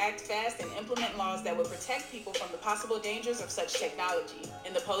be to act fast and implement laws that would protect people from the possible dangers of such technology.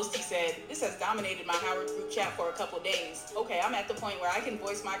 In the post, he said, "This has dominated my Howard group chat for a couple days. Okay, I'm at the point where I can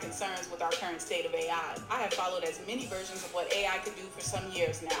voice my concerns with our current state of AI. I have followed as many versions of what AI could do for some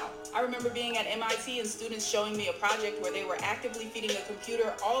years now. I remember being at MIT and students showing me a project where they were actively feeding a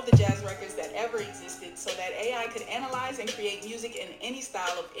computer all the jazz records that ever existed so that AI could analyze and create music in any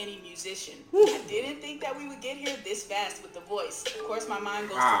style of any musician. I didn't think that we would get here this fast with the voice. Of course, my mind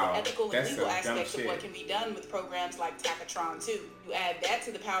goes to the ethical and legal aspects of what can be done with programs like Takatron 2. You add that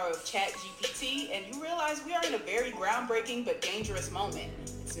to the power of ChatGPT, and you realize we are in a very groundbreaking but dangerous moment.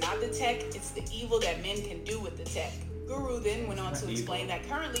 It's not the tech, it's the evil that men can do with the tech." Guru then went on to explain that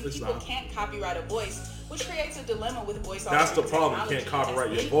currently people can't copyright a voice, which creates a dilemma with voice authoring. That's the problem. You can't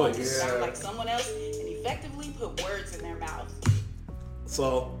copyright your voice. To sound like someone else and effectively put words in their mouth.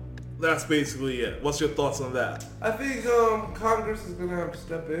 So that's basically it. What's your thoughts on that? I think Congress is gonna have to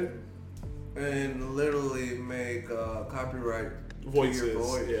step in and literally make copyright Voices, to your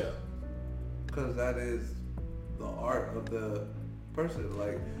voice. yeah. Because that is the art of the person.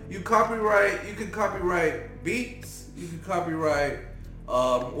 Like you can copyright beats. You can copyright.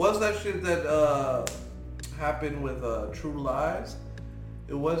 What's that shit that happened with True Lies?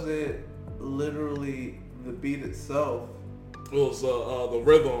 It wasn't literally the beat itself. It was the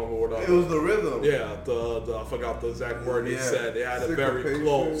rhythm or whatever. It was the rhythm. Yeah, the I forgot the exact word he said. They had it very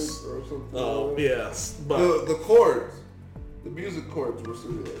close. Or something yes, but the chords, the music chords were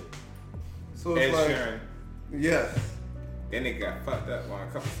similar. So it's like, Sheeran. yes. Then it got fucked up on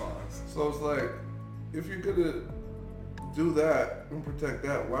a couple songs. So it's like, if you're gonna do that and protect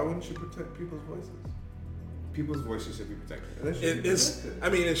that, why wouldn't you protect people's voices? people's voices should be protected.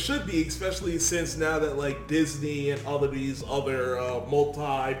 It should be, especially since now that like Disney and all of these other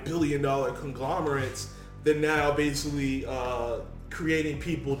multi-billion-dollar conglomerates, they're now basically creating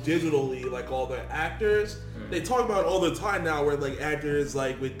people digitally, like all the actors. They talk about it all the time now, where like actors,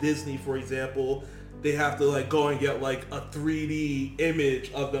 like with Disney, for example, they have to like go and get like a 3D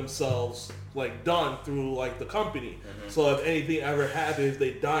image of themselves like done through like the company. So if anything ever happens,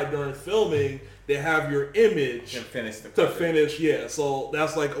 they die during filming, they have your image to finish. Yeah, so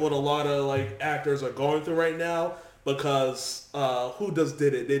that's like what a lot of like actors are going through right now, because who just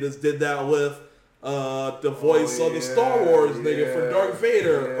did it? They just did that with the voice of the Star Wars nigga for Darth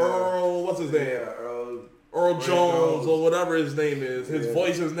Vader, Earl, what's his name? Earl Jones or whatever his name is. His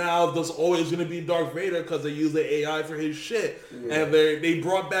voice is now just always going to be Darth Vader because they use the AI for his shit. And they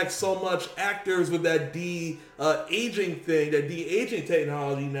brought back so much actors with that de-aging thing, that de-aging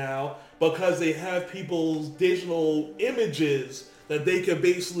technology now, because they have people's digital images that they can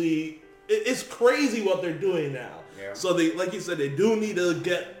basically... It's crazy what they're doing now. Yeah. So they, like you said, they do need to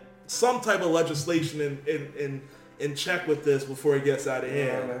get some type of legislation in check with this before it gets out of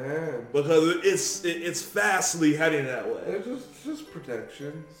hand, because it's fastly heading that way. It's just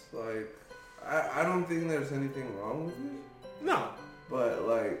protections. Like I don't think there's anything wrong with it. No, but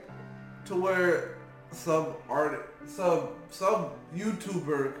like to where some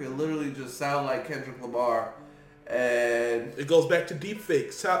YouTuber could literally just sound like Kendrick Lamar, and it goes back to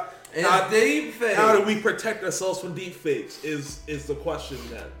deepfakes. How do we protect ourselves from deepfakes? Is the question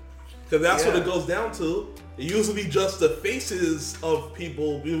then? Because that's what it goes down to. It used to be just the faces of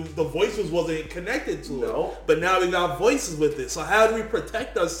people. The voices wasn't connected to it. But now we got voices with it. So how do we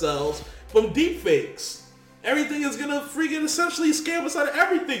protect ourselves from deepfakes? Everything is going to freaking essentially scam us out of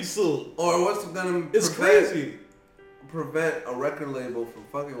everything soon. Or what's going to... It's crazy. Prevent a record label from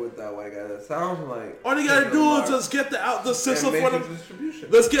fucking with that white guy. That sounds like... All you gotta do is just get the system for them.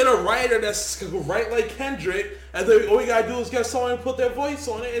 Let's get a writer that's write like Kendrick, and then all we gotta do is get someone to put their voice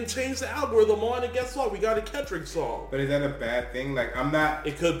on it and change the algorithm on, and guess what? We got a Kendrick song. But is that a bad thing? Like, I'm not...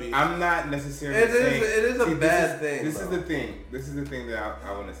 It could be. I'm not necessarily saying... It is a bad thing. This is the thing. This is the thing that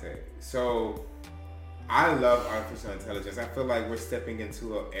I want to say. So... I love artificial intelligence. I feel like we're stepping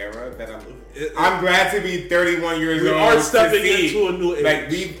into an era that I'm glad to be 31 years old. We are stepping into a new age. Like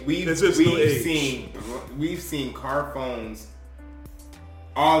we've seen car phones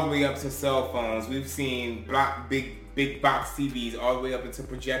all the way up to cell phones. We've seen big box TVs all the way up into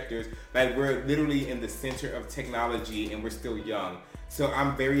projectors. Like we're literally in the center of technology and we're still young. So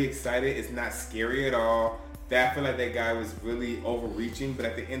I'm very excited. It's not scary at all. I feel like that guy was really overreaching, but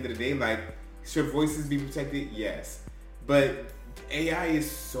at the end of the day, like, should voices be protected? Yes. But AI is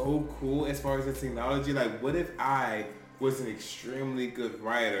so cool as far as the technology. Like, what if I was an extremely good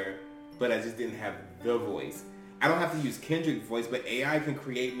writer, but I just didn't have the voice? I don't have to use Kendrick's voice, but AI can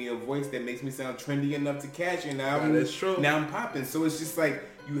create me a voice that makes me sound trendy enough to catch you. Now I'm popping. So it's just like,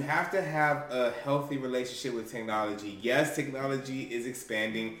 you have to have a healthy relationship with technology. Yes, technology is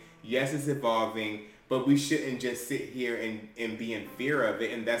expanding. Yes, it's evolving. But we shouldn't just sit here and be in fear of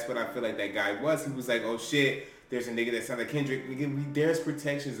it. And that's what I feel like that guy was. He was like, oh shit, there's a nigga that sounds like Kendrick. There's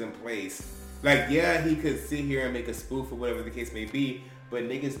protections in place. Like, yeah, he could sit here and make a spoof or whatever the case may be. But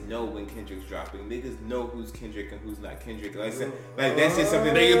niggas know when Kendrick's dropping. Niggas know who's Kendrick and who's not Kendrick. Like that's just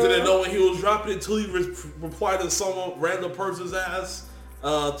something. Niggas didn't know when he was dropping until he replied to some random person's ass.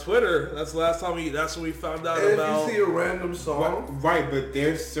 Twitter. That's the last time that's when we found out about. If you see a random song, right? But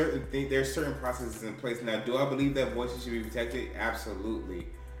there's certain processes in place. Now, do I believe that voices should be protected? Absolutely.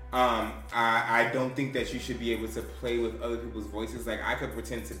 I don't think that you should be able to play with other people's voices. Like, I could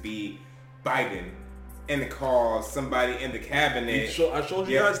pretend to be Biden and call somebody in the cabinet. I showed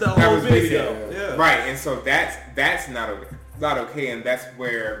you guys that whole video. Yeah. Right, and so that's not okay, and that's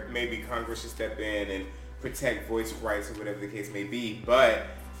where maybe Congress should step in and protect voice rights or whatever the case may be. But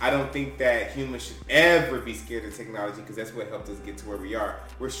I don't think that humans should ever be scared of technology, because that's what helped us get to where we are.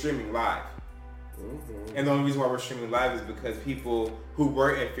 We're streaming live. Mm-hmm. And the only reason why we're streaming live is because people who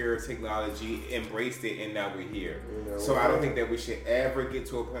were in fear of technology embraced it, and now we're here. So I don't think that we should ever get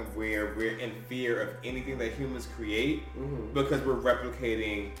to a point where we're in fear of anything that humans create, because we're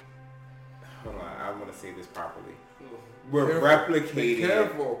replicating... Hold on, I want to say this properly. We're replicating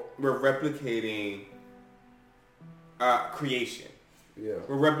creation. Yeah.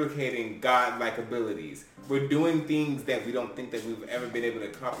 We're replicating God-like abilities. We're doing things that we don't think that we've ever been able to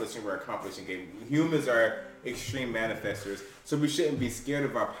accomplish, and we're accomplishing it. Humans are extreme manifestors, so we shouldn't be scared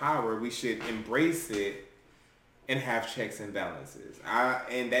of our power. We should embrace it and have checks and balances.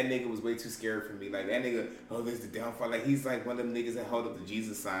 And that nigga was way too scary for me. Like that nigga, this is the downfall. Like he's like one of them niggas that held up the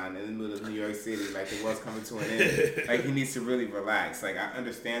Jesus sign in the middle of New York City. Like the world's coming to an end. Like he needs to really relax. Like I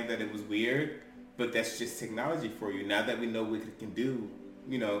understand that it was weird, but that's just technology for you. Now that we know what it can do,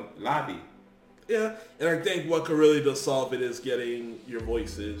 lobby. Yeah, and I think what could really just solve it is getting your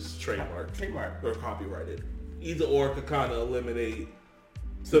voices trademarked or copyrighted. Either or could kind of eliminate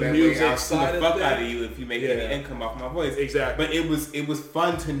the music side of fuck out of you if you make any income off my voice. Exactly. But it was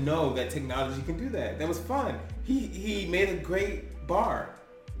fun to know that technology can do that. That was fun. He made a great bar.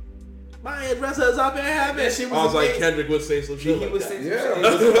 My address is up in heaven. I was like, Kendrick would say some shit. He would say some shit. It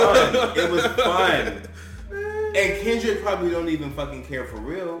was fun. It was fun. And Kendrick probably don't even fucking care for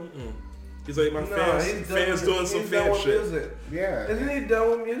real. Mm-mm. He's like, my fans doing some fan shit. Music. Yeah. Isn't he done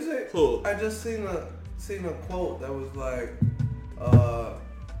with music? Cool. I just seen a quote that was like,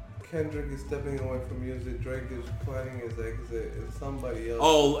 Kendrick is stepping away from music, Drake is planning his exit, and somebody else.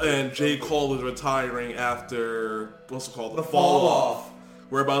 Oh, and J. Cole is retiring after, what's it called? The Fall Off.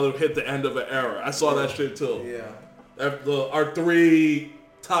 We're about to hit the end of an era. I saw that shit too. Yeah. Our 3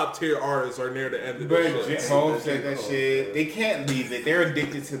 top tier artists are near the end of the shit. Home said that shit. They can't leave it. They're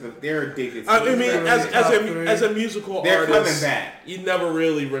addicted to I mean, as a musical they're artist, coming back. You never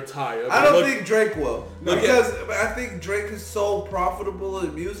really retire. I don't think Drake will. Because I think Drake is so profitable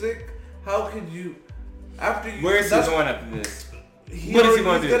in music. How could you, after you... Where is he going after this? What is he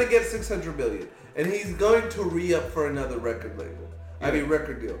going to do? He's going to get $600 million. And he's going to re-up for another record label.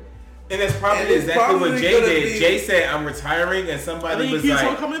 Record deal. And that's probably exactly what Jay did. Jay said, I'm retiring, and somebody was like...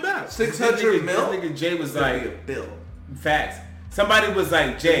 on coming back. 600 mil? This nigga Jay was like... A bill. Facts. Somebody was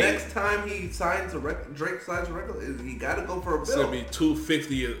like, Jay... The next time he signs a record, Drake signs a record, he got to go for a bill. It's going to be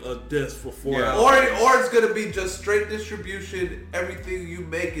 $250 a disc for 4 hours. Or it's going to be just straight distribution. Everything you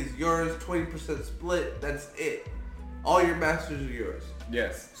make is yours, 20% split. That's it. All your masters are yours.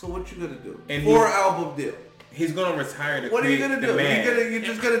 Yes. So what you going to do? And 4 album deal. He's gonna retire to What are you gonna do? You're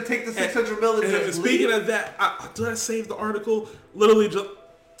just gonna take the $600 million. And speaking of that, did I save the article? Literally just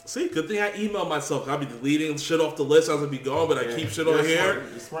good thing I emailed myself. I'll be deleting shit off the list as I be going, but I keep shit on here.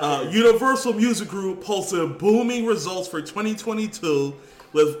 Universal Music Group posted booming results for 2022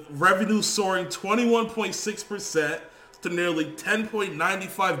 with revenue soaring 21.6% to nearly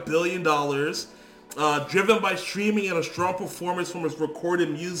 $10.95 billion, driven by streaming and a strong performance from its recorded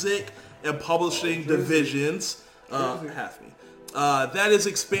music and publishing divisions. That has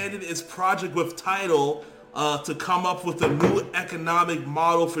expanded its project with Tidal to come up with a new economic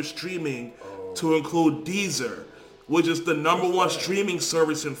model for streaming to include Deezer, which is the #1 streaming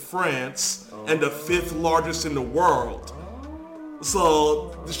service in France and the 5th largest in the world.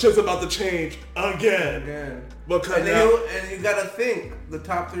 So this shit's about to change again. Because and you gotta think, the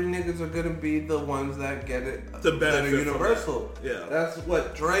top 3 niggas are gonna be the ones that get it. The benefit Universal. Yeah. That's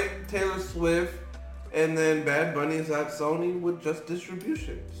what Drake, Taylor Swift, and then Bad Bunny is at Sony with just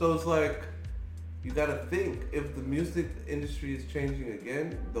distribution. So it's like, you gotta think, if the music industry is changing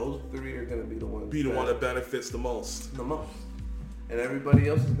again, those 3 are gonna be the ones. One that benefits the most. And everybody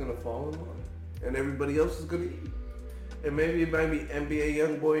else is gonna fall in line. And everybody else is gonna eat. And maybe it might be NBA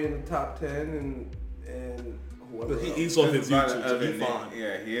YoungBoy in the top 10 and whoever else. He's on his YouTube, so he's fine.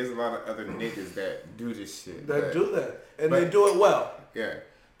 Yeah, he has a lot of other niggas that do this shit. Do that. And they do it well. Yeah.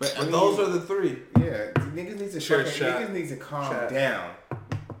 But I mean, those are the 3. Yeah, niggas need to calm down.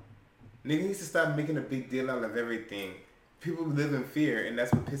 Niggas need to stop making a big deal out of everything. People live in fear, and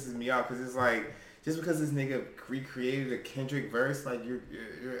that's what pisses me off. Because it's like, just because this nigga recreated a Kendrick verse, like you're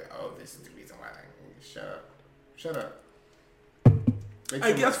this is the reason why. Shut up.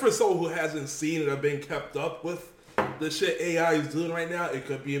 I guess for someone who hasn't seen it or been kept up with the shit AI is doing right now, it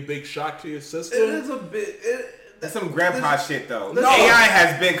could be a big shock to your system. It is a bit. That's some grandpa shit though. AI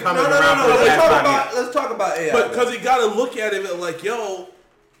has been coming around for the last 5 years. Let's talk about AI. But because you gotta look at it like,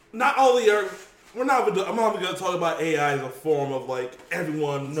 not only I'm not even gonna talk about AI as a form of like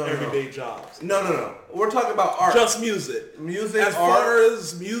everyone's everyday jobs. No. We're talking about art. Just music. As far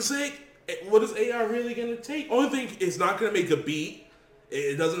as music, what is AI really gonna take? Only thing, it's not gonna make a beat.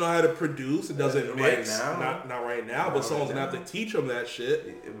 It doesn't know how to produce. It doesn't mix. Not right now. But someone's gonna have to teach them that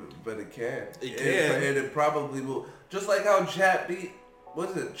shit. But it can. It can. And it probably will. Just like how GBT.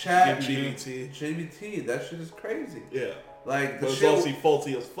 That shit is crazy. Yeah. Like the shit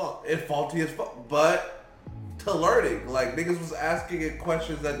faulty as fuck. It's faulty as fuck. But to learning, like niggas was asking it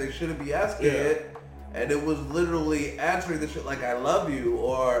questions that they shouldn't be asking it, and it was literally answering the shit like "I love you"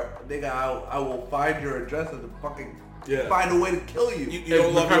 or "Nigga, I will find your address and fucking find a way to kill you." You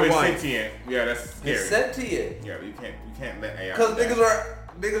don't love your wife. Sentient. Yeah, that's scary. It's sentient. Yeah, you can't let AI. Because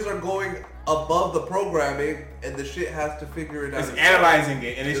niggas are going above the programming, and the shit has to figure it out. It's analyzing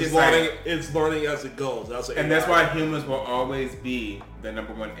it, and it's just learning. like It's learning as it goes. That's why humans will always be the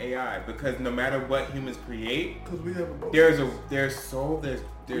number one AI, because no matter what humans create, because we have there's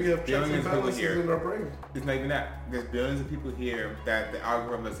we have billions of people here. in our brains. It's not even that. There's billions of people here that the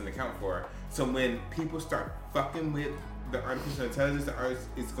algorithm doesn't account for. So when people start fucking with the artificial intelligence, the artist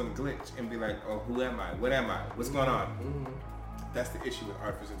is going to glitch and be like, oh, who am I? What am I? What's going on? Mm-hmm. That's the issue with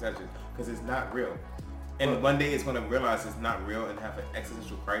artificial intelligence, because it's not real. And one day it's going to realize it's not real and have an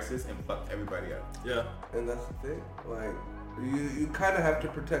existential crisis and fuck everybody up. Yeah. And that's the thing. Like, you kind of have to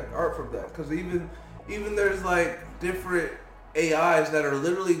protect art from that, because even there's like different AIs that are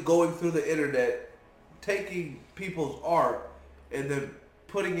literally going through the internet, taking people's art and then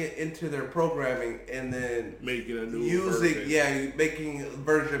putting it into their programming and then making a new version. making a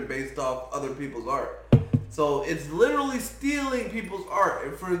version based off other people's art. So it's literally stealing people's art.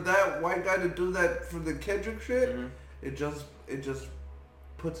 And for that white guy to do that for the Kendrick shit, it just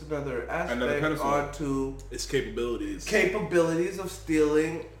puts another aspect onto its capabilities of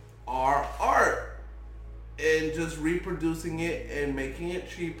stealing our art and just reproducing it and making it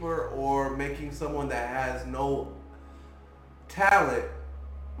cheaper, or making someone that has no talent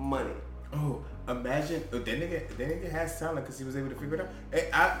money. Oh, imagine that nigga has talent because he was able to figure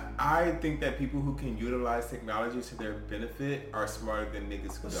it out. I think that people who can utilize technology to their benefit are smarter than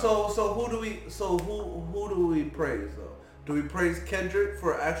niggas who don't. So who do we praise though? Do we praise Kendrick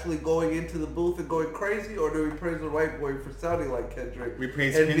for actually going into the booth and going crazy, or do we praise the white boy for sounding like Kendrick? We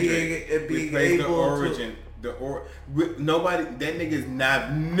praise and Kendrick. being we praise able the origin. Nobody, that nigga's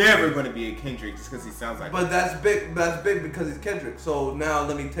never gonna be a Kendrick just because he sounds like. But that's big because he's Kendrick. So now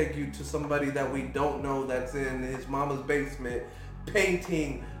let me take you to somebody that we don't know that's in his mama's basement,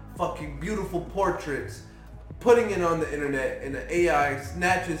 painting fucking beautiful portraits, putting it on the internet, and the AI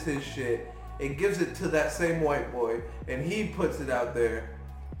snatches his shit and gives it to that same white boy, and he puts it out there.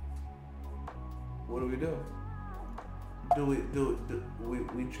 What do we do?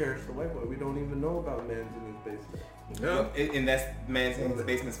 We cherish the white boy? We don't even know about man's in his basement. Yeah, and that's man's in his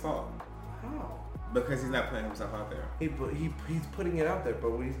basement's fault. How? Because he's not putting himself out there. He's putting it out there,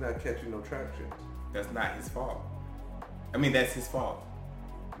 but he's not catching no traction. That's not his fault. I mean, that's his fault.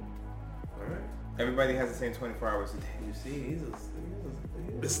 All right. Everybody has the same 24 hours a day. You see,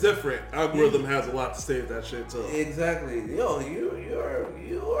 it's different. Algorithm has a lot to say with that shit too. Exactly. Yo,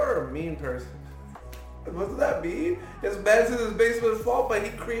 you are a mean person. What's that mean? His man's in his basement's fault, but he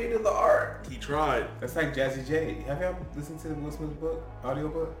created the art. He tried. That's like Jazzy J. Have y'all listened to the Will Smith book, audio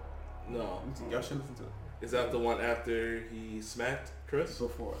book? No. Y'all should listen to it. Is that the one after he smacked Chris?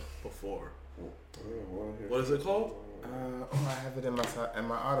 Before. What is it called? I have it in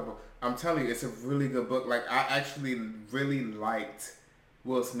my Audible. I'm telling you, it's a really good book. Like, I actually really liked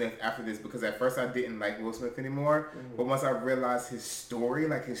Will Smith after this, because at first I didn't like Will Smith anymore. Mm-hmm. But once I realized his story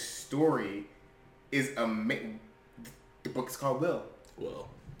is amazing. The book is called Will. Well.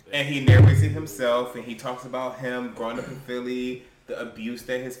 Yeah. And he narrates it himself, and he talks about him growing up in Philly, the abuse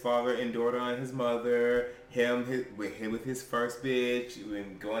that his father endured on his mother, with his first bitch,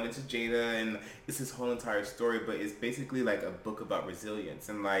 and going into Jada, and it's his whole entire story. But it's basically like a book about resilience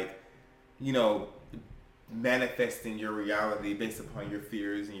and, like, you know, manifesting your reality based upon your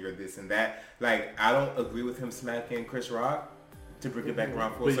fears and your this and that. Like, I don't agree with him smacking Chris Rock, to bring it back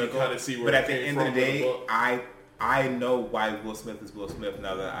around full circle. But at the end of the day, I know why Will Smith is Will Smith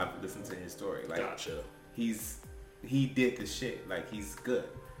now that I've listened to his story. Like, gotcha. He did the shit. Like, he's good.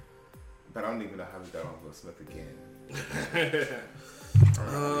 But I don't even know how we got on Will Smith again.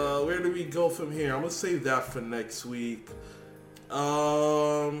 Where do we go from here? I'm gonna save that for next week.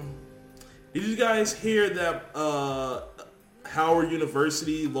 Did you guys hear that Howard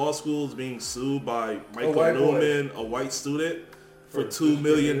University Law School is being sued by Michael Newman, a white student, for $2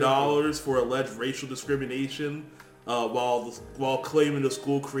 million for alleged racial discrimination, while claiming the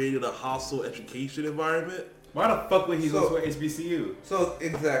school created a hostile education environment? Why the fuck would he go to an HBCU? So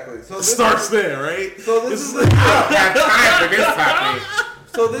exactly. So this starts there, right? So this is the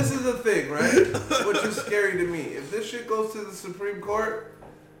So this is the thing, right? Which is scary to me. If this shit goes to the Supreme Court,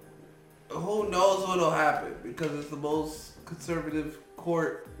 who knows what'll happen? Because it's the most conservative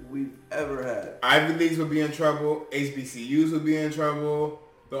court we've ever had. Ivy Leagues would be in trouble. HBCUs would be in trouble.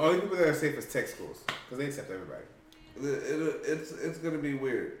 The only people that are safe is tech schools, because they accept everybody. It's gonna be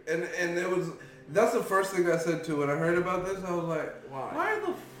weird, and that's the first thing I said too when I heard about this. I was like, why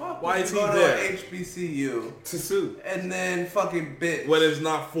the fuck? Why is he go there? To HBCU to sue, and then fucking bitch. When it's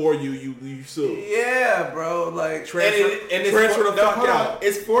not for you, you sue. Yeah, bro. Like transfer the fuck out.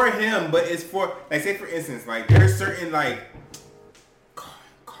 It's for him, but it's for, like, say for instance, like, there's certain, like,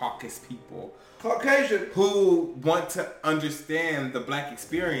 caucus people. Caucasian. Who want to understand the black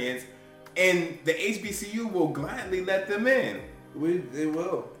experience, and the HBCU will gladly let them in. They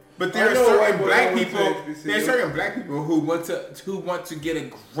will. But there are certain black people who want to get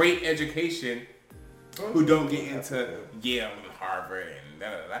a great education who don't get into Yale and Harvard and da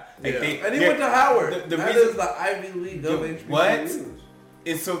da da. And he went to Howard. That is the Ivy League of HBCUs. What?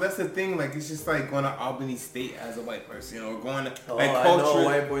 And so that's the thing, like, it's just like going to Albany State as a white person, or going to, like, I know a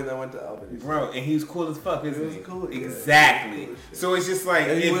white boy that went to Albany State. Bro, and he was cool as fuck, isn't he? He was cool. Exactly. Cool so it's just like...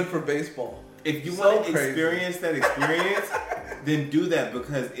 And he went for baseball. If you want to experience that experience, then do that.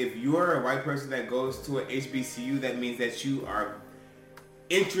 Because if you're a white person that goes to an HBCU, that means that you are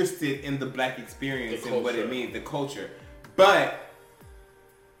interested in the black experience and what it means, the culture. But...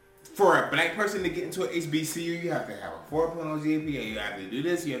 for a black person to get into an HBCU, you have to have a 4.0 GPA, you have to do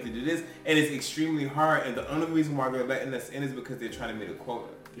this, you have to do this, and it's extremely hard, and the only reason why they're letting us in is because they're trying to make a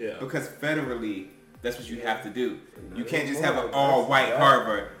quota. Yeah. Because federally, that's what you have to do. You can't just have an all-white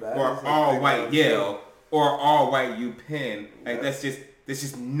Harvard, or all-white Yale, or all-white UPenn. Like, that's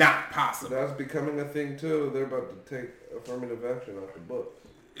just not possible. That's becoming a thing, too. They're about to take affirmative action off the books.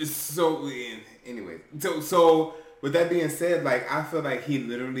 So, anyway, so with that being said, like, I feel like he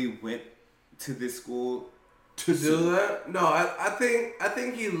literally went to this school to do that. No, I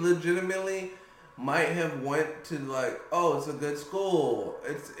think he legitimately might have went to, like, oh, it's a good school.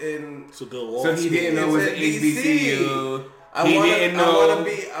 It's a good law. So he didn't know it was an HBCU.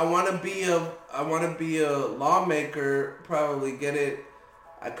 I want to be a lawmaker. Probably get it.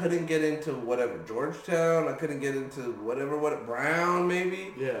 I couldn't get into whatever, Georgetown. I couldn't get into whatever, Brown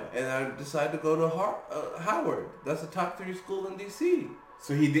maybe. Yeah. And I decided to go to Howard. That's the top 3 school in D.C.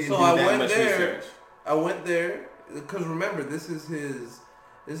 So he didn't do that much research. I went there because remember, this is his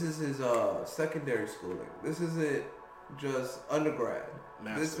secondary schooling. This isn't just undergrad.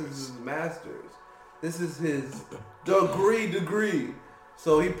 Masters. This is his master's. This is his degree.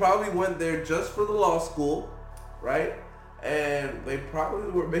 So he probably went there just for the law school, right? And they probably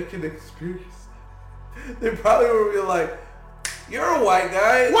were making an experience. They probably were being like, "You're a white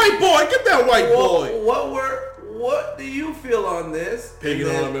guy, white boy, get that white boy. What do you feel on this?" Picking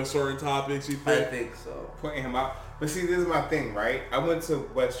on him in certain topics. You think? I think so. Pointing him out. But see, this is my thing, right? I went to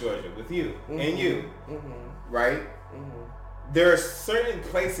West Georgia with you and you, right? Mm-hmm. There are certain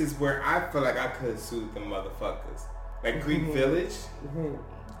places where I feel like I could have sued them motherfuckers, like Greek Village. Mm-hmm.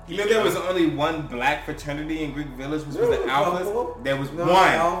 You know, there was only one black fraternity in Greek Village, which was the Alphas. There was one.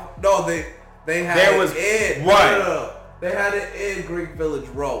 No, they had there was one. No. They had it in Greek Village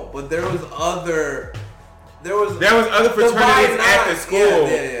Row, but there was other. There was other fraternities at the school.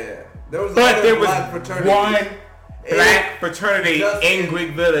 Yeah. There was one black fraternity in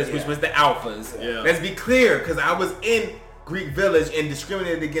Greek Village, which was the Alphas. Yeah. Let's be clear, because I was in Greek Village and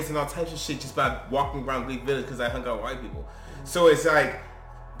discriminated against and all types of shit just by walking around Greek Village because I hung out with white people. So it's like,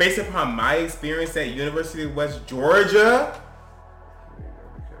 based upon my experience at University of West Georgia,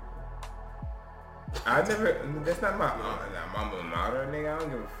 I never. That's not my alma mater, nigga. I don't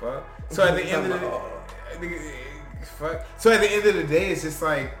give a fuck. So at the end of the day, it's just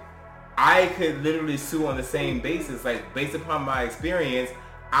like I could literally sue on the same basis. Like, based upon my experience,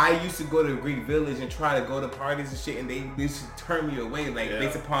 I used to go to Greek Village and try to go to parties and shit, and they used to turn me away, like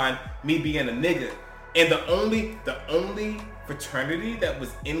based upon me being a nigga. And the only fraternity that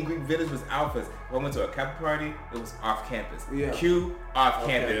was in Greek Village was Alphas. When I went to a Kappa party, it was off campus. Yeah. Q off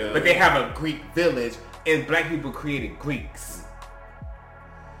campus. Yeah. But they have a Greek Village, and black people created Greeks.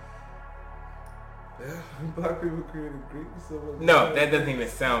 Yeah, black people created Greeks. No, that doesn't even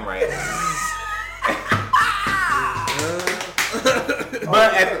sound right.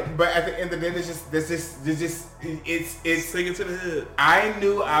 But at the end of the day, there's just it's singing to the head. I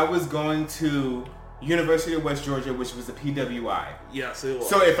knew I was going to University of West Georgia, which was a PWI. Yes, it was.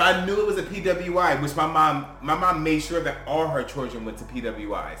 So if I knew it was a PWI, which my mom made sure that all her children went to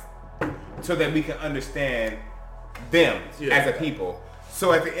PWIs, so that we can understand them as a people.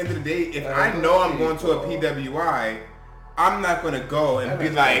 So at the end of the day, if I know I'm going to a PWI, I'm not going to go and be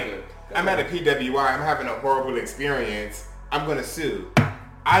like, I'm at a PWI, I'm having a horrible experience, I'm going to sue.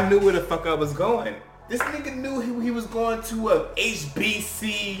 I knew where the fuck I was going. This nigga knew he was going to a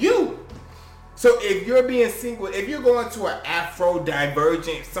HBCU. So if you're being single, if you're going to an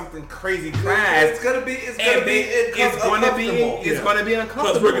Afro-divergent, something crazy class, it's gonna be uncomfortable.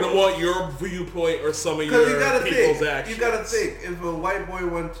 Because we're gonna want your viewpoint or some of your people's actions. You gotta think, if a white boy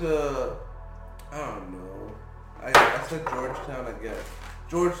went to, I don't know, I said Georgetown, I guess,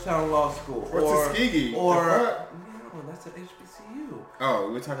 Georgetown Law School, or Tuskegee, no, that's an HBCU.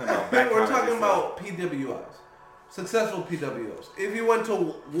 Oh, we're talking about we're talking about PWIs. successful PWOs. If he went to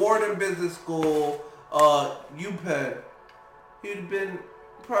Wharton Business School, UPenn, he'd have been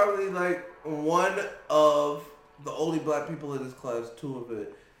probably like one of the only black people in his class, two of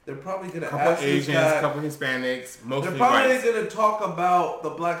it. They're probably going to ask Asians, this guy, couple Hispanics, mostly they're probably whites. going to talk about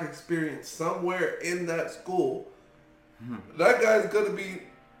the black experience somewhere in that school. That guy's going to be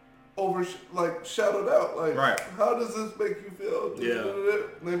shouted out. Like, right. How does this make you feel? Yeah.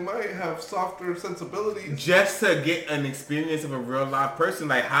 They might have softer sensibilities. Just to get an experience of a real live person,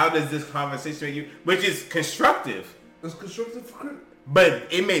 like how does this conversation make you, which is constructive. It's constructive for critics. But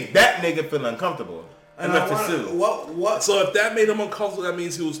it made that nigga feel uncomfortable. And enough to sue. What? So if that made him uncomfortable, that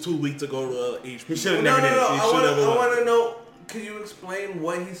means he was too weak to go to HB. He should have never did it. I want to know. Can you explain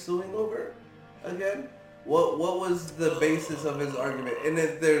what he's suing over again? What was the basis of his argument? And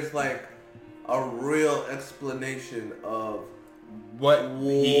if there's like a real explanation of what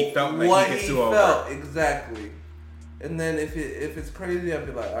he felt like he could sue over. Exactly. And then if it's crazy, I'd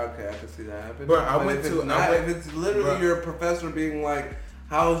be like, okay, I can see that happen. But if it's literally your professor being like,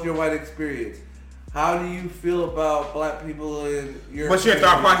 how's your white experience? How do you feel about black people in your... What's your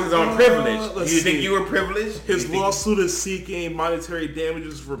thought process on privilege? Do you think you were privileged? His lawsuit is seeking monetary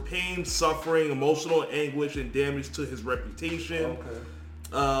damages for pain, suffering, emotional anguish, and damage to his reputation.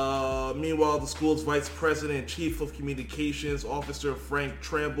 Okay. Meanwhile, the school's vice president and chief of communications, Officer Frank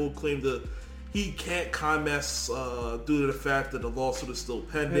Tramble, claimed that he can't comment due to the fact that the lawsuit is still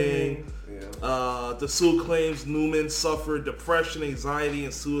pending. Yeah. The suit claims Newman suffered depression, anxiety,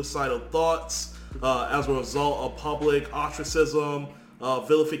 and suicidal thoughts as a result of public ostracism,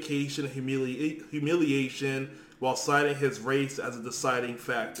 vilification, and humiliation, while citing his race as a deciding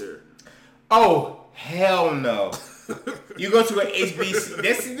factor. Oh, hell no. You go to an HBC.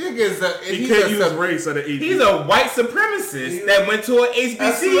 This nigga's he can't use race at an HBCU. He's a white supremacist that went to an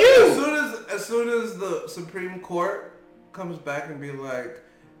HBCU. As soon as the Supreme Court comes back and be like,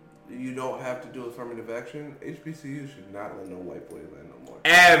 you don't have to do affirmative action, HBCU should not let no white boy land no more.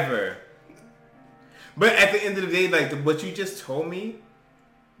 Ever. But at the end of the day, like what you just told me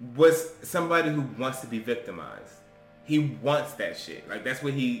was somebody who wants to be victimized. He wants that shit. Like that's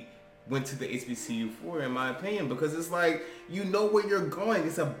what he went to the HBCU for, in my opinion, because it's like, you know where you're going.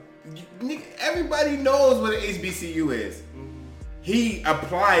 Everybody knows what an HBCU is. Mm-hmm. He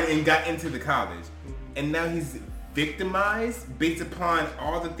applied and got into the college, and now he's victimized based upon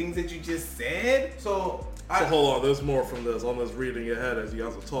all the things that you just said. So hold on, there's more from this. I'm just reading ahead as you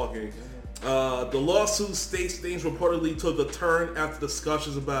guys are talking. The lawsuit states things reportedly took a turn after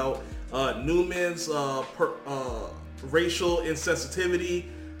discussions about Newman's racial insensitivity.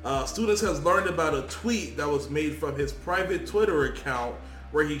 Students has learned about a tweet that was made from his private Twitter account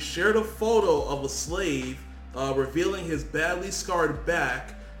where he shared a photo of a slave revealing his badly scarred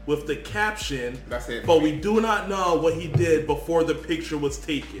back with the caption, "That's it, but we do not know what he did before the picture was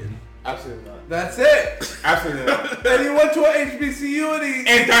taken." Absolutely not. That's it. Absolutely not. And he went to an HBCU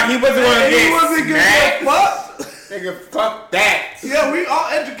and thought he wasn't going to get fucked. Nigga, fuck that. Yeah, we all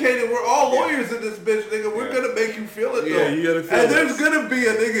educated. We're all lawyers in this bitch, nigga. We're gonna make you feel it, though. Yeah, you gotta feel it. And there's gonna be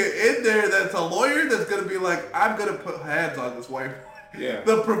a nigga in there that's a lawyer that's gonna be like, I'm gonna put hands on this white. Yeah.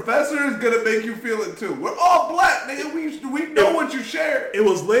 The professor is gonna make you feel it too. We're all black, nigga. We know what you share. It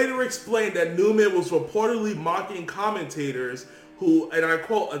was later explained that Newman was reportedly mocking commentators who, and I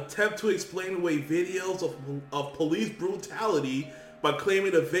quote, attempt to explain away videos of police brutality by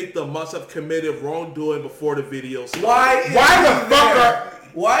claiming the victim must have committed wrongdoing before the video started. Why the fuck?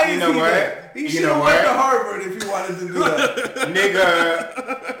 Why is he there? He should have went to Harvard if he wanted to do that.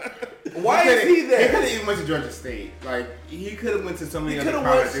 Nigga. Why is he there? He could have even went to Georgia State. Like, he could have went to so many other He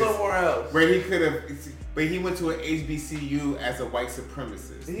colleges. could have went somewhere else. Where he could have, but he went to an HBCU as a white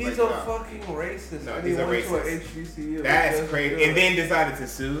supremacist. He's a fucking racist. No, and he's he a went racist. to an HBCU. That's crazy. And then decided to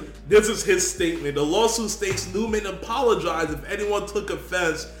sue. This is his statement. The lawsuit states Newman apologized if anyone took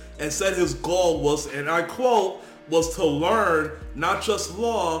offense and said his goal was, and I quote, was to learn not just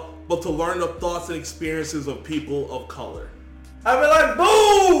law, but to learn the thoughts and experiences of people of color. I'd be like,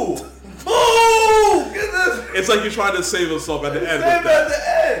 boo! Boo! Get this. It's like you're trying to save yourself at the end. Save at the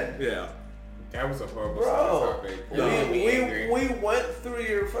end. Yeah. That was a horrible topic. We went through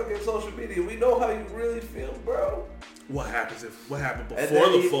your fucking social media. We know how you really feel, bro. What happened before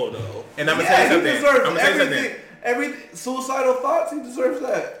the photo? And I'm gonna tell you something. He deserves everything. Every suicidal thoughts, he deserves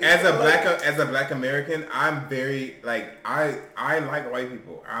that. As a black American, I'm very like I like white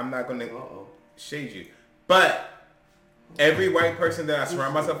people. I'm not gonna shade you, but every white person that I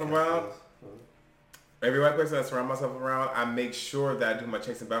surround myself around, I make sure that I do my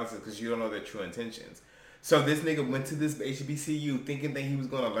checks and balances because you don't know their true intentions. So this nigga went to this HBCU thinking that he was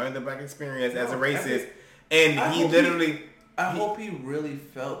going to learn the black experience as a racist, And he literally... I hope he really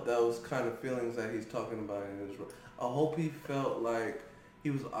felt those kind of feelings that he's talking about in his role. I hope he felt like he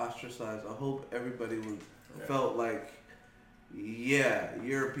was ostracized. I hope everybody felt like, yeah,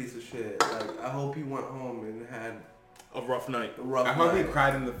 you're a piece of shit. Like, I hope he went home and had a rough night. I hope he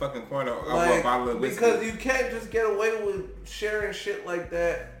cried in the fucking corner over like, a bottle of whiskey. Because you can't just get away with sharing shit like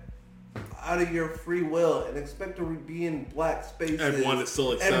that out of your free will and expect to be in black spaces and want to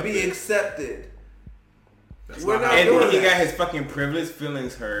still accept and be accepted. We're not doing that. He got his fucking privileged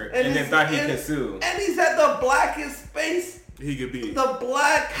feelings hurt and then thought he could sue. And he's at the blackest space he could be. The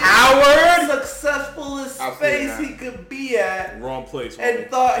black Howard successfulest space he could be at. Wrong place. And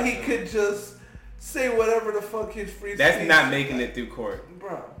thought he could just say whatever the fuck his free That's speech. not making it through court.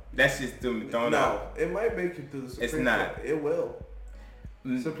 Bro. That's just thrown out. No, it might make it through the Supreme It's not. Court. It will.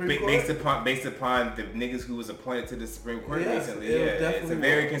 Supreme Court? Based upon the niggas who was appointed to the Supreme Court recently. It Yeah, it's a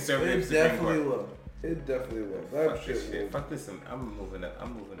very conservative Supreme Court. It definitely will. Fuck this shit. Fuck this. I'm moving up.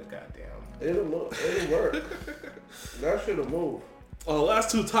 I'm moving a goddamn. It'll work. That shit'll move. Last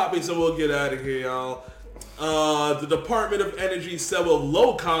two topics and we'll get out of here, y'all. The Department of Energy said with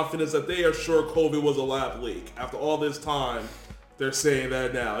low confidence that they are sure COVID was a lab leak. After all this time, they're saying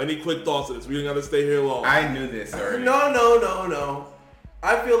that now. Any quick thoughts on this? We don't gotta stay here long. I knew this already. No.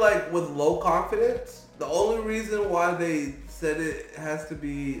 I feel like with low confidence, the only reason why they said it has to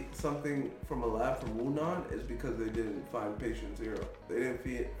be something from a lab from Wuhan is because they didn't find patient zero. They didn't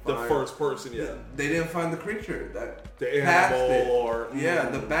find the first person, yeah. They didn't find the creature that the passed animal it. or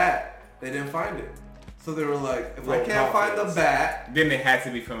the bat. They didn't find it. So they were like, if I can't find the bat, then it had to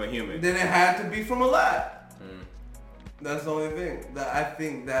be from a human. Then it had to be from a lab. That's the only thing. I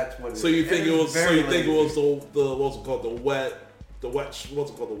think that's what. So you think it was? So you think it was the what's it called? The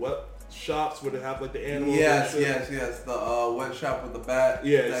wet shops where they have like the animals. Yes. The wet shop with the bat.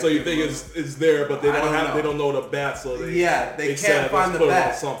 Yeah. So you think it's there, but they they don't know the bat, so they can't find the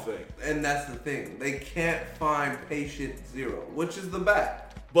bat. Something. And that's the thing. They can't find patient zero, which is the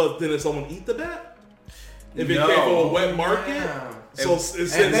bat. But then did someone eat the bat? If it came from a wet market. Yeah. So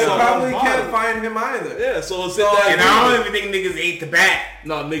it's and they probably can't find him either. Yeah, so it's in that. And I don't even think niggas ate the bat.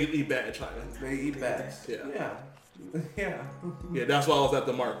 No, niggas eat bat in China. They eat bats. Yeah. Yeah, that's why I was at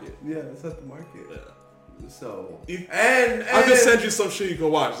the market. Yeah, it's at the market. Yeah. So and I can send you some shit you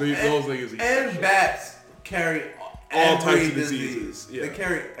can watch. Those niggas eat. And bats carry all types of diseases. Yeah. They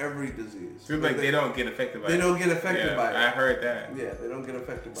carry every disease. Seems like they don't get affected by it. They don't get affected by it. I heard that. Yeah, they don't get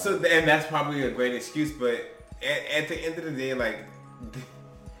affected by it. So and that's probably a great excuse, but at the end of the day, like.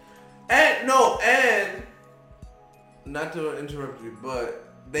 And not to interrupt you, but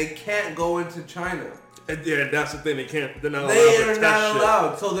they can't go into China. And yeah, that's the thing. They can't. They're not allowed. They are not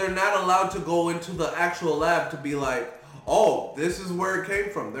allowed. So they're not allowed to go into the actual lab to be like, oh, this is where it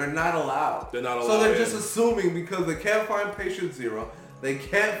came from. They're not allowed. They're not allowed. So they're just assuming because they can't find patient zero. They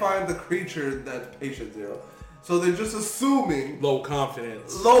can't find the creature that's patient zero. So they're just assuming. Low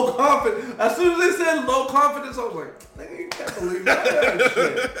confidence. Low confidence. As soon as they said low confidence, I was like, nigga, you can't believe that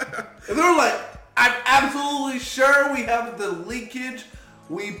shit. And they're like, I'm absolutely sure we have the leakage.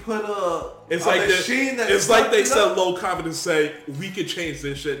 We put a machine that. It's like they said low confidence. Say we could change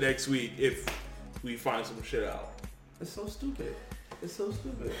this shit next week if we find some shit out. It's so stupid.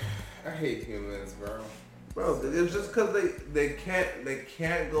 I hate humans, bro. Bro, it's just because they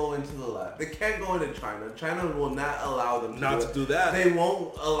can't go into the lab. They can't go into China. China will not allow them to do that. They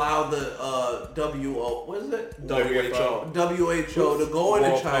won't allow the WHO to go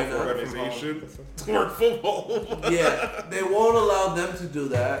into China. Organization to work football. Yeah, they won't allow them to do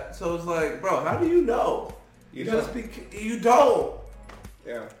that. So it's like, bro, how do you know? You don't.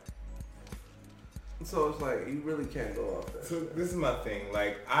 Yeah. So it's like, you really can't go off that. So this is my thing.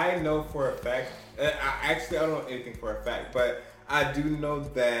 Like, I know for a fact, I don't know anything for a fact, but I do know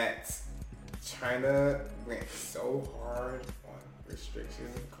that China went so hard on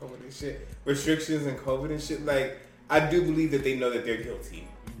restrictions and COVID and shit. Like, I do believe that they know that they're guilty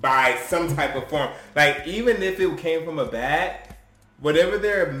by some type of form. Like, even if it came from a bat, whatever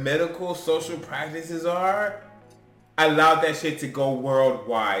their medical social practices are, allowed that shit to go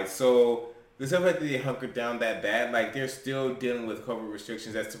worldwide. So the stuff that they hunkered down that bad, like they're still dealing with COVID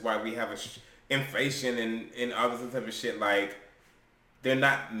restrictions. That's why we have inflation and all this type of shit. Like they're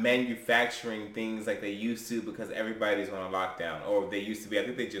not manufacturing things like they used to because everybody's on a lockdown, or they used to be. I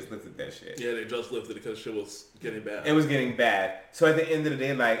think they just lifted that shit. Yeah, they just lifted it because shit was getting bad. It was getting bad. So at the end of the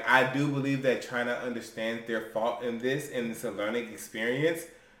day, like I do believe that China understands their fault in this, and it's a learning experience.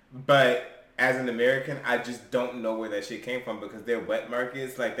 But as an American, I just don't know where that shit came from because their wet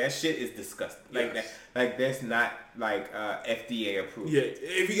markets, like that shit is disgusting. Like that, like that's not like FDA approved. Yeah,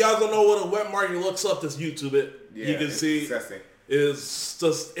 if you guys don't know what a wet market looks up, just YouTube it. Yeah, you can it's see disgusting. It's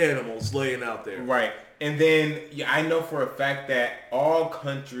just animals laying out there. Right. And then I know for a fact that all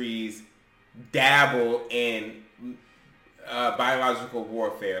countries dabble in biological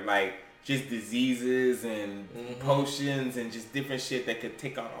warfare, like just diseases and potions and just different shit that could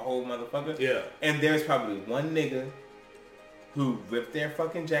take out a whole motherfucker. Yeah. And there's probably one nigga who ripped their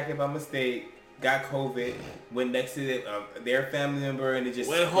fucking jacket by mistake, got COVID, went next to their family member, and it just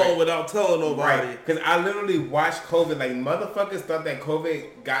went home without telling nobody. Right. Because I literally watched COVID. Like motherfuckers thought that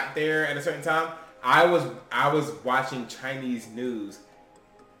COVID got there at a certain time. I was watching Chinese news,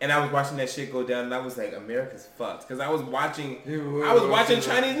 and I was watching that shit go down, and I was like, America's fucked. Because I was watching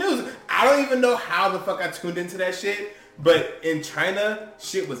Chinese news. I don't even know how the fuck I tuned into that shit, but in China,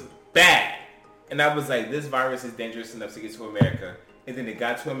 shit was bad. And I was like, this virus is dangerous enough to get to America. And then it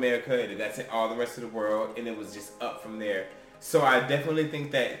got to America, and it got to all the rest of the world, and it was just up from there. So I definitely think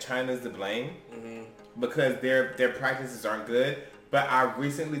that China's to blame because their practices aren't good. But I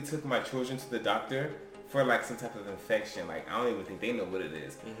recently took my children to the doctor for like some type of infection. Like I don't even think they know what it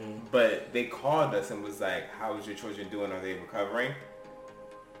is. But they called us and was like, "How is your children doing? Are they recovering?"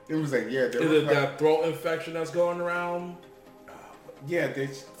 It was like, "Yeah, they're Is it that throat infection that's going around? Yeah,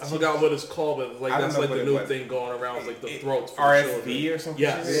 I forgot what it's called, but like that's like the new thing going around. It's like the throats for RSV or something.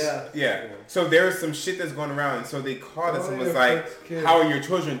 Yes. Yeah. So there was some shit that's going around, and so they called us and was like, "How are your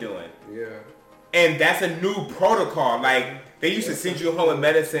children doing?" Yeah. And that's a new protocol. Like they used to send you home with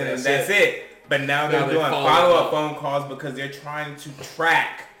medicine and that's it. But now they're doing follow-up phone calls because they're trying to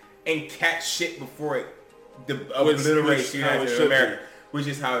track and catch shit before it obliterates the United States of America. Which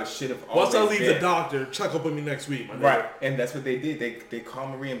is how it should have always been. Once I leave the doctor, check up with me next week, my nigga. Right, and that's what they did. They call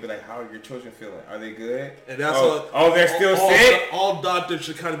Marie and be like, "How are your children feeling? Are they good?" And that's they're still sick. All doctors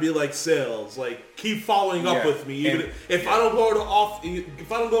should kind of be like sales, like keep following up with me. Even if I don't go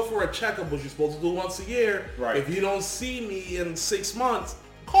if I don't go for a checkup, which you're supposed to do once a year, right? If you don't see me in 6 months,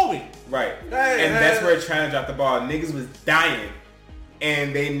 call me. Right, that's where China dropped the ball. Niggas was dying,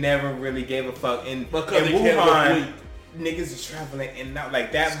 and they never really gave a fuck. Because they can't look weak. Niggas is traveling and not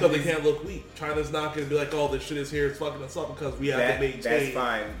like that because they can't look weak. China's not gonna be like, "Oh, this shit is here, it's fucking us up," because we have to maintain. That's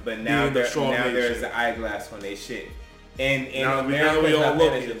fine, but now there's an eyeglass on their shit, and now we all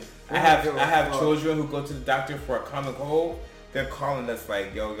looking. I have children who go to the doctor for a common cold. They're calling us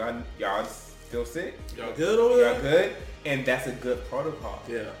like, "Yo, y'all still sick? Y'all good over there? Y'all good?" And that's a good protocol.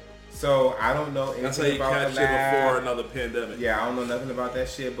 Yeah. So I don't know anything that's how you about catch it before another pandemic. Yeah, I don't know nothing about that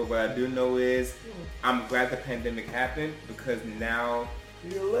shit, but what I do know is I'm glad the pandemic happened because now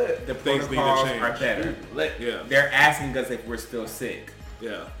the protocols are better. Yeah. They're asking us if we're still sick.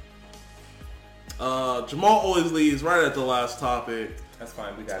 Yeah. Jamal always leaves right at the last topic. That's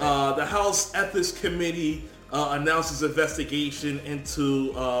fine, we got it. The House Ethics Committee announces investigation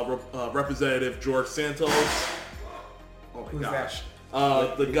into Representative George Santos. Oh my gosh.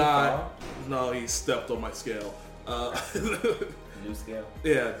 The guy, no, he stepped on my scale. New scale?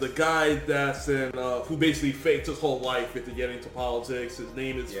 Yeah, the guy that's who basically faked his whole life into getting into politics. His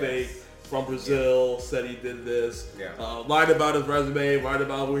name is fake. From Brazil, said he did this. Lied about his resume, lied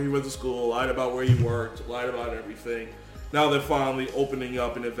about where he went to school, lied about where he worked, lied about everything. Now they're finally opening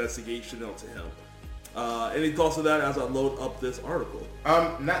up an investigation into him. Any thoughts of that as I load up this article?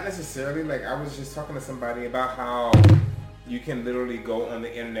 Not necessarily. Like I was just talking to somebody about how you can literally go on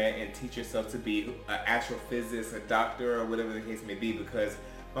the internet and teach yourself to be an astrophysicist, a doctor, or whatever the case may be. Because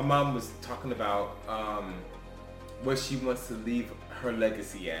my mom was talking about what she wants to leave her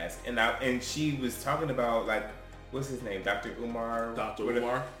legacy as, and she was talking about like, what's his name, Dr. Umar.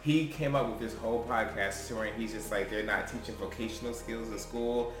 Umar. He came up with this whole podcast where he's just like, they're not teaching vocational skills in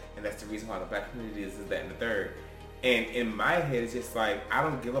school, and that's the reason why the black community is that and the third. And in my head, it's just like, I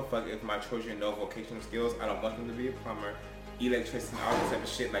don't give a fuck if my children know vocational skills. I don't want them to be a plumber, electrician, all this type of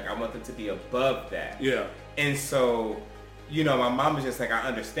shit. Like, I want them to be above that. Yeah. And so, you know, my mom was just like, I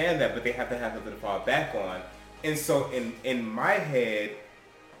understand that, but they have to have something to fall back on. And so in my head,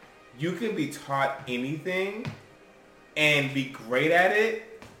 you can be taught anything and be great at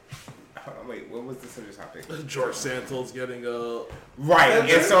it. Hold on, wait, what was the subject topic? George Santos getting a right,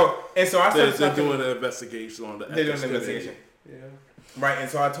 and so I started they're doing an investigation on the. They're doing an investigation. Yeah. Right, and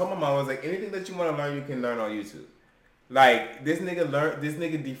so I told my mom, I was like, anything that you want to learn, you can learn on YouTube. Like this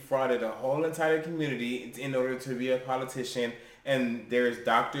nigga defrauded a whole entire community in order to be a politician, and there's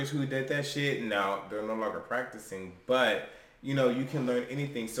doctors who did that shit. Now they're no longer practicing, but you know you can learn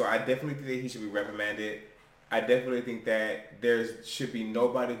anything. So I definitely think that he should be reprimanded. I definitely think that there should be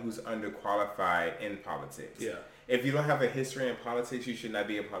nobody who's underqualified in politics. Yeah. If you don't have a history in politics, you should not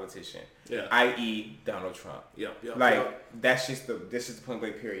be a politician. Yeah. I.e. Donald Trump. That's just the point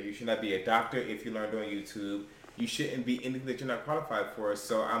blank period. You should not be a doctor if you learned on YouTube. You shouldn't be anything that you're not qualified for.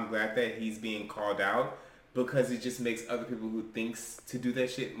 So I'm glad that he's being called out because it just makes other people who thinks to do that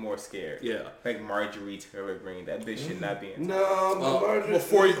shit more scared. Yeah. Like Marjorie Taylor Greene. That bitch should not be in.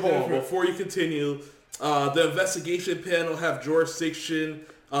 Before you continue, the investigation panel have jurisdiction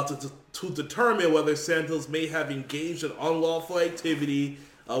to determine whether Santos may have engaged in unlawful activity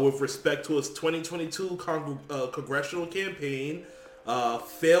with respect to his 2022 congressional campaign,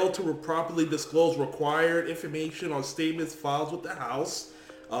 failed to properly disclose required information on statements filed with the House,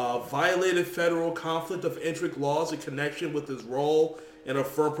 violated federal conflict of interest laws in connection with his role in a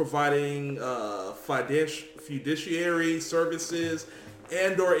firm providing fiduciary services,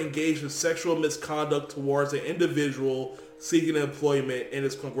 and or engaged in sexual misconduct towards an individual seeking employment in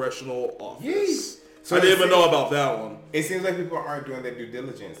his congressional office. So I didn't even know about that one. It seems like people aren't doing their due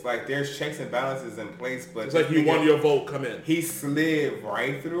diligence. Like, there's checks and balances in place, but it's like you won your vote, come in. He slid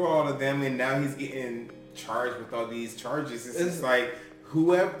right through all of them, and now he's getting charged with all these charges. It's just like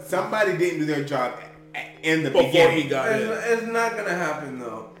somebody didn't do their job in the beginning. He got in. It's not gonna happen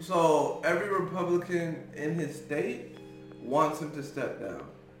though. So every Republican in his state wants him to step down,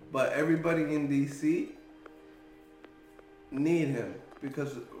 but everybody in DC need him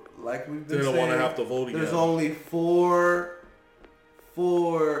because, like we've been saying, they don't want to have to vote again. There's only four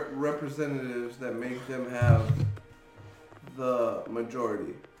representatives that make them have the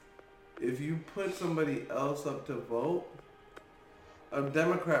majority. If you put somebody else up to vote, a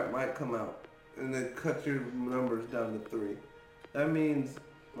Democrat might come out and then cut your numbers down to 3. That means,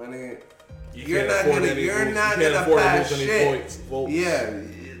 my nigga, you're not gonna pass shit. Votes. Yeah,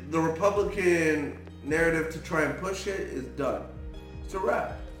 the Republican narrative to try and push it is done. It's a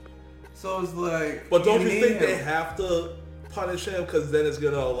wrap. So it's like, but don't you think they have to punish him because then it's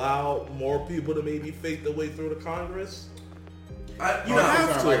gonna allow more people to maybe fake their way through the Congress? You don't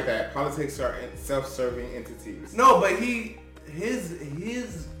have to like that. Politics are self-serving entities. No, but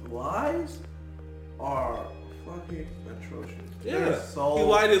his lies are fucking atrocious. Yeah, he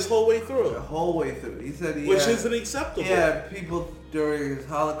lied his whole way through. The whole way through. He said isn't acceptable. Yeah, people during his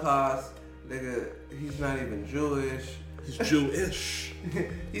Holocaust, nigga, he's not even Jewish. He's Jewish.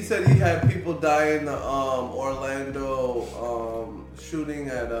 He said he had people die in the Orlando shooting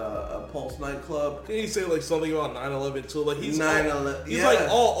at a Pulse nightclub. Didn't he say like something about 9/11 too? Like he's 9/11. He's like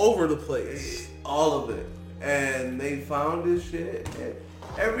all over the place. All of it. And they found his shit. And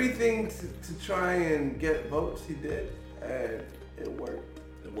everything to try and get votes he did, and it worked.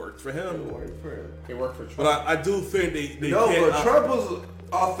 It worked for him. It worked for him. It worked for Trump. But I do think they but Trump was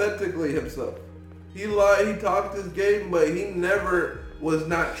authentically himself. He lied, he talked his game, but he never was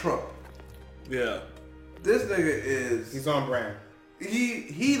not Trump. Yeah. This nigga he's on brand.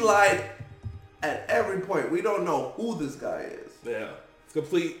 He lied at every point. We don't know who this guy is. Yeah. It's a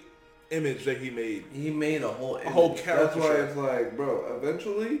complete image that he made. He made a whole character. That's why it's like, bro,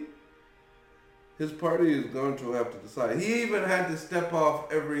 eventually his party is going to have to decide. He even had to step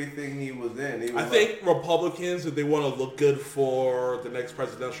off everything he was in. I think Republicans, if they want to look good for the next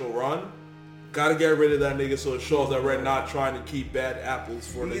presidential run, gotta get rid of that nigga so it shows that we're not trying to keep bad apples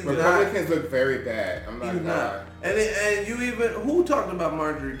for the Republicans look very bad. I'm not gonna lie. And you even, who talked about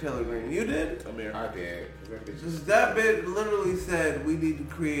Marjorie Taylor Greene? You did? Amir. I did. Just that bit literally said we need to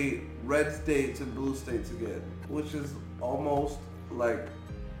create red states and blue states again, which is almost like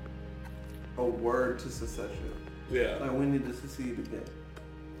a word to secession. Yeah. Like we need to secede again.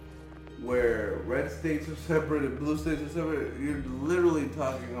 Where red states are separate and blue states are separate, you're literally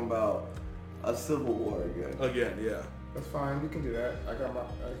talking about a civil war again. Again, yeah. That's fine. We can do that. I got my.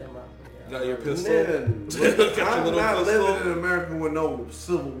 You got your pistol? I'm not living in America with no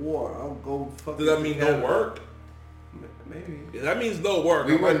civil war. I'll go fucking. Does that mean no work? Maybe. Yeah, that means no work.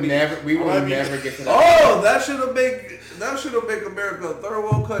 We would never get to that. Oh, that should have made America a third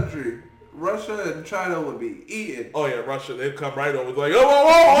world country. Russia and China would be eating. Oh yeah, Russia. They'd come right over like,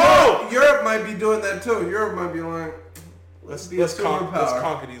 oh, whoa. Europe might be doing that too. Europe might be like, let's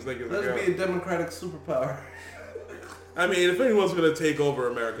conquer these niggas. Let's be a democratic superpower. I mean, if anyone's gonna take over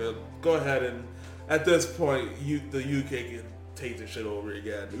America, go ahead and at this point, the UK can take this shit over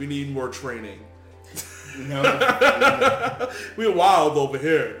again. We need more training. No. We're wild over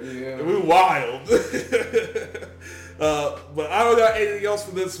here. Yeah. We're wild. But I don't got anything else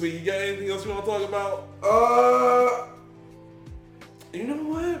for this week. You got anything else you want to talk about? You know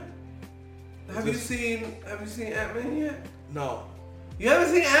what? Have you seen Ant-Man yet? No. You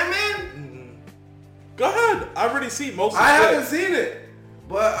haven't seen Ant-Man? Go ahead. I've already seen most of it. I haven't seen it,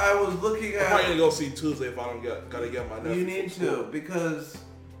 but I was looking I'm probably at. gonna go see Tuesday if I don't gotta get my nephew. You need from to school. because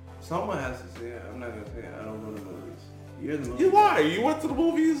someone has to see it. I'm not gonna see it. I don't go to movies. You're the movie. You lie. You went to the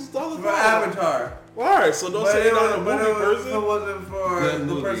movies the other For time. Avatar. Well, all right, so don't say you're not a movie if person. it wasn't for Good the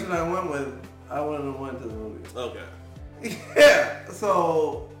movie. person I went with, I wouldn't have went to the movie. Okay. Yeah.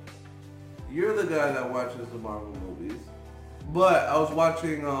 So you're the guy that watches the Marvel movies, but I was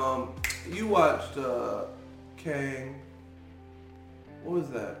watching. You watched Kang. What was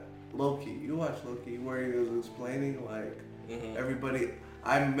that? Loki. You watched Loki, where he was explaining like everybody.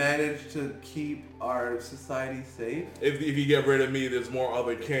 I managed to keep our society safe. If you get rid of me, there's more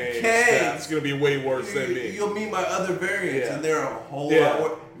other Kangs. Kangs. That's gonna be way worse than me. You'll meet my other variants, Yeah. and they're a whole Yeah. lot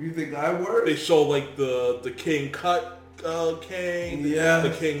worse. You think I work? They show like the King Cut Kang, Yeah.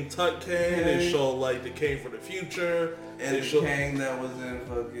 the King Tut Kang. They show like the Kang for the future, And they the show Kang that was in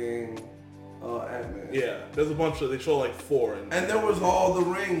fucking Ant-Man. yeah. There's a bunch of they show like 4 And there was all the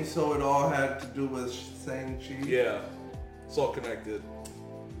rings, so it all had to do with Shang-Chi. yeah, it's all connected.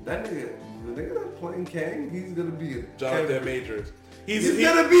 That nigga, the nigga that's playing Kang, he's gonna be in Jonathan every- Majors. He's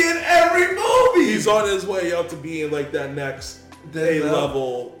gonna be in every movie. He's on his way up to being like that next Denzel.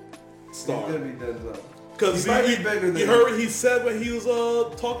 A-level star. He's gonna be Denzel. Because He might be bigger than you heard what he said when he was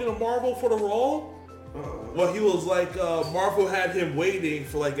talking to Marvel for the role? Well, he was like, Marvel had him waiting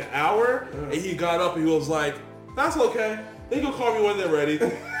for like an hour, and he got up and he was like, that's okay. They can call me when they're ready.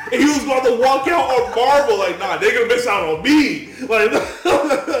 And he was about to walk out on Marvel, like, nah, they're going to miss out on me. Like,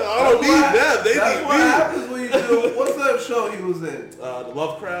 I don't need them. They That's need what me. happens when you do. What's that show he was in? The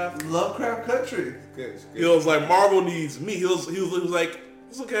Lovecraft. Lovecraft Country. Good. He was like, Marvel needs me. He was like,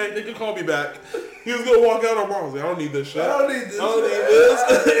 it's okay. They can call me back. He was going to walk out on Marvel. Like, I don't need this shit. I don't need this. I don't need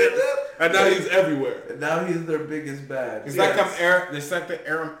this. And now he's everywhere. And now he's their biggest bad. It's like it's like the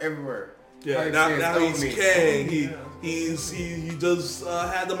Aram everywhere. Yeah, Like now says, he's "Own me." Kang. He just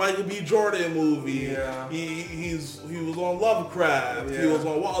had the Michael B. Jordan movie. Yeah. He was on Lovecraft. He Yeah. was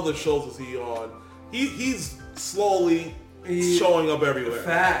on what other shows is he on? He's slowly He- showing up everywhere.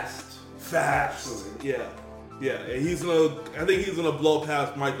 Fast. Yeah. Yeah, and I think he's gonna blow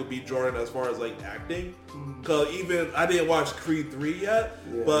past Michael B. Jordan as far as like acting. Cause even I didn't watch Creed 3 yet,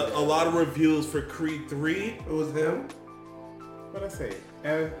 but a lot of reviews for Creed 3. It was him. What I say?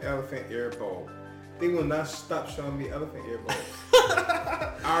 Elephant ear bowl. They will not stop showing me elephant ear bowls.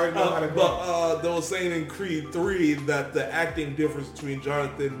 I already know how to go. But they were saying in Creed 3 that the acting difference between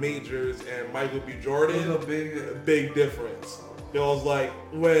Jonathan Majors and Michael B. Jordan It was a big difference. It was like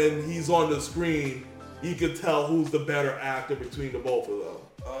when he's on the screen, you could tell who's the better actor between the both of them.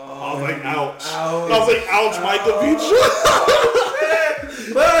 I was like, ouch. I was like, ouch, Michael B.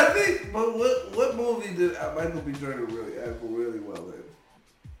 Jordan. But I think, what movie did Michael B. Jordan really act really well in?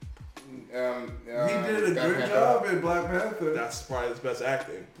 He did a good job in Black Panther. That's probably his best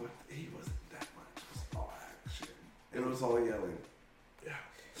acting. But he wasn't that much. It was all action. It was all yelling.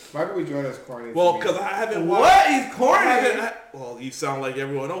 Michael B. Jordan is corny. Well, to me. because I haven't watched. What? He's corny? Well, you sound like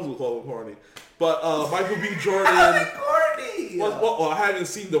everyone else will call him corny. But Michael B. Jordan. corny. Well, I haven't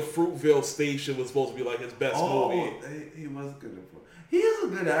seen the Fruitvale Station was supposed to be like his best movie. He was good. He is a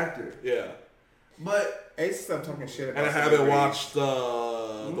good actor. Yeah. But Ace, stop talking shit about. And I haven't celebrities. watched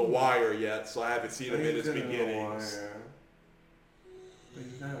The Wire yet, so I haven't seen him in his good in The beginnings. Wire. But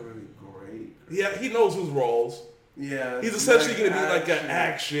he's not really great. Yeah, he knows his roles. Yeah. He's essentially going to be like an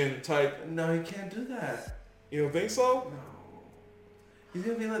action type. No, he can't do that. You don't think so? No. He's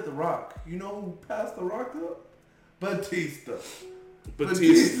going to be like The Rock. You know who passed The Rock up? Batista.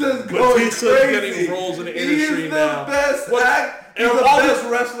 Batista's crazy. getting roles in the industry He's now. the best He's the best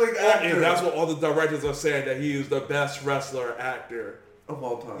wrestling actor. And that's what all the directors are saying, that he is the best wrestler actor of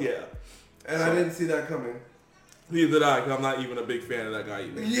all time. Yeah. And I didn't see that coming. Neither did I, because I'm not even a big fan of that guy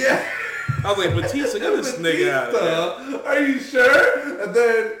either. Yeah. I was like, Batista, get this nigga out of here. Are you sure? And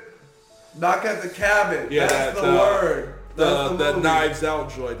then Knock at the Cabin. Yeah, that's that, the word. That's the movie. Knives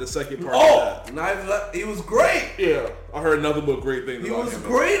Out joint, the second part Oh, of that. Knives Out. He was great. Yeah, I heard nothing but great things He about was him.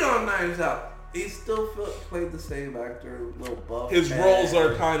 great on Knives Out. He still played the same actor, little buff. His and- roles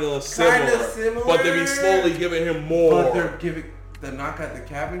are kind of similar, but they be slowly giving him more. But they're giving the Knock at the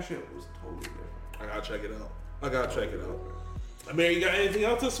Cabin shit was totally different. I gotta check it out. I mean, you got anything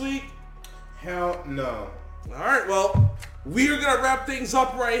else this week? Hell no. All right, well, we are gonna wrap things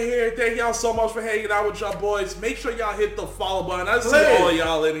up right here. Thank y'all so much for hanging out with y'all boys. Make sure y'all hit the follow button. I see all of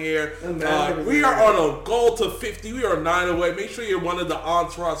y'all in here. We are on a goal to 50. We are 9 away. Make sure you're one of the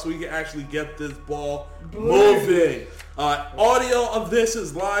entourage so we can actually get this ball moving. Audio of this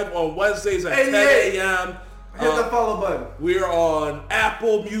is live on Wednesdays at 10 a.m. Hit the follow button. We're on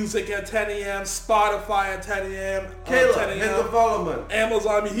Apple Music at 10 a.m., Spotify at 10 a.m. Kayla, 10 a.m. hit the follow button.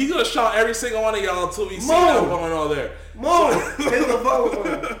 Amazon. He's gonna shout every single one of y'all until we see that going on there. Hit the follow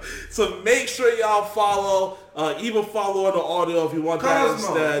button. So make sure y'all follow. Even follow on the audio if you want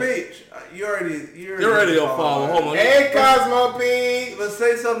Cosmo, that instead. Peach, you're already on follow. Hold on. Hey, Cosmo P. Let's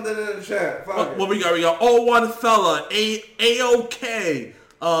say something in the chat. What we got? We got O1 Fella, AOK,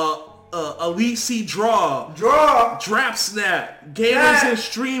 Alici Drap Snap, Gamers and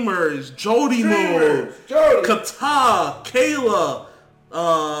Streamers, Jody Moon, Kata, Kayla,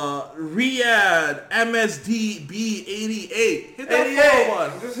 Riyadh, MSDB88. Hit that follow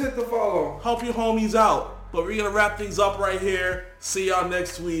button. Just hit the follow. Help your homies out. But we're gonna wrap things up right here. See y'all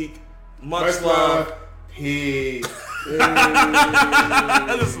next week. Much love. Peace.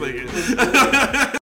 This nigga.